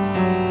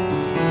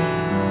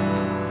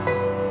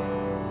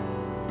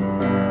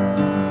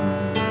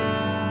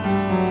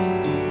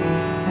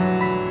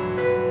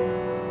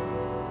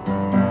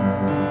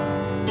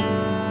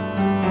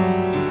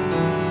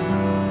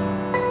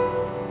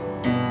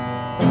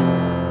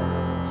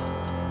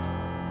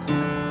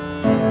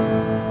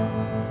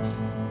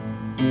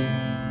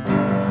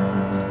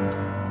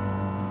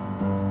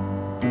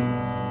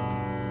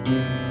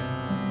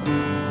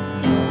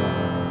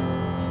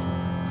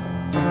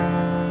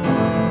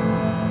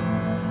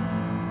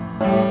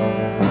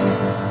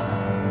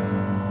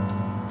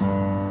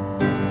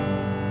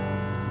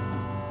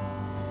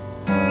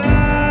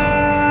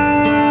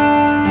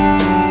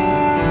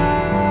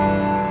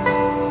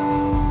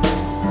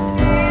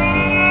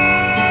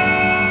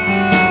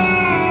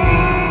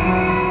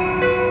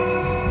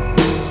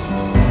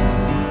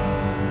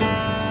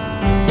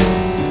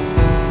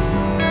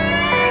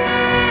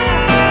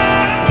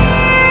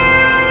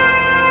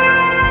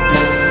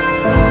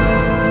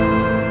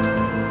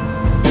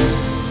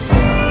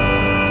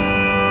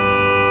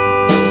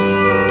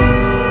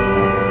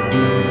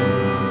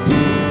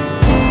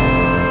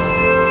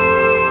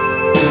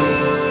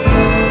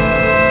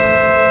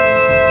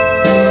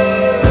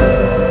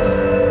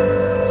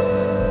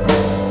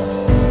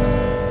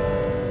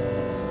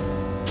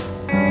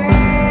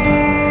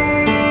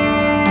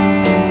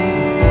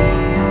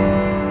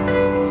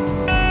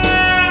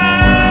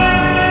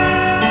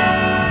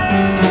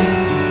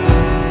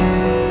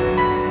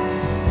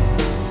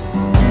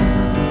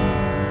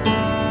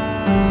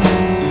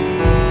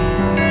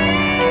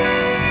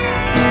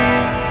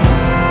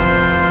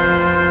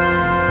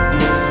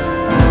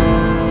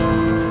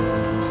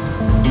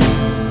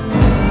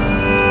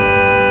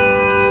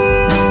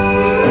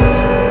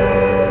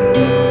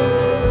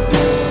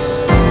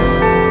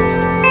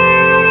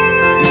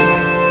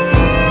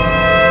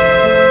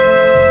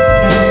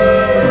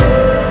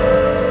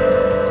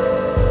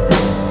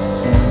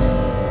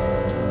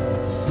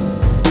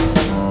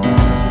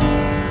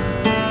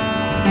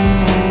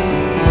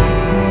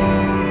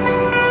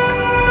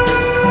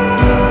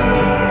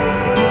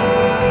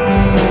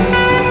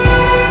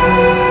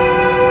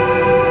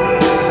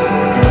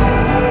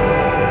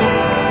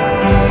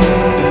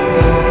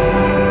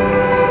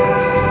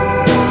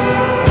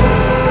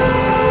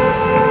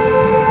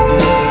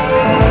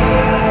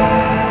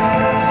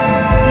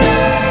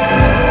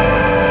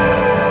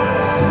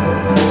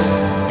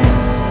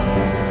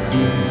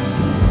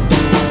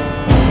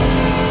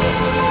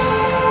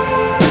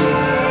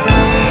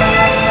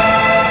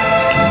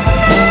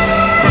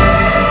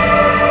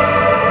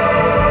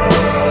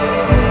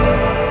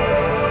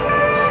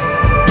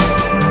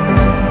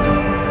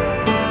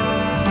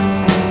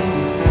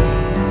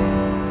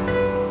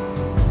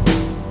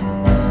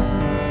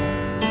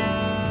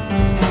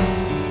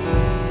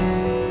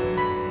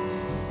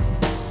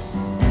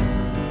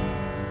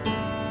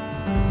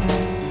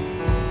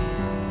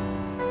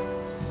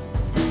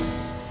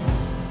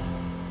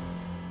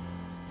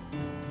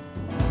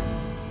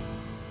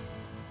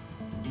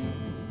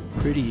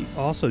 Pretty,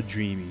 also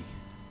dreamy.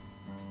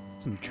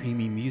 Some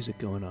dreamy music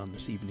going on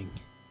this evening.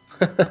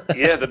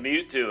 Yeah, the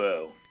Mute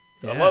Duo.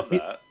 I love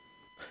that.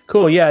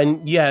 Cool, yeah,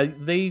 and yeah,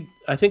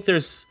 I think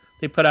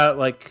they put out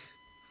like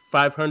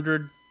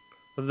 500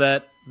 of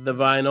the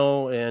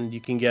vinyl, and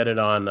you can get it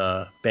on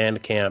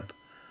Bandcamp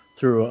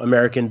through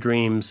American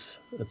Dreams.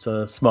 It's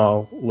a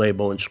small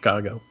label in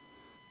Chicago.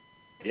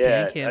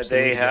 Yeah,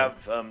 they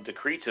have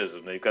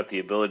decretism. They've got the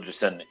ability to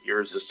send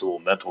irresistible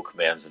mental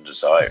commands and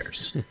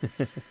desires.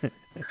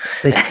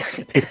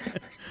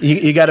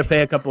 You got to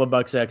pay a couple of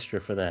bucks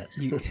extra for that.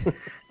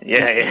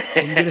 Yeah.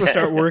 You're going to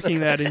start working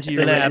that into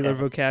your regular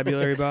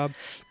vocabulary, Bob?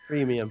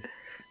 Premium.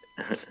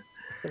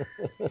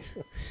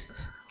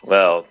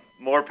 Well,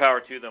 more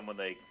power to them when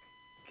they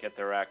get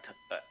their act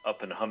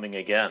up and humming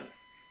again.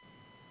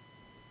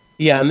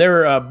 Yeah, and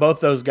they're both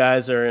those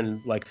guys are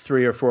in like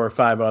 3 or 4 or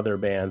 5 other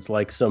bands,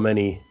 like so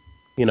many,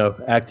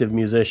 active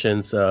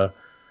musicians.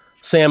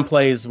 Sam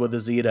plays with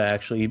Azita.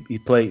 Actually, he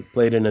played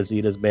in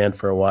Azita's band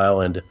for a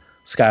while, and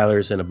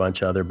Skylar's in a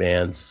bunch of other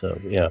bands. So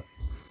yeah,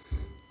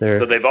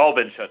 so they've all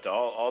been shut down.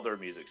 All their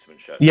music's been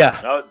shut down.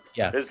 Yeah,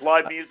 yeah. Is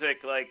live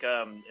music like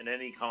in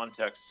any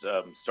context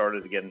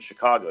started again in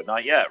Chicago?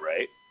 Not yet,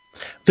 right?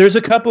 There's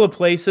a couple of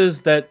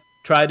places that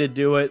try to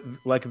do it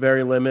like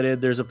very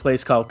limited. There's a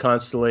place called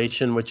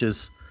Constellation, which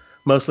is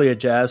mostly a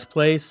jazz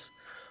place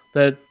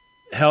that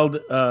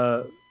held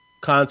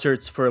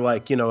concerts for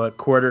like, a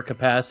quarter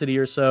capacity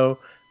or so,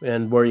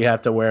 and where you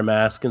have to wear a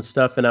mask and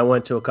stuff. And I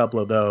went to a couple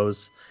of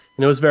those,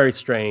 and it was very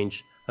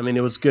strange. I mean,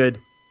 it was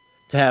good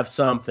to have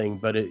something,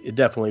 but it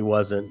definitely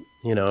wasn't,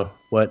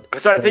 what.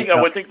 Because I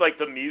would think like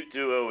the Mute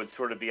Duo would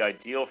sort of be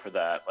ideal for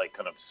that, like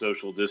kind of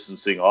social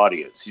distancing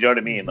audience. You know what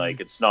I mean?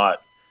 Like it's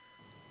not.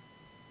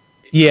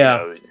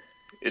 Yeah.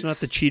 It's not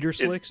the cheater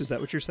slicks. Is that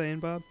what you're saying,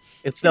 Bob?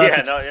 It's not.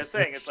 Yeah, no, I'm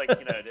saying it's like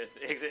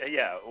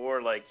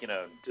or like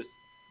just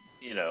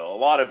a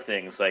lot of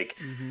things like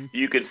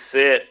you could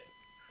sit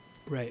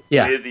right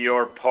with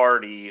your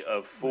party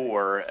of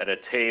 4 at a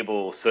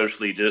table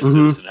socially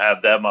distanced and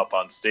have them up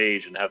on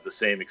stage and have the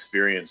same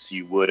experience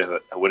you would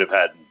have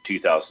had in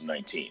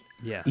 2019.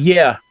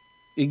 Yeah.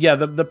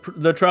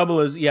 The trouble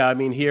is, I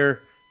mean,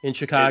 here in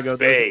Chicago,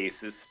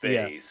 space.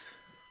 Yeah.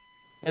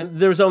 And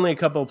there's only a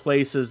couple of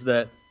places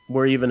that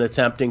were even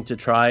attempting to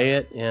try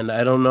it, and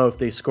I don't know if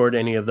they scored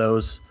any of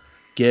those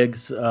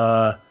gigs.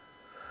 I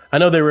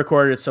know they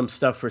recorded some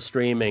stuff for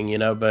streaming,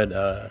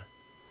 but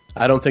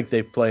I don't think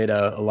they've played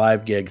a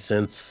live gig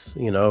since,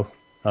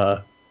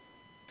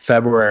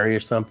 February or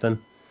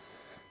something.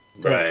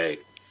 Right.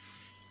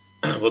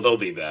 Well, they'll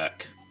be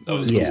back.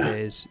 Those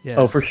days. Yeah.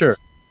 Oh, for sure.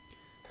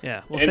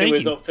 Yeah. Well,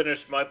 anyways, I'll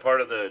finish my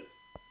part of the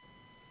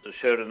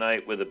show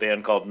tonight with a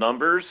band called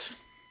Numbers,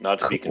 not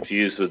to be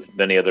confused with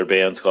many other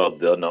bands called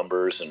The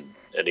Numbers and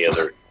any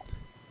other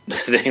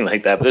thing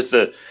like that. But this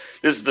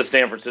is the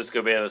San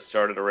Francisco band that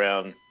started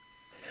around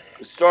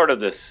the start of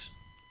this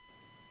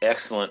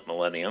excellent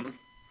millennium.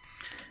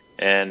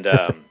 And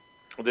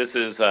this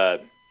is, I'll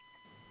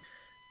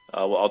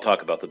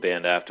talk about the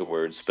band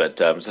afterwards,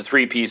 but it's a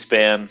 3-piece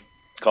band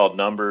called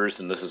Numbers,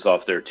 and this is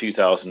off their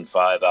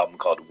 2005 album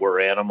called We're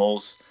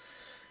Animals.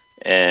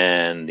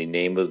 And the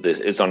name of this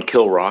is on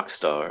Kill Rock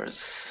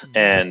Stars.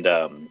 And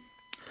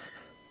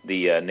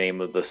the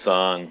name of the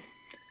song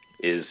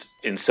is,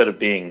 instead of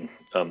being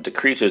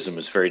decretism,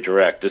 is very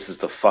direct. This is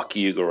the Fuck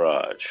You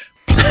Garage.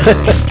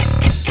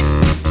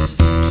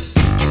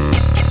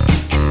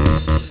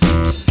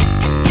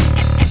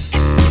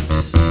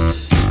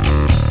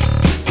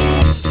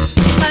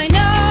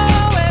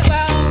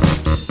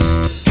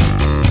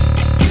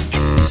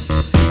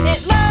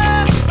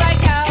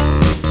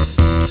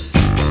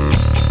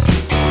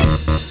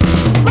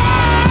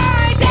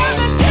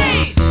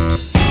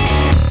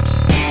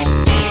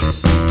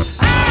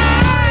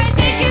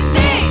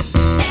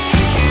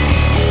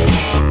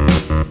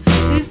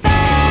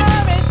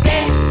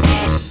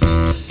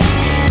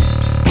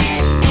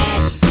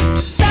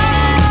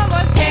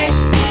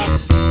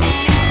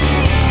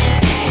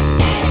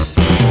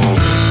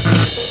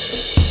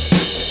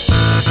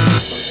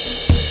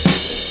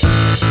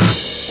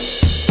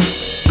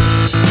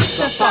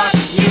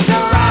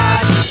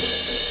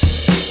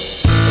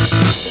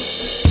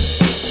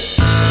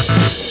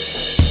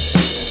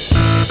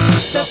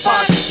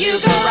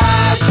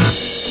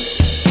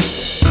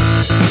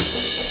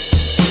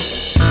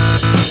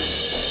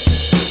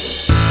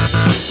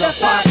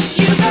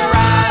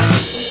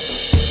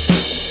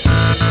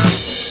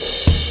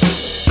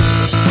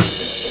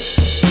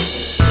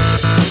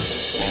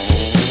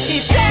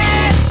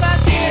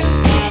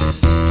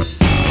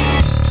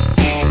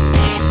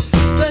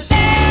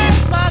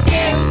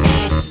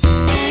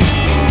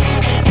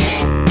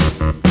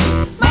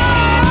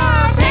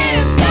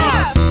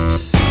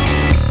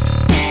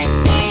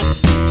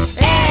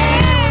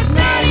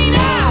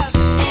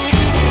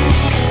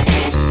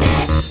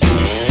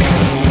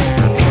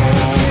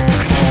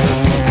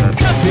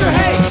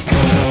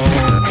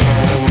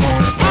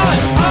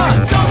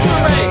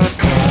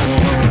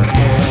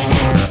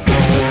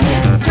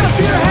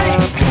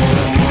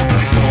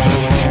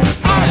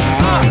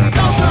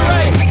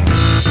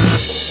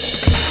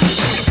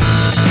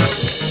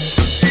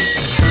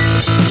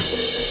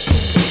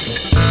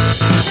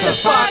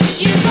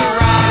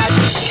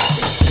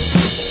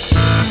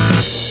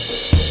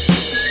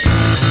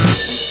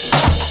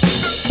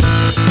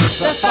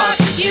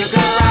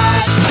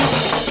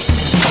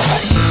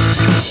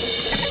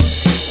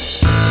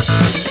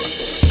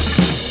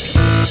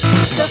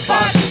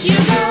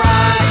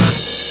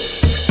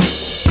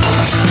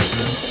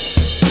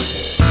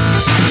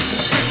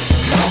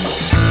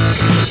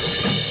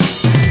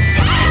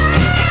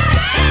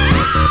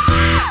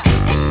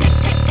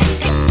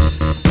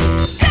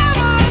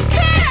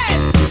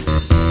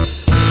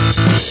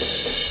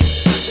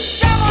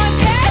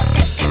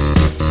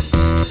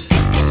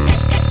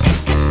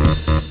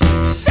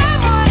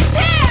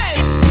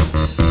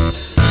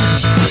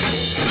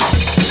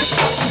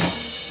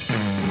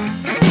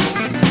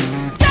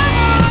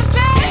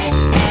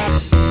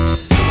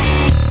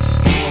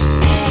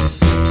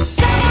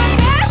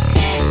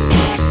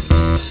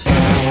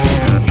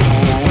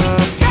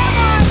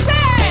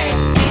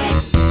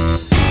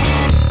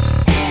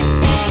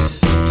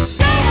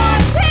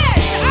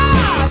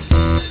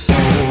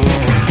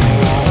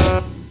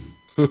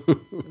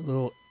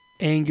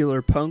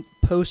 Angular punk,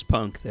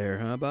 post-punk there,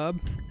 huh, Bob?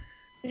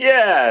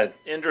 Yeah,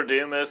 Indra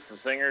Dumas, the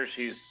singer,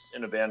 she's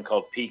in a band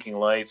called Peaking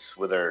Lights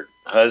with her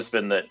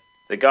husband. That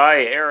the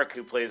guy, Eric,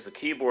 who plays the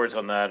keyboards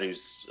on that,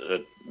 who's a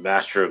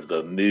master of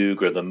the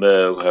Moog or the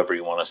Moog, however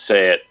you want to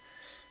say it,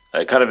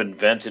 kind of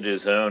invented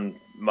his own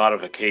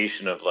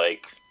modification of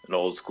like an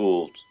old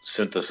school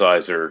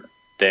synthesizer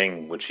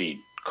thing, which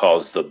he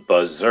calls the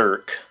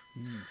Buzzerk.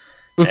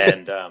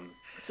 And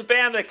it's a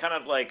band that kind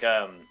of like...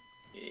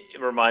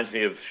 it reminds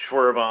me of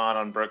Schwervon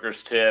on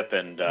Brooker's Tip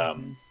and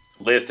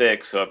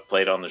Lithics, who I've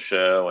played on the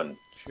show, and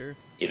Sure.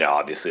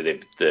 Obviously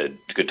the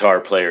guitar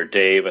player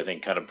Dave, I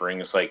think, kind of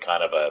brings like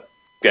kind of a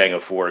Gang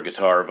of Four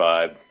guitar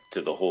vibe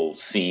to the whole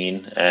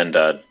scene, and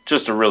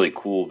just a really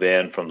cool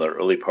band from the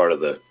early part of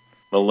the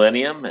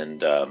millennium,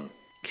 and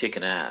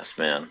kicking ass,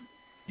 man.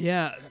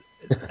 Yeah,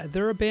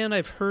 they're a band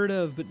I've heard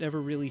of but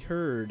never really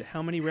heard.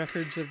 How many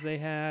records have they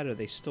had? Are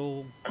they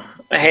still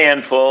a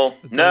handful?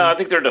 No, I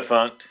think they're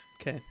defunct.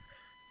 Okay.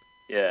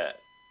 Yeah,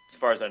 as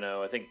far as I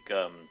know, I think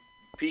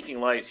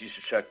Peaking Lights, you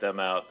should check them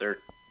out. They're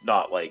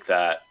not like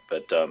that,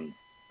 but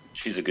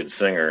she's a good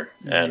singer,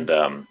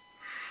 and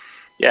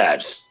yeah,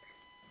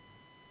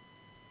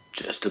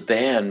 just a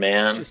band,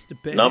 man. Just a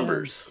band.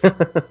 Numbers. All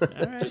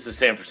right. Just a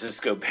San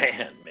Francisco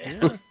band, man.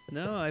 Yeah.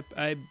 No,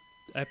 I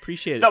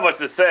appreciate It's it. not much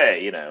to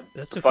say,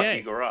 That's it's a okay. fuck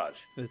you garage.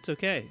 It's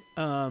okay.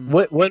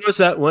 When was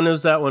that? When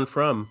was that one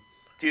from?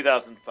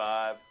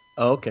 2005.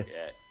 Oh, okay.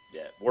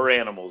 Yeah. We're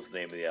Animals, the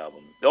name of the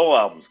album. The whole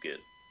album's good.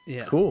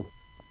 Yeah. Cool.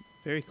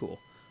 Very cool.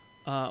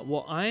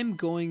 Well, I'm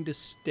going to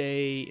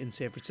stay in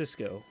San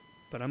Francisco,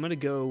 but I'm going to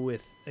go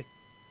with a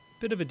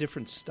bit of a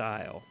different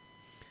style.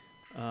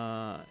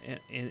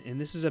 And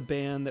this is a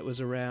band that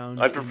was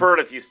around. I'd prefer it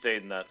if you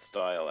stayed in that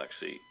style,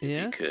 actually, if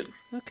you could.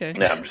 Okay.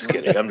 No, I'm just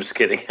kidding.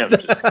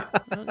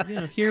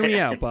 Well, hear me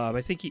out, Bob.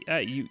 I think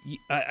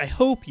I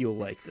hope you'll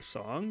like the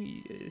song.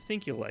 I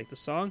think you'll like the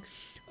song.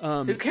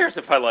 Who cares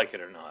if I like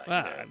it or not?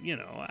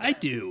 I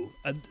do.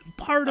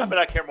 Part of. But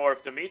I care more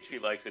if Dimitri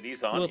likes it.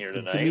 He's on here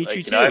tonight.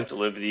 Dimitri I have to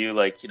live with you,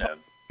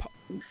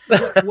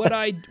 what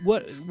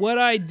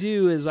I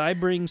do is I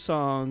bring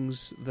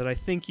songs that I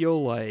think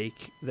you'll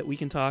like, that we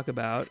can talk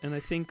about, and I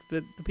think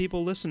that the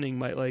people listening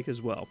might like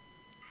as well.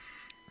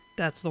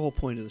 That's the whole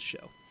point of the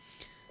show.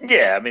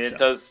 Yeah, I mean, it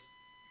does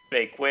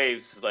make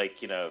waves, I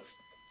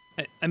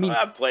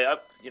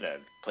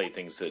play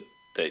things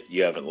that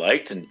you haven't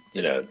liked, and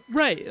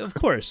right, of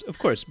course,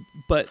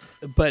 but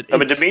I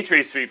mean,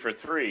 Dimitri's 3 for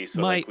 3,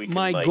 so my we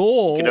can,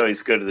 goal,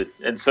 he's go to the,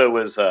 and so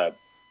was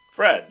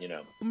Fred,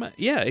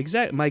 Yeah,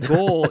 exactly. My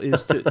goal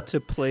is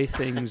to play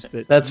things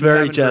that that's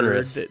very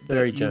generous, that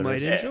very you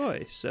generous. might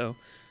enjoy. So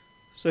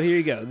here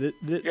you go.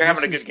 You're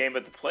having a good game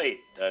at the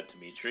plate,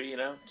 Dimitri.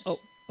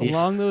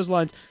 Along those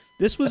lines,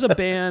 this was a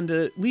band,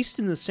 at least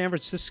in the San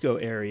Francisco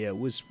area,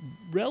 was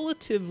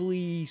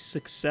relatively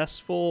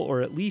successful,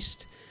 or at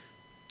least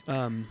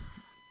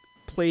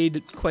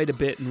played quite a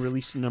bit and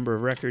released a number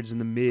of records in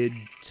the mid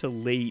to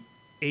late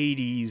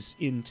 80s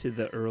into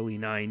the early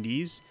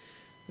 90s.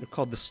 They're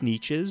called the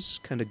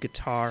Sneetches, kind of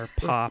guitar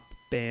pop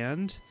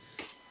band.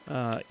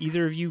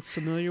 Either of you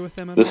familiar with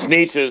them at all? The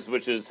Sneetches,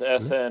 which is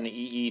Sneetches.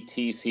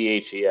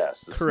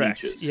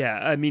 Correct. Sneetches. Yeah,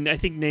 I mean, I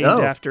think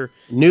after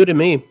new to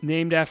me,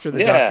 named after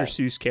the Dr.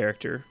 Seuss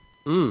character.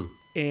 Mm.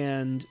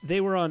 And they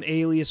were on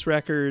Alias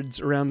Records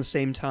around the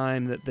same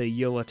time that the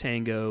Yo La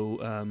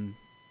Tango,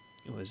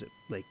 what was it,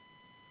 like,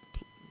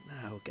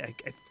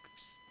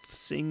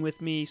 Sing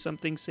With Me,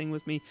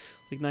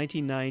 like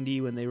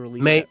 1990 when they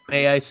released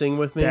May I Sing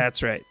With Me?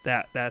 That's right.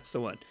 That's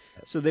the one.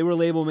 So they were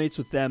label mates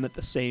with them at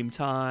the same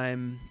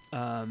time.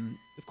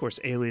 Of course,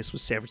 Alias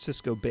was San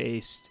Francisco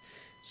based,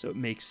 so it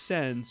makes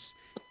sense.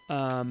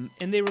 And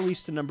they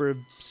released a number of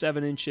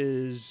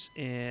 7-inches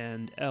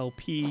and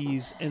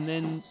LPs, and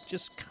then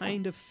just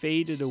kind of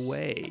faded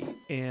away.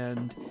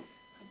 And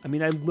I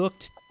mean, I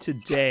looked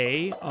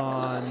today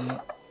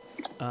on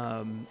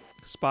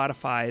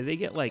Spotify. They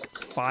get like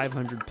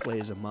 500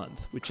 plays a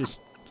month, which is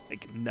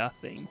like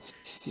nothing.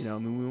 I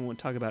mean, we won't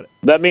talk about it.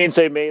 That means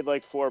they made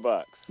like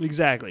 $4.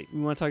 Exactly. We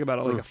want to talk about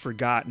it like a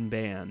forgotten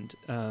band.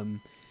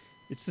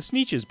 It's the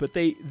Sneetches, but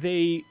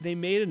they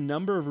made a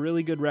number of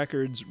really good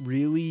records,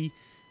 really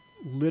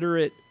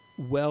literate,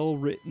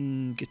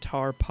 well-written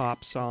guitar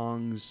pop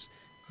songs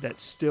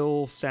that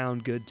still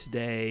sound good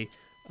today.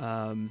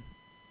 They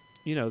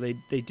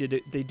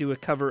do a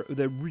cover,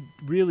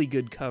 really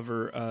good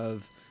cover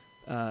of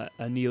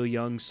a Neil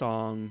Young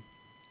song.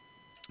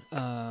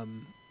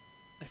 I'm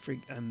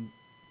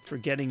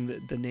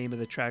forgetting the name of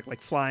the track,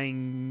 like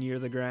Flying Near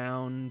the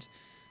Ground.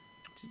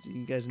 Do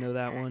you guys know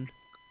that one?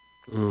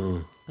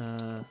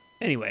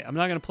 Anyway, I'm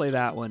not going to play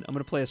that one. I'm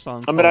going to play a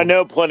song. I mean, I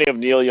know plenty of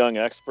Neil Young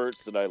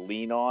experts that I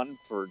lean on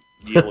for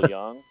Neil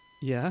Young.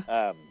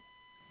 Yeah.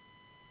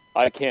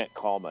 I can't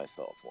call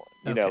myself one.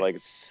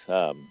 It's.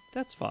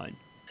 That's fine.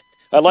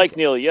 I like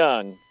Neil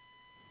Young.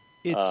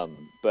 It's.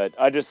 But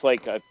I just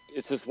like.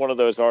 It's just one of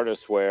those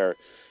artists where,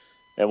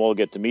 and we'll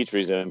get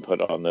Dimitri's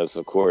input on this,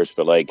 of course.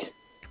 But like,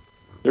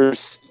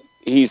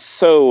 he's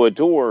so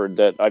adored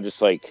that I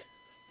just like.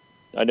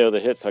 I know the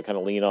hits. I kind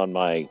of lean on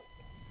my.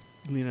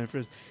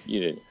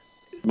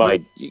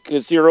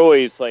 Because you're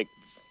always like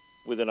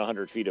within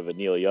 100 feet of a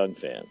Neil Young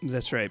fan.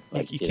 That's right.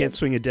 Like, you can't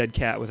swing a dead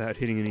cat without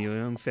hitting a Neil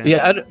Young fan.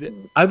 Yeah,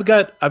 I've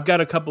got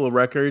a couple of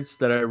records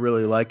that I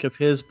really like of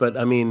his, but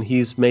I mean,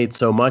 he's made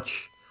so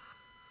much.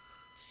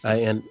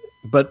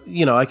 But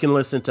I can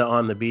listen to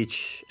On the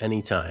Beach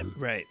anytime.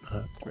 Right.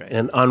 Right.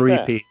 And on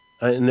repeat.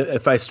 Yeah. And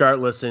if I start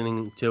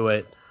listening to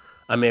it,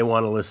 I may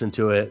want to listen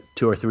to it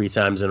 2 or 3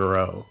 times in a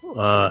row.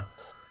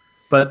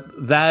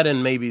 But that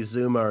and maybe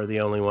Zuma are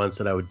the only ones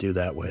that I would do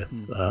that with.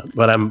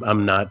 But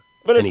I'm not.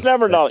 But it's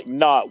never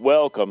not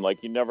welcome.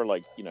 Like you never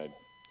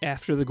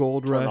After the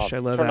Gold Rush. I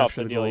love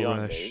After the Gold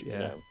Rush.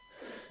 Yeah.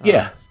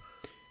 Yeah.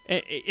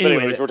 Anyway,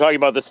 anyways, we're talking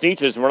about the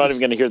Sneetches, and we're not even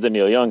going to hear the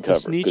Neil Young cover.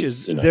 The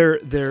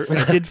Sneetches,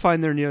 I did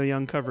find their Neil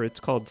Young cover. It's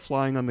called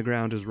 "Flying on the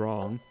Ground Is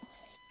Wrong."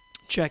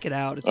 Check it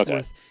out.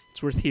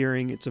 It's worth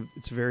hearing. It's a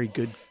very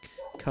good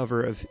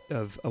cover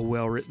of a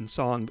well-written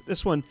song. But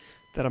this one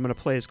that I'm going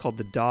to play is called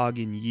 "The Dog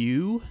in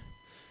You"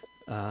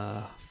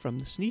 from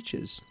the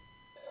Sneetches,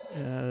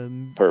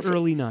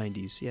 early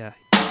 '90s. Yeah.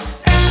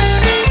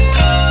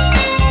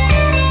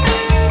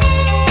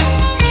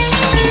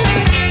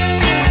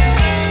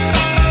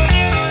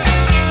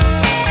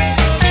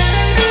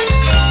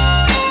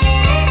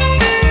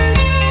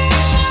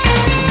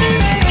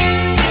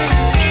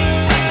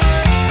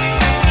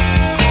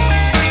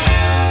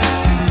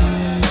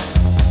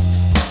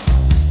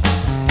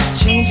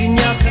 Changing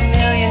your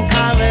chameleon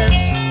colors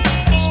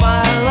and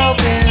smile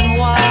open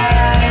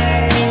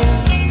wide.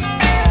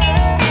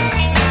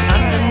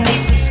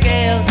 Underneath the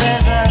scales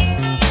there's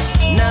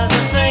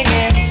another thing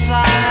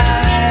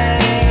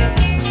inside.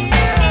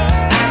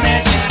 And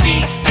as you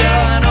speak your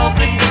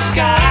unopened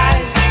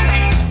disguise,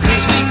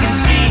 'cause we can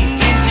see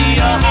into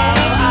your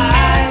hollow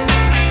eyes.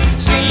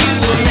 So you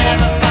will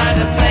never find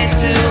a place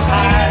to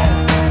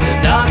hide the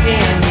dog in you.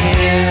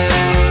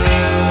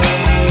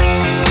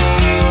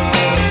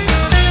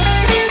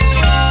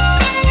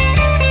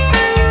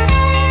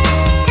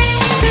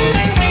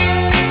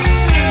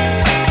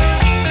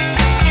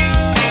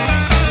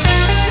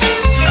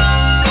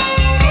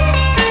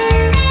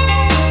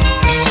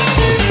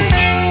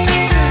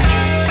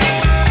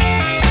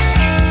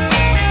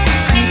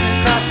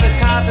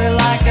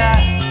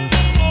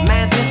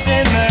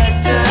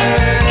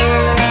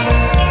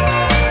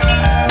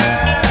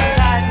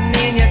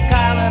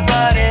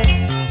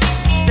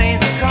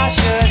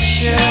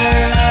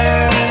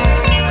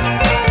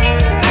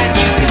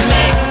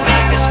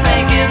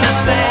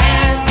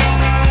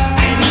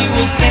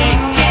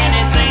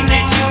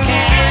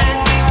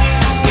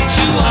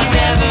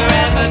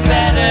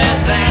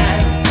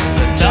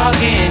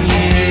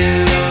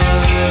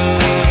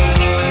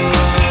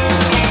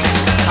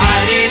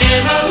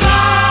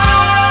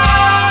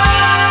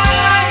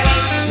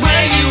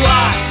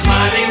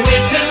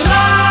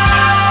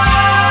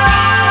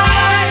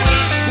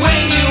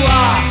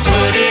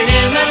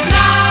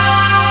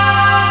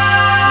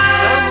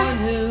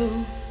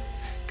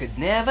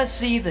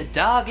 See the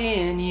dog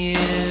in you.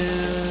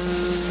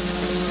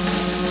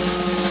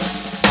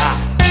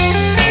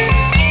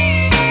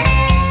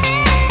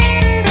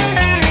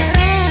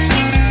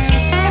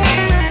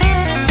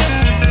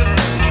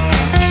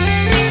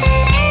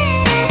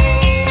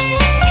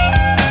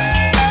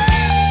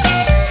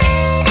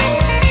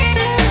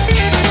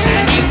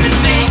 And you can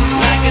make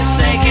like a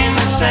snake in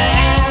the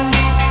sand,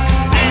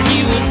 and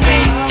you will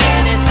think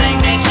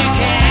anything that you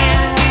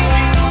can,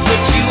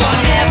 but you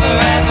are never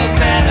ever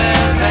better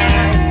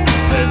than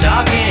the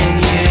dog in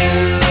you.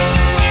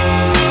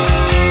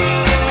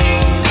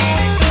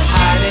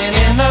 Hiding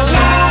in the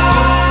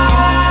light,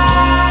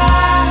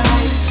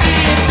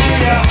 seeing through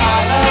your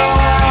hollow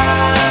eyes,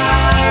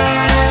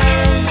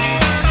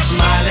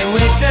 smiling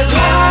with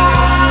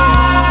delight,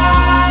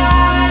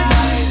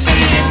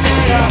 seeing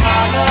through your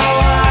hollow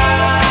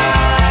eyes,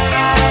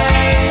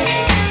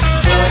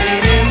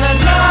 floating in the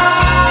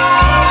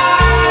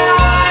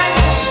night,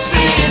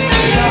 seeing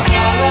through your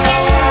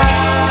hollow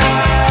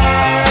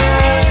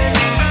eyes.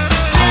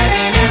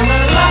 Hiding in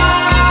the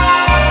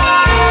light,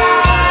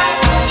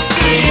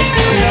 seeing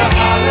through your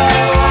hollow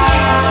eyes,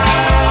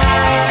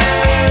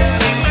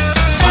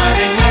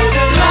 smiling with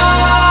delight.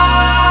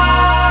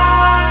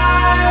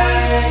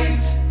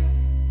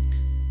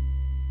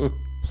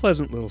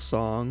 Pleasant little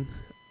song.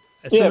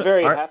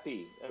 Very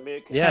happy. I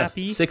mean,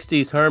 happy.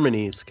 60s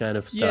harmonies kind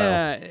of style.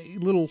 Yeah,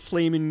 little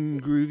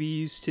flaming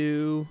groovies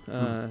too.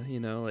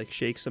 Like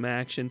Shake Some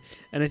Action.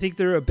 And I think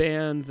they're a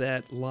band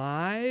that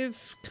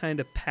live kind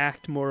of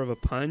packed more of a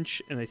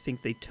punch, and I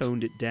think they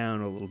toned it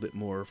down a little bit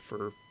more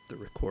for the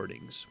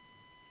recordings.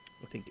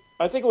 I think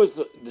it was,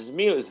 to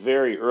me, it was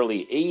very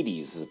early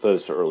 80s as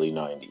opposed to early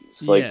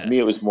 90s. Like, to me,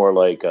 it was more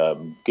like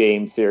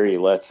Game Theory,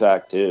 Let's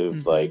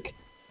Active,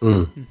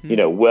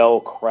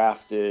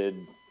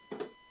 well-crafted,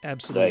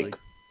 absolutely, like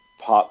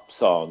pop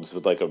songs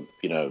with like a,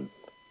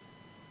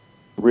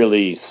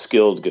 really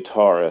skilled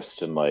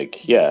guitarist and like,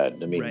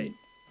 right.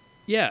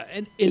 Yeah,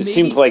 and it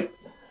seems like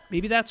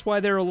maybe that's why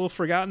they're a little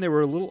forgotten. They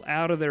were a little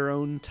out of their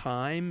own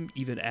time,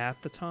 even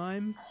at the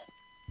time.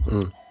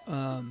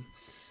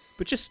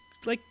 But just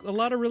like a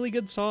lot of really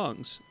good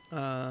songs.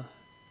 I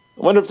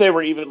wonder if they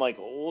were even like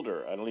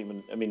older.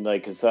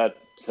 Because that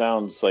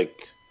sounds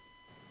like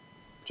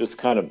just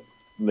kind of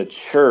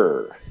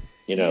mature,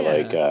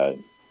 like.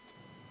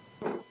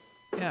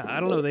 I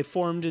don't know. They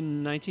formed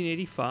in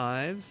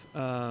 1985.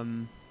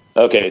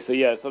 Okay,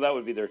 so that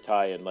would be their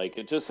tie-in. Like,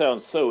 it just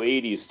sounds so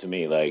 80s to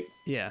me, like.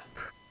 Yeah.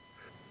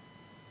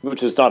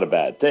 Which is not a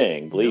bad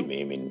thing, believe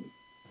me. I mean.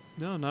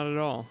 No, not at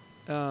all.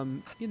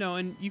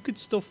 And you could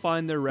still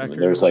find their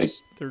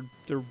records. There's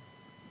they're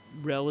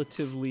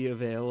relatively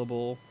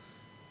available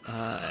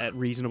at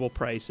reasonable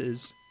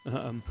prices,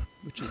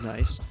 which is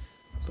nice.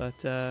 But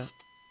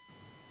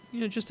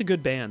just a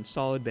good band,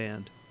 solid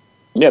band.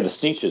 Yeah, the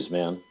Sneetches,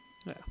 man.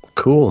 Yeah.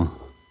 Cool.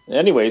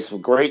 Anyways,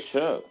 great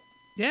show.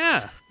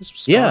 Yeah, this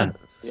was fun.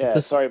 Yeah,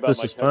 sorry about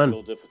my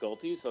technical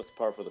difficulties. That's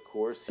par for the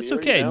course. It's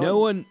okay. No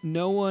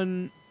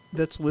one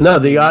that's listening. No,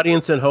 the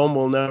audience at home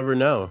will never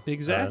know.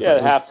 Exactly. Yeah,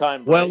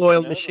 halftime.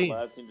 Well-oiled machine. The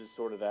lads seemed to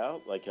sort it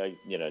out. Like I,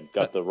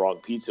 got the wrong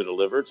pizza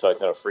delivered, so I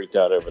kind of freaked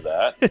out over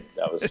that.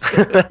 That was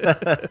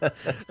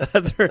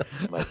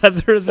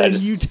other than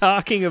you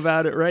talking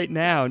about it right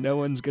now. No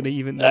one's going to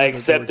even know. I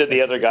accepted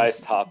the other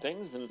guy's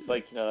toppings, and it's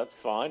like that's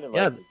fine. And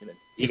like,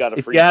 he got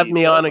a free. If you have pizza,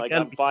 me on like,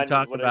 again, I'm fine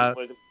talk with about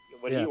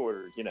what he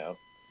ordered.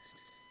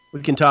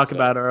 We can talk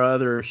about our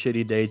other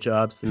shitty day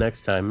jobs the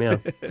next time. Yeah.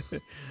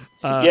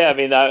 Yeah, I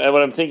mean,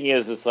 what I'm thinking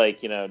is, it's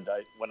like,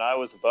 when I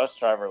was a bus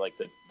driver, like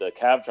the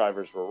cab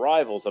drivers were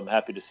rivals. I'm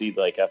happy to see,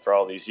 like, after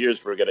all these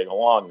years, we're getting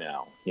along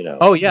now.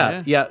 Oh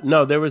yeah.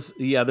 No, there was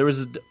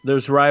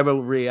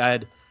rivalry. I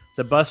had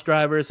the bus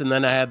drivers, and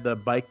then I had the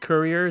bike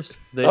couriers.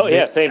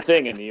 Same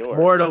thing in New York.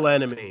 Mortal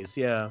enemies.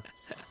 Yeah.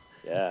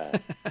 Yeah.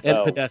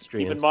 And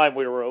pedestrians. Keep in mind,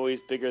 we were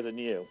always bigger than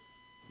you.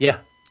 Yeah.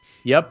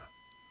 Yep.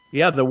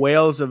 Yeah, the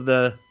whales of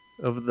the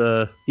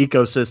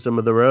ecosystem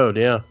of the road.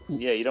 Yeah.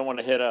 Yeah, you don't want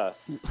to hit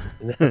us.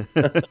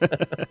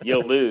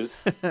 You'll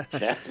lose.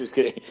 Yeah, just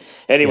kidding.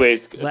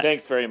 Anyways,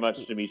 thanks very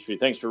much, Dimitri.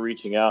 Thanks for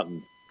reaching out,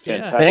 and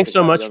fantastic. Thanks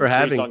so much for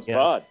having me.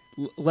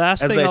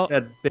 Last thing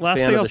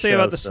I'll say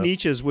about the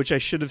Sneetches, which I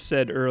should have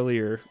said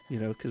earlier,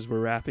 because we're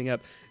wrapping up.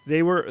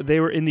 They were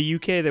in the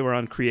UK. They were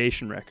on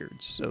Creation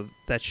Records, so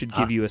that should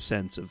give you a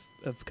sense of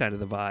kind of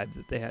the vibe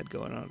that they had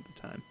going on at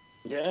the time.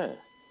 Yeah,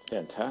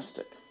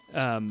 fantastic.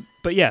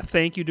 But yeah,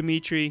 thank you,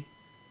 Dimitri.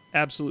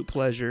 Absolute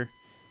pleasure.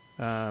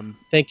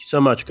 Thank you so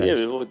much, guys.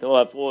 Yeah,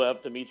 we'll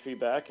have Dimitri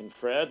back and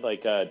Fred.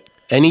 Like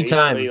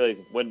anytime.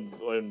 Like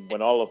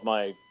when all of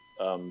my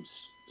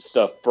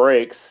stuff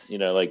breaks,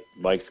 like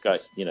Mike's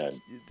got,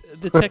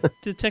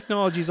 the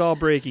technology's all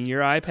breaking.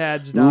 Your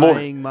iPad's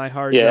dying. My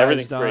hard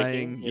drive's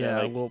dying.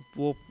 Yeah,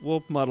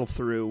 we'll muddle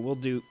through. We'll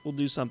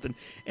do something.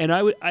 And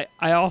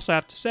I also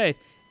have to say,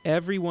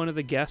 every one of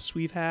the guests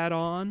we've had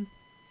on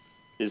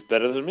is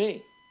better than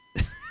me.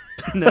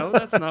 No,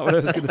 that's not what I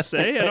was going to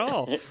say at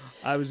all.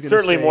 I was going to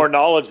certainly say, more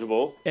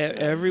knowledgeable.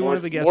 Every one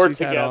of the guests we've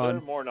had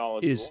on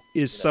is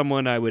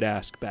someone I would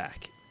ask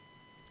back.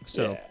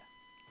 So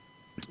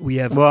we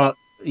have. Well,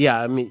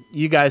 yeah, I mean,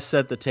 you guys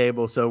set the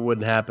table, so it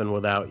wouldn't happen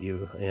without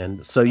you,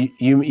 and so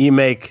you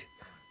make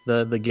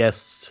the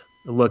guests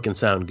look and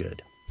sound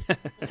good.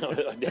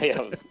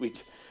 Yeah,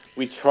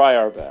 we try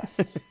our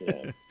best.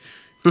 Yeah.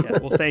 Yeah,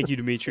 well, thank you,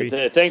 Dimitri.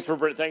 Thanks for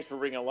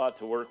bringing a lot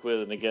to work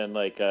with. And again,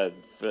 like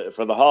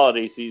for the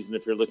holiday season,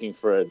 if you're looking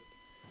for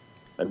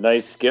a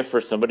nice gift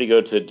for somebody,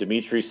 go to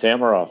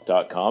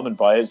DimitriSamaroff.com and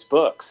buy his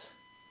books.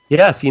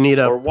 Yeah, if you need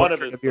a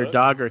portrait of your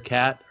dog or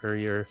cat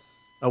or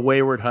a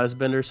wayward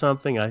husband or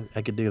something,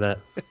 I could do that.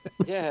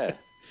 Yeah,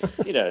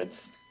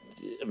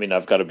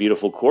 I've got a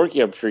beautiful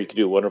corgi. I'm sure you could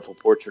do a wonderful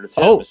portrait of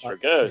him, Mr.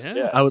 Ghost.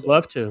 Yeah, I would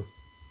love to.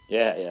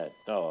 Yeah.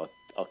 No,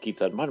 I'll keep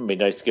that in mind. It'll be a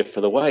nice gift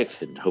for the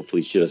wife, and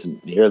hopefully she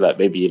doesn't hear that.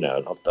 Maybe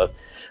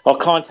I'll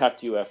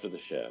contact you after the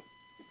show.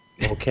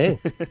 Okay.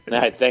 All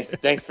right.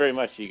 Thanks very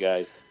much, you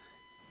guys.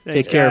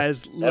 Thanks, take care,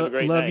 guys. Have a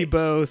great love night. you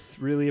both.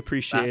 Really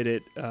appreciate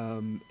it.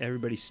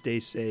 Everybody, stay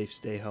safe,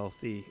 stay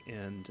healthy,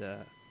 and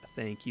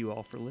thank you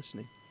all for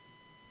listening.